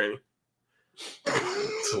thanks, Granny?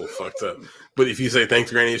 It's a little fucked up. But if you say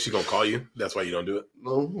thanks, Granny, is she gonna call you? That's why you don't do it?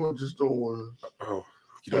 No, I just don't want to. Oh,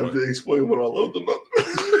 you don't have to explain what I love about.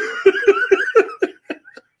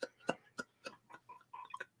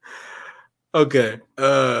 Okay.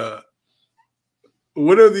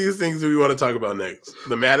 What are these things we want to talk about next?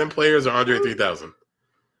 The Madden players or Andre 3000?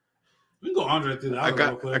 We can go Andre 3000. I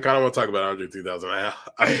kind of want to talk about Andre 3000.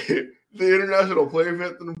 the international player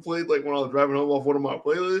anthem played like when I was driving home off one of my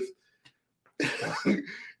playlists.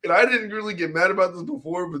 And I didn't really get mad about this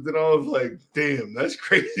before, but then I was like, damn, that's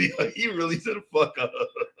crazy. Like, he really said fuck up.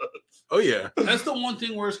 Oh, yeah. That's the one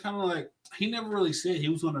thing where it's kind of like, he never really said he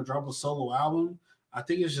was going to drop a solo album. I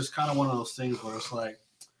think it's just kind of one of those things where it's like,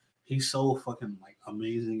 he's so fucking like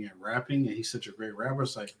amazing at rapping and he's such a great rapper.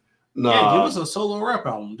 It's like, yeah, give us a solo rap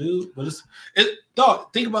album, dude. But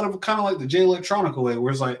dog, think about it kind of like the Jay Electronica way,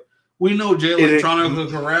 where it's like, we know Jay Electronica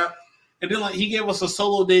can rap. And then, like, he gave us a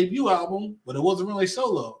solo debut album, but it wasn't really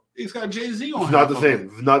solo. He's got Jay-Z on it. Not the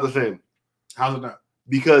same. Not the same. How's it not?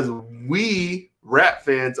 Because we, rap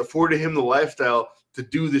fans, afforded him the lifestyle to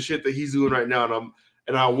do the shit that he's doing right now.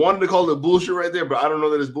 And I wanted to call it bullshit right there, but I don't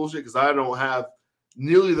know that it's bullshit because I don't have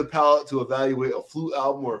nearly the palate to evaluate a flute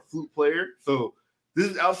album or a flute player. So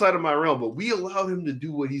this is outside of my realm, but we allowed him to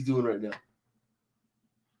do what he's doing right now.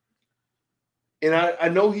 And I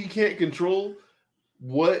know he can't control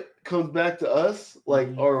what comes back to us, like,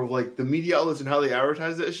 or like the media outlets and how they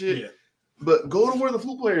advertise that shit. Yeah. But go to where the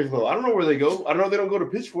flute players go. I don't know where they go. I don't know if they don't go to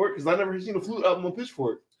Pitchfork because I never seen a flute album on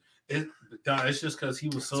Pitchfork. It's just because he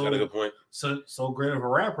was got a good point. so great of a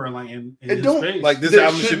rapper, and like in his space. Like this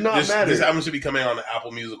album should not matter. This album should be coming on the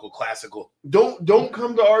Apple Musical Classical. Don't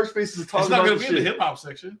come to our spaces to talk about it. It's not going to be in the hip hop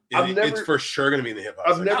section. It's for sure going to be in the hip hop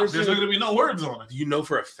section. There's not going to be no words on it. Do you know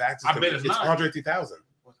for a fact? I bet it's not. Andre 3000.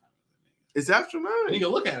 It's after 9. You can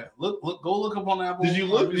look at it. Go look up on Apple. Did you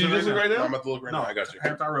look? Did you just look right now? No, I'm about to look right now. I got you.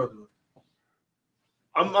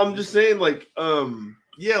 I'm just saying, like,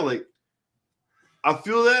 yeah, like, I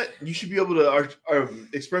feel that you should be able to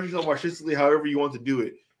express yourself artistically however you want to do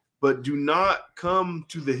it, but do not come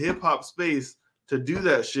to the hip hop space to do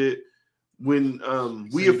that shit when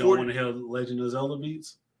we afford. Don't want to hear Legend of Zelda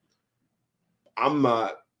beats. I'm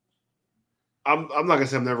not gonna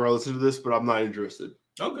say I'm never gonna listen to this, but I'm not interested.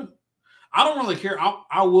 Okay. I don't really care.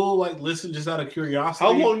 I will like listen just out of curiosity.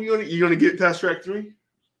 How long you gonna get past track 3?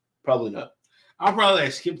 Probably not. I'll probably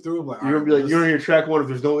like skip through. But you're gonna be like, you're on your track 1. If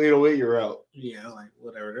there's no 808, you're out. Yeah, like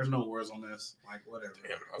whatever. There's no words on this. Like whatever.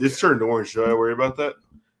 This turned orange. Should I worry about that?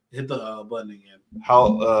 Hit the button again.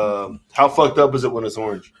 How fucked up is it when it's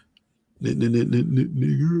orange?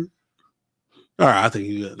 Nigger. All right, I think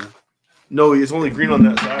you got that. No, it's only green on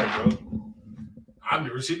that side, bro. I've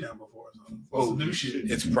never seen that before. So new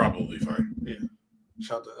shit. It's probably fine. Yeah.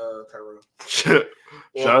 Shout out to Tyrell. Shout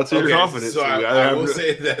out to your confidence. So I will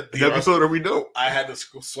say that the episode, or we don't. I had to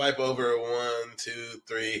swipe over 1, 2,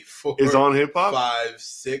 3, 4. Is on hip hop 5,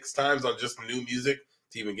 6 times on just new music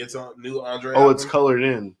to even get to new Andre. Oh, album. It's colored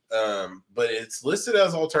in. But it's listed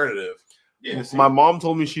as alternative. Yeah. My mom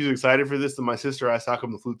told me she's excited for this, and my sister asked how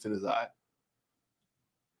come the flute's in his eye.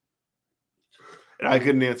 And I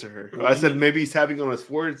couldn't answer her. I said maybe he's tapping on his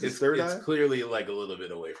forehead. It's third eye. It's clearly like a little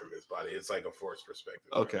bit away from his body. It's like a forced perspective.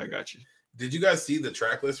 Okay, I got you. Did you guys see the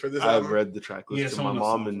track list for this I've album? read the track list to my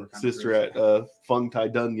mom and sister at Fung Tai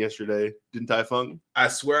Dun yesterday. Didn't Tai Fung? I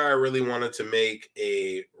swear I really wanted to make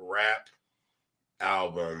a rap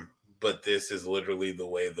album, but this is literally the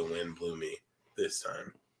way the wind blew me this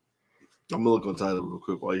time. I'm going to look on title real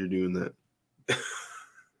quick while you're doing that.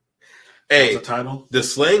 Hey, the title? The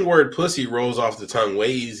slang word pussy rolls off the tongue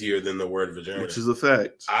way easier than the word vagina. Which is a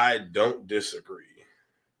fact. I don't disagree.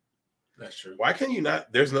 That's true. Why can you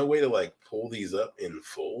not? There's no way to like pull these up in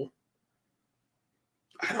full.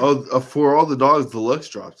 For All the Dogs Deluxe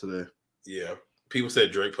dropped today. Yeah. People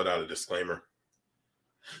said Drake put out a disclaimer.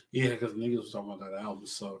 Yeah, because niggas was talking about that album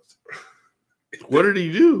sucked. What did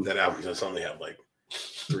he do? That album just only had like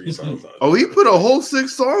 3 songs on it. Oh, he put a whole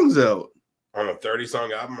 6 songs out. On a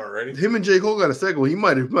 30-song album already? Him and J. Cole got a second one. He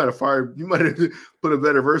might have fired. He might have put a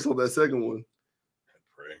better verse on that second one. I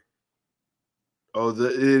pray. Oh,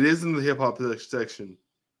 it is in the hip hop section.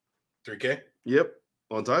 3K? Yep,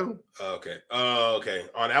 on title. Okay. Okay.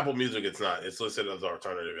 On Apple Music, it's not. It's listed as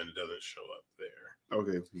alternative, and it doesn't show up there.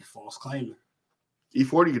 Okay. False claiming.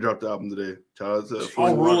 E40 dropped the album today. Shout out to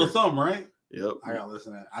rule of thumb, right? Yep. I gotta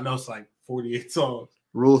listen to that. I know it's like 48 songs.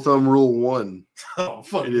 Rule of thumb, rule 1. Oh,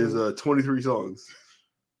 fuck. It is 23 songs.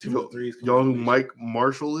 2 or 3. Y'all know who Mike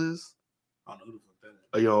Marshall is? I don't know who the fuck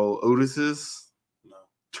that is. Y'all Otis is? No.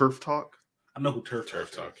 Turf Talk? I know who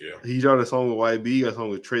Turf Talk, yeah. He got a song with YB, got a song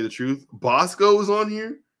with Trey the Truth. Bosco is on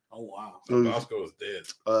here. Oh, wow. So Bosco is dead.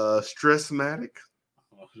 Stressmatic.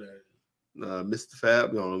 Oh, Mr.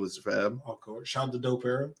 Fab. You don't know Mr. Fab. Of course. Shout out to Dope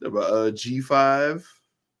Era. G5.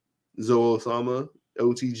 Zoe Osama.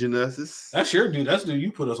 OT Genesis. That's your dude. That's the dude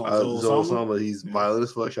you put us on. Zoe Osama. He's violent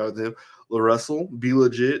as fuck. Shout out to him. La Russell. Be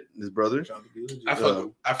Legit. His brother. Shout out to Be Legit. I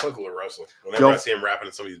fuck La Russell. Whenever I see him rapping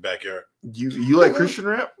in somebody's backyard. You like Christian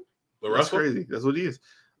rap? La Russell? That's crazy. That's what he is.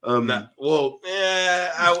 I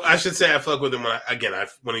should say I fuck with him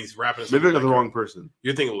when he's rapping. Maybe I got the wrong person.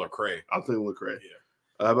 You're thinking Lecrae. I'm thinking Lecrae.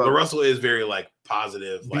 Yeah. But Russell is very like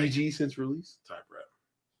positive. BG like, since release type rap.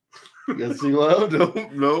 You got to sing loud?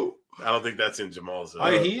 No. I don't think that's in Jamal's.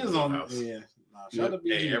 He is on. House. Yeah.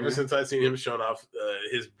 Ever since I've seen him showing off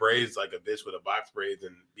his braids like a bitch with a box braids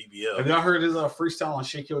and BBL. Have y'all heard his freestyle on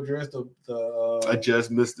Shake Your Dress? I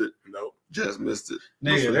just missed it. Nope. Just missed it.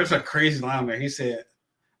 Nigga, there's a crazy line there. He said,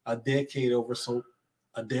 a dead kid with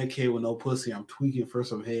no pussy. I'm tweaking for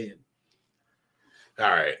some head. All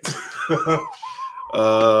right.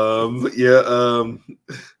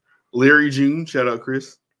 Larry June, shout out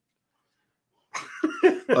Chris.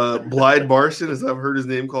 Blyde Barson, as I've heard his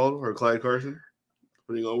name called, or Clyde Carson.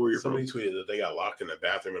 Depending on where you're Somebody tweeted that they got locked in the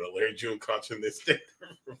bathroom at a Larry June concert and they stayed there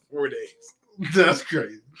for 4 days. That's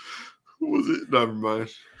crazy. Who was it? Never mind.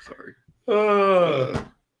 Sorry. All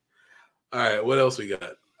right, what else we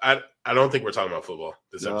got? I don't think we're talking about football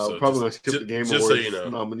this episode. Probably gonna skip the game. Just so you know,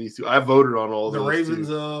 nominees too. I voted on all the those. Ravens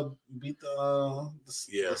beat the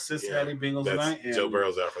Cincinnati Bengals tonight. And Joe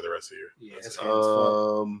Burrow's out for the rest of the year.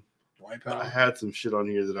 I had some shit on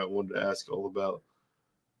here that I wanted to ask all about.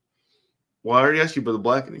 Well, I already asked you about the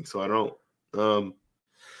blackening, so I don't.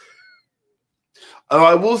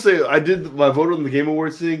 I will say I did my vote on the Game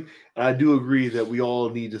Awards thing, and I do agree that we all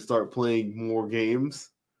need to start playing more games.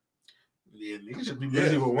 Yeah, niggas should be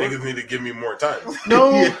busy with work. Niggas need to give me more time.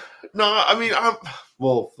 No, I mean,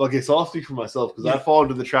 so I'll speak for myself because I fall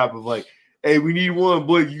into the trap of like, hey, we need one.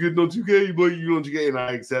 Blake, you get no 2K, Blake, you on 2K, and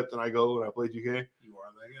I accept and I go and I play 2K. You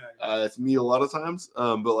are that guy. That's me a lot of times.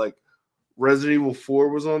 But like Resident Evil 4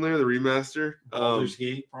 was on there, the remaster. Baldur's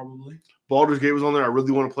Gate, probably. Baldur's Gate was on there. I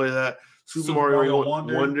really want to play that. Super Mario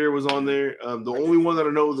Wonder was on there. The only one that I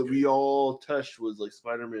know that we all touched was like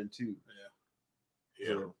Spider-Man 2.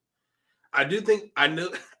 Yeah. So, I do think I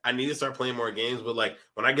need to start playing more games, but like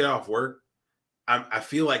when I get off work, I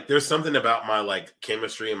feel like there's something about my like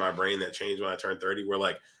chemistry in my brain that changed when I turned 30 where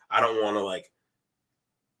like I don't want to like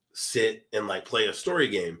sit and like play a story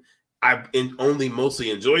game. I only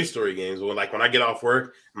mostly enjoy story games. When I get off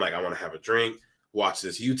work, I'm like, I want to have a drink, watch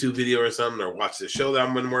this YouTube video or something, or watch this show that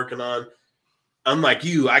I've been working on. Unlike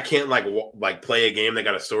you, I can't like play a game that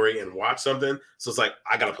got a story and watch something. So it's like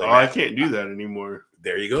I gotta play. I can't do that anymore.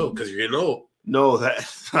 There you go, because you're getting old. No,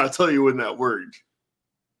 I'll tell you when that worked.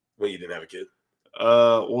 When you didn't have a kid.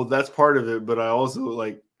 Well, that's part of it, but I also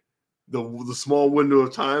like the small window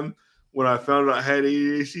of time when I found out I had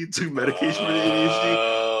ADHD, took medication for the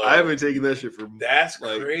ADHD. I haven't taken that shit for. That's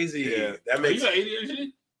like, crazy. Yeah. That makes you got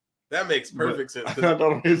ADHD. That makes perfect sense. I found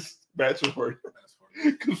out on his bachelor party.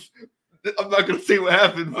 Because I'm not gonna say what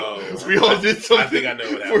happened. But we all did something. I think I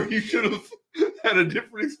know what happened. Where you should have had a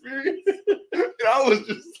different experience. And I was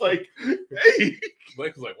just like, "Hey."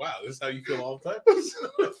 Blake was like, "Wow, this is how you feel all the time." That's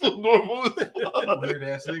so normal. Weird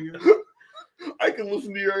ass nigga. I can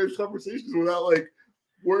listen to your conversations without like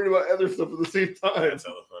worrying about other stuff at the same time. That's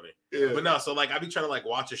hella funny. Yeah. But no, so like I be trying to like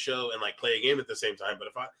watch a show and like play a game at the same time. But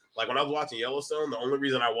if I like when I was watching Yellowstone, the only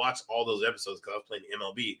reason I watched all those episodes because I was playing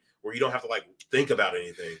MLB, where you don't have to like think about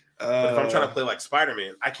anything. But if I'm trying to play like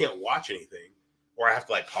Spider-Man, I can't watch anything, or I have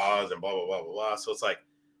to like pause and blah blah blah blah blah. So it's like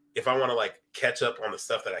if I want to like catch up on the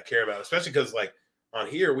stuff that I care about, especially because like on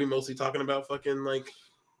here we mostly talking about fucking like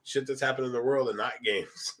shit that's happening in the world and not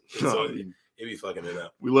games. And so it be fucking it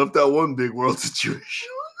up. We left out one big world situation.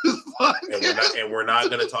 and we're not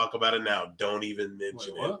going to talk about it now. Don't even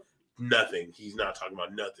mention it. Nothing. He's not talking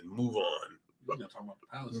about nothing. Move on. We're not talking about the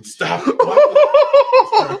Palisades. Stop.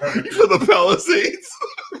 The Palisades.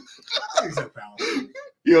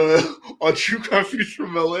 Yo, on True Crime Features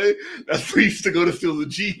from LA, that's where he used to go to steal the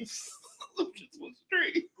Jeeps. Just went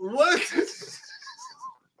straight. What?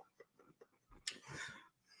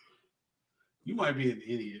 You might be an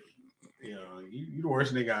idiot. You know, you the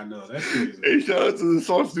worst nigga I know. That's crazy. Hey, shout out to the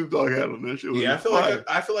song Snoop Dogg had on that shit. Yeah, I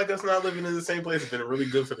feel like us not living in the same place has been really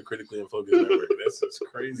good for the critically unfocused network. That's just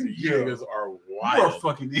crazy. You niggas are wild. You are a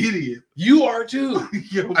fucking idiot. You are too.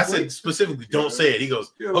 Yo, I said specifically, don't say it. He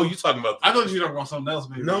goes, "Oh, you talking about?" I thought you were talking about something else,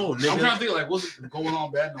 maybe. No, nigga. I'm trying to think like what's going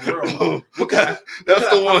on bad in the world. That's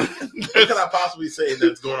the one. What can I possibly say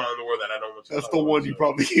that's going on in the world that I don't want to? That's the one you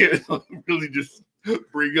probably can't really just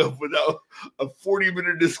bring up without a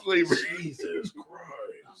 40-minute disclaimer. Jesus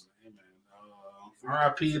Christ.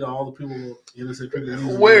 R.I.P. to all the people, innocent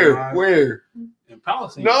people. Where? In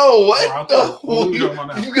Palisades. No, what?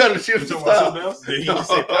 You got a chance to stop. Did he just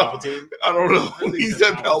say Palpatine? I don't know. He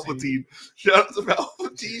said Palpatine. Shout out to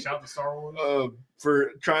Palpatine. Shout out to Star Wars.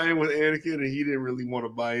 For trying with Anakin, and he didn't really want to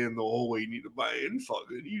buy in the whole way you need to buy in. It's all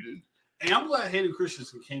good. You did. Hey, I'm glad Hayden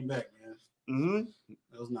Christensen came back, man. Mm-hmm.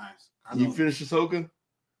 It was nice. You finished Ahsoka?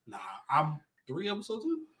 Nah, I'm 3 episodes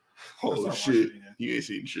in. Holy shit! You ain't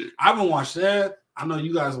seen shit. I haven't watched that. I know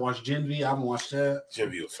you guys watched Gen V. I haven't watched that.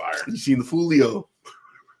 Gen V was fire. You seen the Fulio?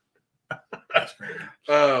 That's crazy.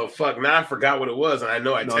 Oh fuck! Now I forgot what it was, and I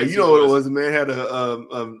know you know what it was. The man had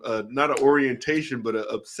a not an orientation, but an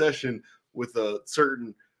obsession with a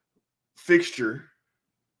certain fixture.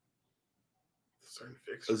 Certain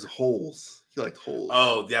fixture. As holes. He liked holes.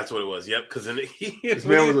 Oh, that's what it was. Yep. Because this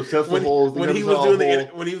man was obsessed with holes. When he was doing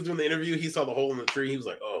the interview, he saw the hole in the tree. He was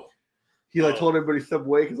like, "Oh." He told everybody to step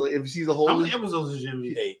away because like if he sees a hole. How many episodes is Gen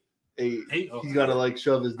V? 8. 8. Okay. He's got to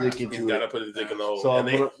shove his dick into it. He's got to put his dick in the hole.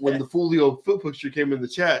 So when the Fulio foot picture came in the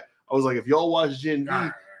chat, I was like, if y'all watch Gen V,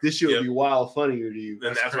 this shit would be wild funnier to you.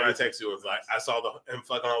 And that's when I texted you. I was like, I saw him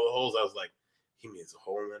fucking all the holes. I was like, he needs a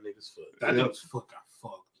hole in that nigga's foot. That nigga's foot got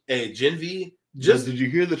fucked. Hey, Gen V. Did you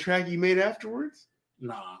hear the track he made afterwards?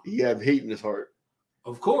 Nah. He had hate in his heart.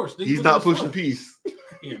 Of course. He's not pushing peace.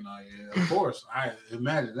 Yeah, of course. I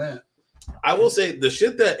imagine that. I will say the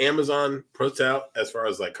shit that Amazon puts out as far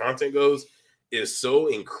as content goes is so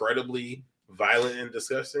incredibly violent and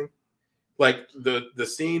disgusting. Like the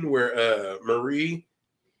scene where Marie,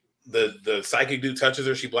 the psychic dude touches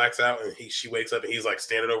her, she blacks out, and she wakes up and he's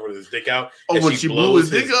standing over with his dick out. Oh, when she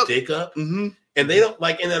blows his dick up. Mm-hmm. And they don't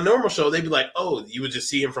in a normal show, they'd be like, oh, you would just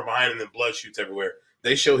see him from behind and then blood shoots everywhere.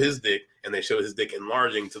 They show his dick and they show his dick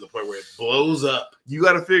enlarging to the point where it blows up. You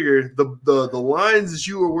got to figure the lines that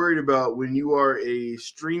you were worried about when you are a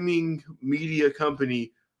streaming media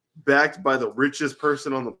company backed by the richest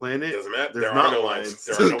person on the planet. Doesn't matter. There are no lines.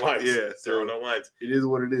 There are no lines. Yeah, there are no lines. It is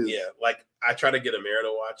what it is. Yeah, I tried to get Amara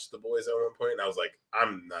to watch The Boys at one point, and I was like,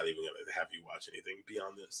 I'm not even going to have you watch anything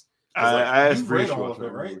beyond this. I asked read all of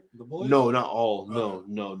it, right? The Boys? No, not all. No.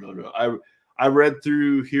 I read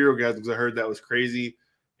through Hero Gasms because I heard that was crazy.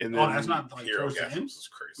 And then that's not Hero Gasms is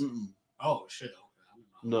crazy. Mm-mm. Oh shit.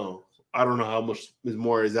 No, I don't know how much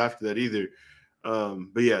more is after that either.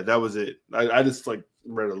 But yeah, that was it. I just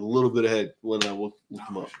read a little bit ahead when I looked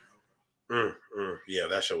them up. Yeah,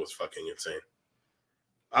 that show was fucking insane.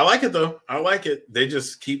 I like it though. I like it. They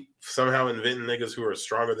just keep somehow inventing niggas who are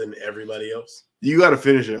stronger than everybody else. You got to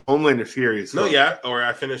finish it. Homelander's scary as fuck. No, yeah, or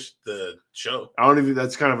I finished the show. I don't even.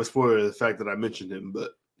 That's kind of a spoiler. The fact that I mentioned him,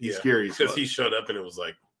 but he's scary because he showed up and it was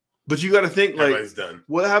like. But you got to think everybody's done.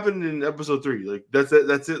 What happened in episode 3? That's it.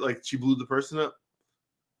 That's it. She blew the person up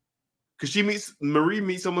because Marie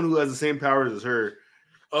meets someone who has the same powers as her.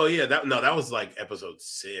 Oh yeah, that was episode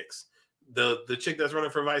 6. The chick that's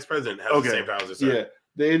running for vice president has the same powers as her. Yeah,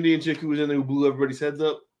 the Indian chick who was in there who blew everybody's heads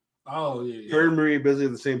up. Oh yeah. Her and Marie basically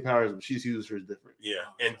have the same powers, but she uses hers different. Yeah,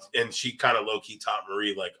 and she kind of low key taught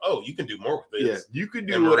Marie oh, you can do more with this. Yeah, you could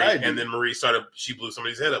do what I do. And then Marie she blew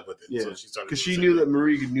somebody's head up with it. Yeah, so she started because she knew that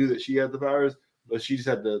Marie knew that she had the powers, but she just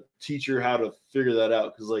had to teach her how to figure that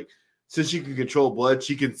out. Because since she can control blood,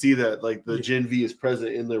 she can see that the Gen V is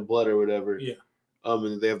present in their blood or whatever. Yeah.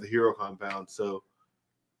 And they have the hero compound. So,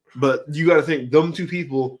 but you got to think them two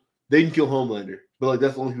people, they can kill Homelander, but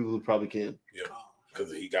that's the only people who probably can. Yeah. Because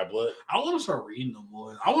he got blood. I want to start reading them,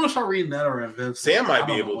 boys. I want to start reading that or Invincible. Sam might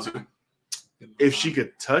be able to. If she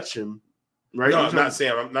could touch him, right? No, not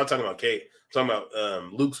Sam. I'm not talking about Kate. I'm talking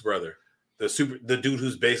about Luke's brother. The dude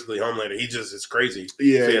who's basically Homelander. He just is crazy.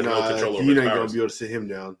 Yeah, so he has no control over you're not his going to be able to sit him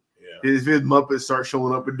down. Yeah. If his Muppets start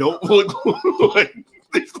showing up and don't look like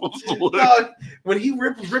they're supposed to look. When he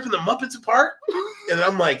was ripping the Muppets apart, and I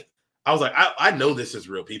was like, I know this is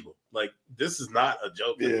real people. This is not a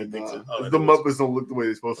joke. Yeah, the Muppets don't look the way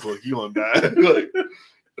they're supposed to look, he gonna die.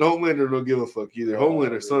 Homelander don't give a fuck either.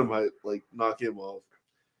 Homelander's son might knock him off.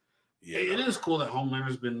 Yeah, it is cool that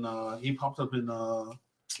Homelander's been. He popped up in not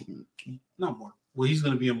more. Well, he's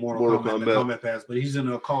going to be in Mortal Kombat. Combat Pass, but he's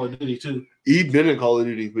in Call of Duty too. He'd been in Call of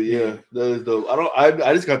Duty, but yeah, that is dope.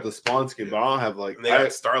 I just got the Spawn skin, but I don't have And they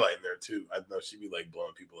got Starlight in there too. I know she'd be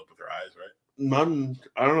blowing people up with her eyes, right?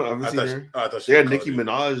 I don't know. I haven't seen her. I thought she had Nicki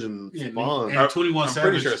Minaj and Spawn. And 21 Savage. I'm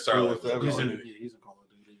pretty sure Starlight. He's in Call of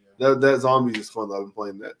Duty. Yeah. That Zombies is fun. I've been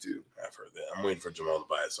playing that too. I've heard that. I'm waiting for Jamal to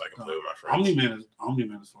buy it so I can play with my friends.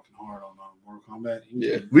 Omni-Man is fucking hard on Mortal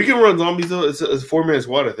Kombat. We can run Zombies though. It's a 4-man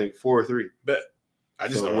squad, I think, 4 or 3. Bet. I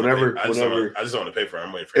just don't whenever. I just don't want to pay for it.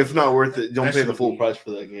 I'm waiting for it. If not worth it, don't pay the full price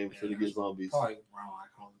for that game to get Zombies.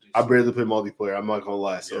 I barely play multiplayer. I'm not gonna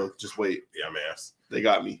lie. So just wait. Yeah, I'm ass. They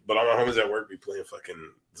got me. But all my homies at work be playing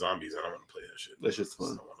fucking Zombies, and I want to play that shit. That shit's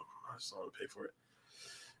fun. I just don't want to pay for it.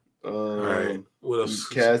 All right. What else?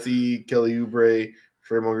 Cassie, Kelly Oubre,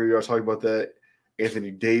 Trey Monger. You all talking about that? Anthony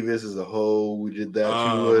Davis is a hoe. We did that.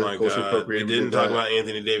 Oh my god. We didn't talk about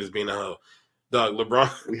Anthony Davis being a hoe. Dog,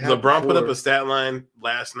 LeBron put up a stat line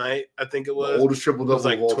last night. I think it was the oldest triple double.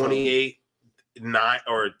 It was like 28, 9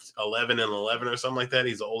 or 11 and 11 or something like that.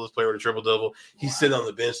 He's the oldest player with a triple double. He's sitting on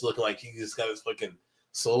the bench looking like he just got his fucking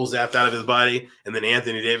soul zapped out of his body. And then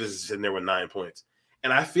Anthony Davis is sitting there with 9 points.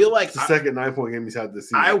 And I feel like it's the second 9-point game he's had this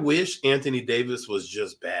season. I wish Anthony Davis was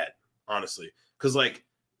just bad, honestly, because like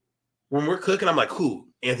when we're cooking, I'm like, who?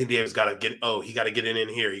 Anthony Davis got to get. Oh, he got to get it in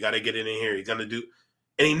here. He got to get it in here. He's gonna do,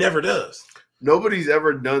 and he never does. Nobody's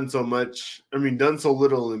ever done so much. I mean, done so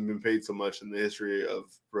little and been paid so much in the history of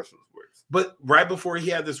professional sports. But right before he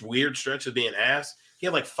had this weird stretch of being ass, he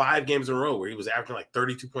had like 5 games in a row where he was averaging like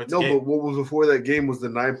 32 points a game. But what was before that game was the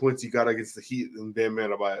 9 points he got against the Heat and Bam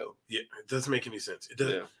Adebayo. Yeah, it doesn't make any sense. It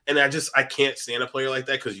doesn't. Yeah. And I can't stand a player like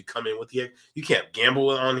that because you come in with you can't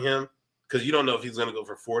gamble on him because you don't know if he's going to go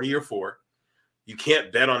for 40 or 4. You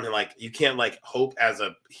can't bet on him. Like you can't like hope as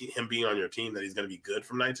him being on your team that he's going to be good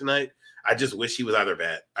from night to night. I just wish he was either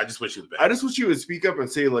bad. I just wish he was bad. I just wish he would speak up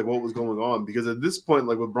and say like what was going on because at this point,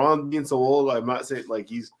 like with Bron being so old, I'm not saying like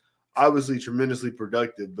he's obviously tremendously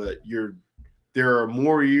productive, but there are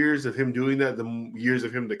more years of him doing that than years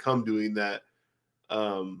of him to come doing that.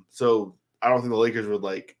 So I don't think the Lakers would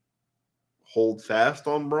like hold fast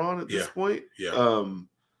on Bron at this point. Yeah.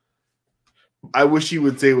 I wish he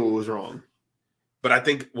would say what was wrong. But I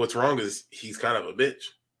think what's wrong is he's kind of a bitch.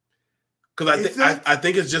 Because I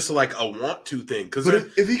think it's just like a want to thing. Because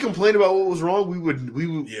if he complained about what was wrong, we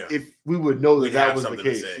would know that was the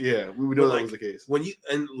case. Yeah, we would know that was the case.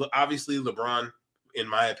 And obviously LeBron, in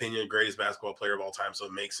my opinion, greatest basketball player of all time, so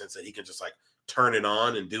it makes sense that he can just like turn it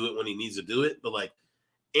on and do it when he needs to do it. But like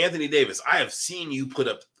Anthony Davis, I have seen you put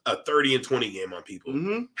up a 30 and 20 game on people.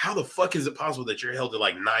 Mm-hmm. How the fuck is it possible that you're held to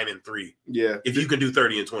like 9 and 3? Yeah, if you can do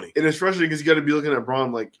 30 and 20, and it's frustrating because you got to be looking at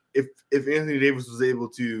Bron like if Anthony Davis was able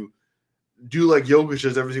to do like Jokic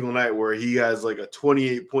does every single night, where he has like a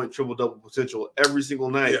 28-point triple-double potential every single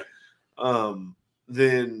night,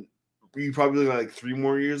 then you probably look at like 3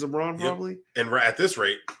 more years of Bron, probably. Yep. And at this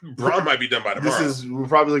rate, Bron might be done by tomorrow. We're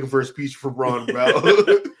probably looking for a speech for Bron about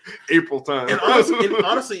April time. And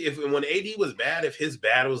honestly, when AD was bad, if his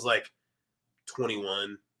bad was like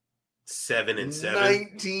 21, 7 and 7,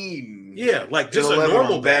 19, yeah, like just a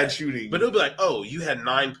normal bad shooting. But it'll be like, oh, you had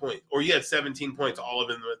 9 points, or you had 17 points. All of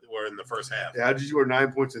them were in the first half. Yeah, how did you score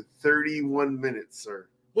 9 points in 31 minutes, sir?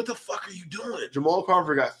 What the fuck are you doing? Jamal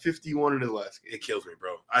Crawford got 51 in his last game. It kills me,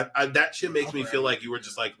 bro. That shit makes me feel like you were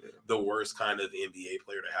just like the worst kind of NBA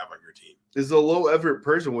player to have on your team. It's a low effort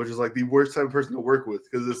person, which is like the worst type of person to work with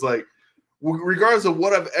because it's like, regardless of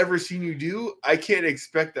what I've ever seen you do, I can't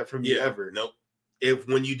expect that from you ever. Nope. If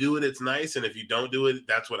when you do it, it's nice, and if you don't do it,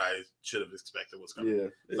 that's what I should have expected was coming. Yeah,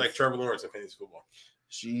 it's like Trevor Lawrence in fantasy football.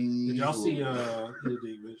 Did y'all see?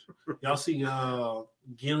 Y'all see?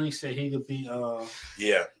 Gilly said he could be.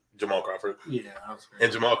 Jamal Crawford. Yeah,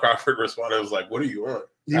 and Jamal Crawford responded, "Was like, what are you on?"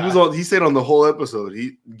 He was on. He said on the whole episode,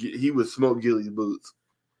 he would smoke Gilly's boots.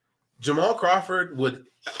 Jamal Crawford would.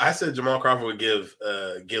 I said Jamal Crawford would give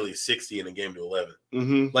Gilly 60 in a game to 11.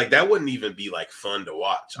 Mm-hmm. Like that wouldn't even be like fun to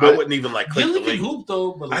watch. But I wouldn't even like click Gilly the link. can hoop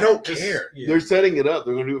though, but like, I don't care. Yeah. They're setting it up.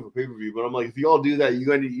 They're going to do it for pay-per-view. But I'm like, if you all do that, you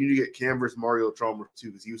need to get Cam versus Mario Chalmers too,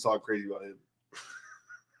 because he was talking crazy about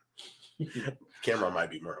him. Cameron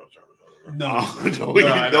might be Mario Chalmers. No,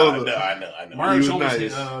 I know. Mario Chalmers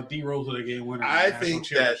hit D Rose with a game winner. I think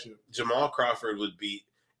that Jamal Crawford would beat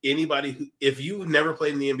anybody who, if you've never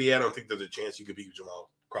played in the NBA, I don't think there's a chance you could beat Jamal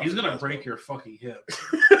Crawford. He's gonna break your fucking hip.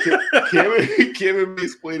 Cameron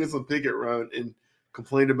explained us a picket run and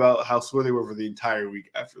complained about how sore they were for the entire week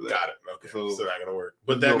after that. Got it. Okay, so not gonna work.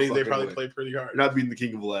 But that means they probably played pretty hard. Not beating the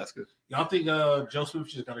King of Alaska. Y'all think Joe Smith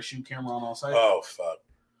just got to shoot Cameron on site? Oh fuck.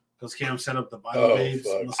 Because Cam set up the Bible babes.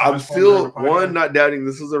 I'm still not doubting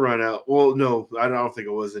this was a run out. Well, no, I don't think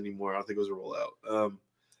it was anymore. I don't think it was a rollout.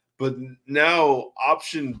 But now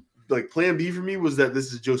plan B for me was that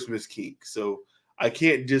this is Joe Smith's kink. So I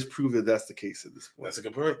can't disprove that that's the case at this point. That's a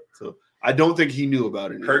good point. So I don't think he knew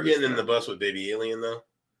about it. Her getting in the bus with Baby Alien though.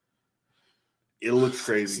 It looks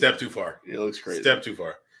crazy. Step too far. It looks crazy. Step too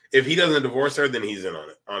far. If he doesn't divorce her, then he's in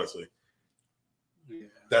on it. Honestly. Yeah.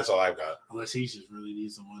 That's all I've got. Unless he just really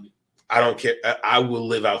needs some money. I don't care. I will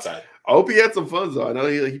live outside. I hope he had some fun though. I know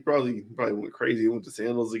he probably went crazy. He went to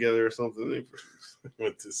sandals together or something.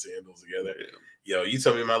 Went to sandals together. Yeah. Yo, you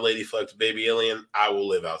tell me my lady fucked Baby Alien, I will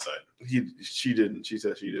live outside. She didn't. She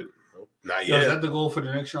said she didn't. Not yet. Is that the goal for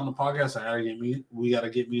the next year on the podcast? We got to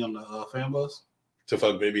get me on the fan bus to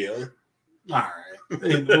fuck Baby Alien. All right.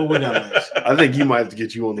 Hey, what we got next? I think you might have to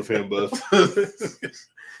get you on the fan bus.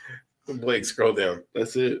 Blake, scroll down.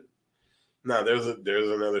 That's it. No, there's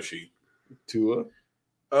another sheet. Tua.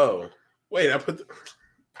 Oh, Wait, I put the...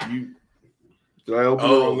 Did I open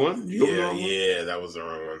the wrong one? Yeah, that was the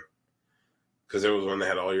wrong one. Because there was one that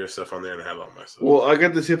had all your stuff on there and I had all my stuff. Well, I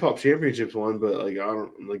got this Hip Hop Championships one, but like I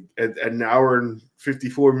don't like at an hour and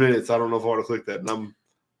 54 minutes. I don't know if I want to click that. And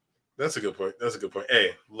that's a good point.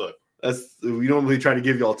 Hey, look. We normally try to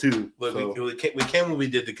give y'all two. Look, so. we came when we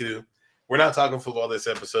did the coup. We're not talking football this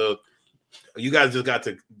episode. You guys just got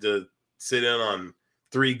to sit in on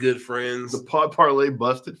three good friends. The pod parlay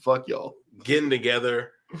busted. Fuck y'all. Getting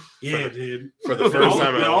together. Yeah, dude. For the first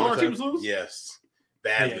time in all our teams lose? Yes.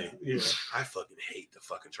 Badly. Yeah. I fucking hate the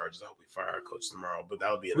fucking Chargers. I hope we fire our coach tomorrow, but that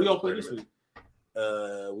would be we gonna play this week.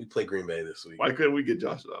 We play Green Bay this week. Why couldn't we get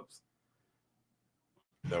Josh Dobbs?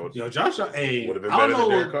 That would Josh Dobbs. Hey, would have been better than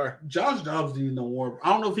Derek Carr. Josh Dobbs needs no more. I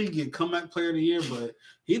don't know if he can get comeback player of the year, but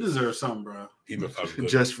he deserves something, bro. He been fucking good.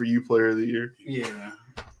 Just for you, player of the year. Yeah.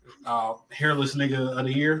 Hairless nigga of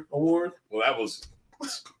the year award. Well, that was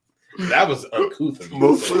uncouth of you.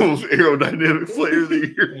 Most aerodynamic player of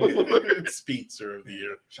the year. Yeah. Speedster of the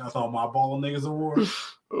year. Shout out to all my balling niggas award.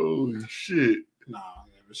 Oh shit. Nah,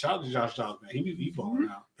 but shout out to Josh Dobbs, man. He balling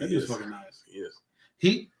out. That dude's fucking nice.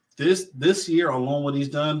 Yes. This year, along what he's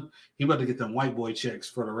done, he about to get them white boy checks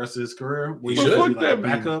for the rest of his career. We should be like a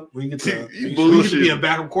backup. We get to be a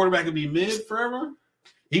backup quarterback and be mid forever.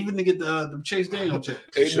 Even to get the Chase Daniel check.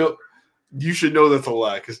 You should know that's a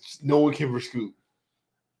lie because no one came for Scoot.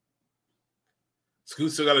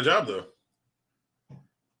 Scoot still got a job though.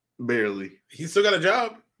 Barely. He still got a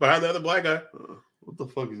job behind the other black guy. What the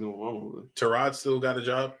fuck is going on with it? Terod still got a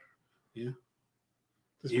job. Yeah.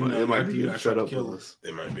 They might be shut up with us.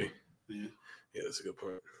 They might be. Yeah, that's a good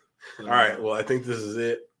point. All right. Well, I think this is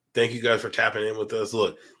it. Thank you guys for tapping in with us.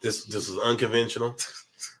 Look, this was unconventional.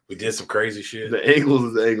 We did some crazy shit. The angles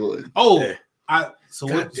is angling. Oh, yeah.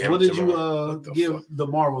 What did you give the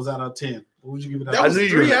Marvels out of 10? What would you give it out? That was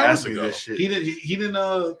 3 hours ago. ago. He didn't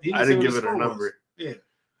I didn't give it a number. Yeah,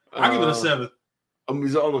 I give it a 7.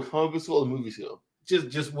 Is it on the comic scale or the movie scale?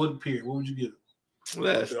 Just one period. What would you give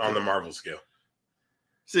it? On the Marvel scale.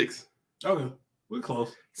 6. Okay, we're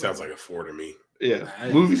close. Sounds like a 4 to me. Yeah,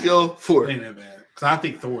 movie scale 4. Ain't that bad? Because I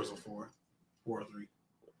think Thor's a 4 or 3.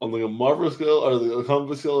 On like a Marvel scale or the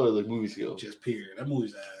comic scale or the movie scale? Just period. That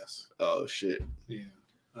movie's ass. Oh shit. Yeah.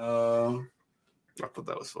 I thought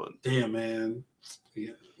that was fun. Damn, man.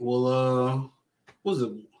 Yeah. Well, what was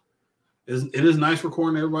it? It is nice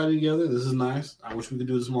recording everybody together. This is nice. I wish we could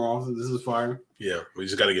do this more often. This is fire. Yeah, we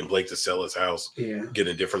just got to get Blake to sell his house. Yeah, get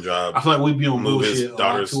a different job. I feel like we'd be on move bullshit his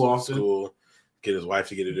daughter's too often. School. Get his wife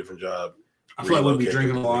to get a different job. I feel like we'd be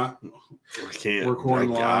drinking a lot. I can't. Recording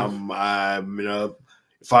live. I'm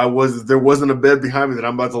if there wasn't a bed behind me that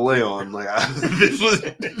I'm about to lay on. Like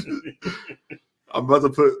I'm about to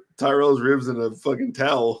put Tyrell's ribs in a fucking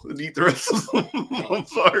towel and eat the rest of them. I'm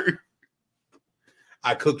sorry.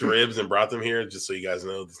 I cooked ribs and brought them here just so you guys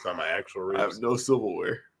know it's not my actual ribs. I have no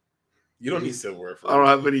silverware. You don't need silverware for I don't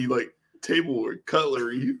have any like tableware,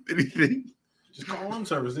 cutlery, anything. Just call room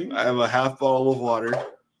service. I have a half bottle of water.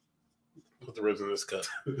 Put the ribs in this cup.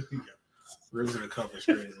 Ribs in a cup is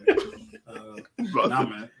crazy.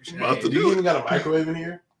 Man. Do you even got a microwave in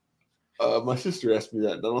here? My sister asked me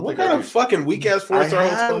that. I don't what kind of fucking weak ass 4-star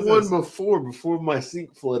hotel? I had one before my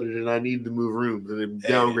sink flooded and I needed to move rooms and it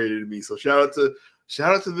downgraded me. So shout out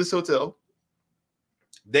to this hotel.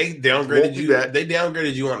 They downgraded you. They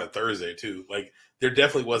downgraded you on a Thursday too. Like there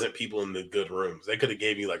definitely wasn't people in the good rooms. They could have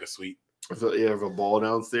gave you like a suite. If you have a ball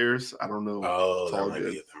downstairs, I don't know. Oh, that might be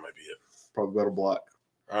it. Probably got a block.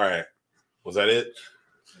 All right. Was that it?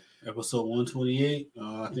 Episode 128.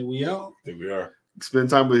 I think we out. I think we are. Spend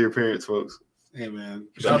time with your parents, folks. Hey, man.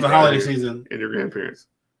 Shout out to holiday season. And your grandparents.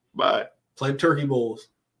 Bye. Play turkey bowls.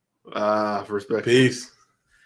 Respect. Peace.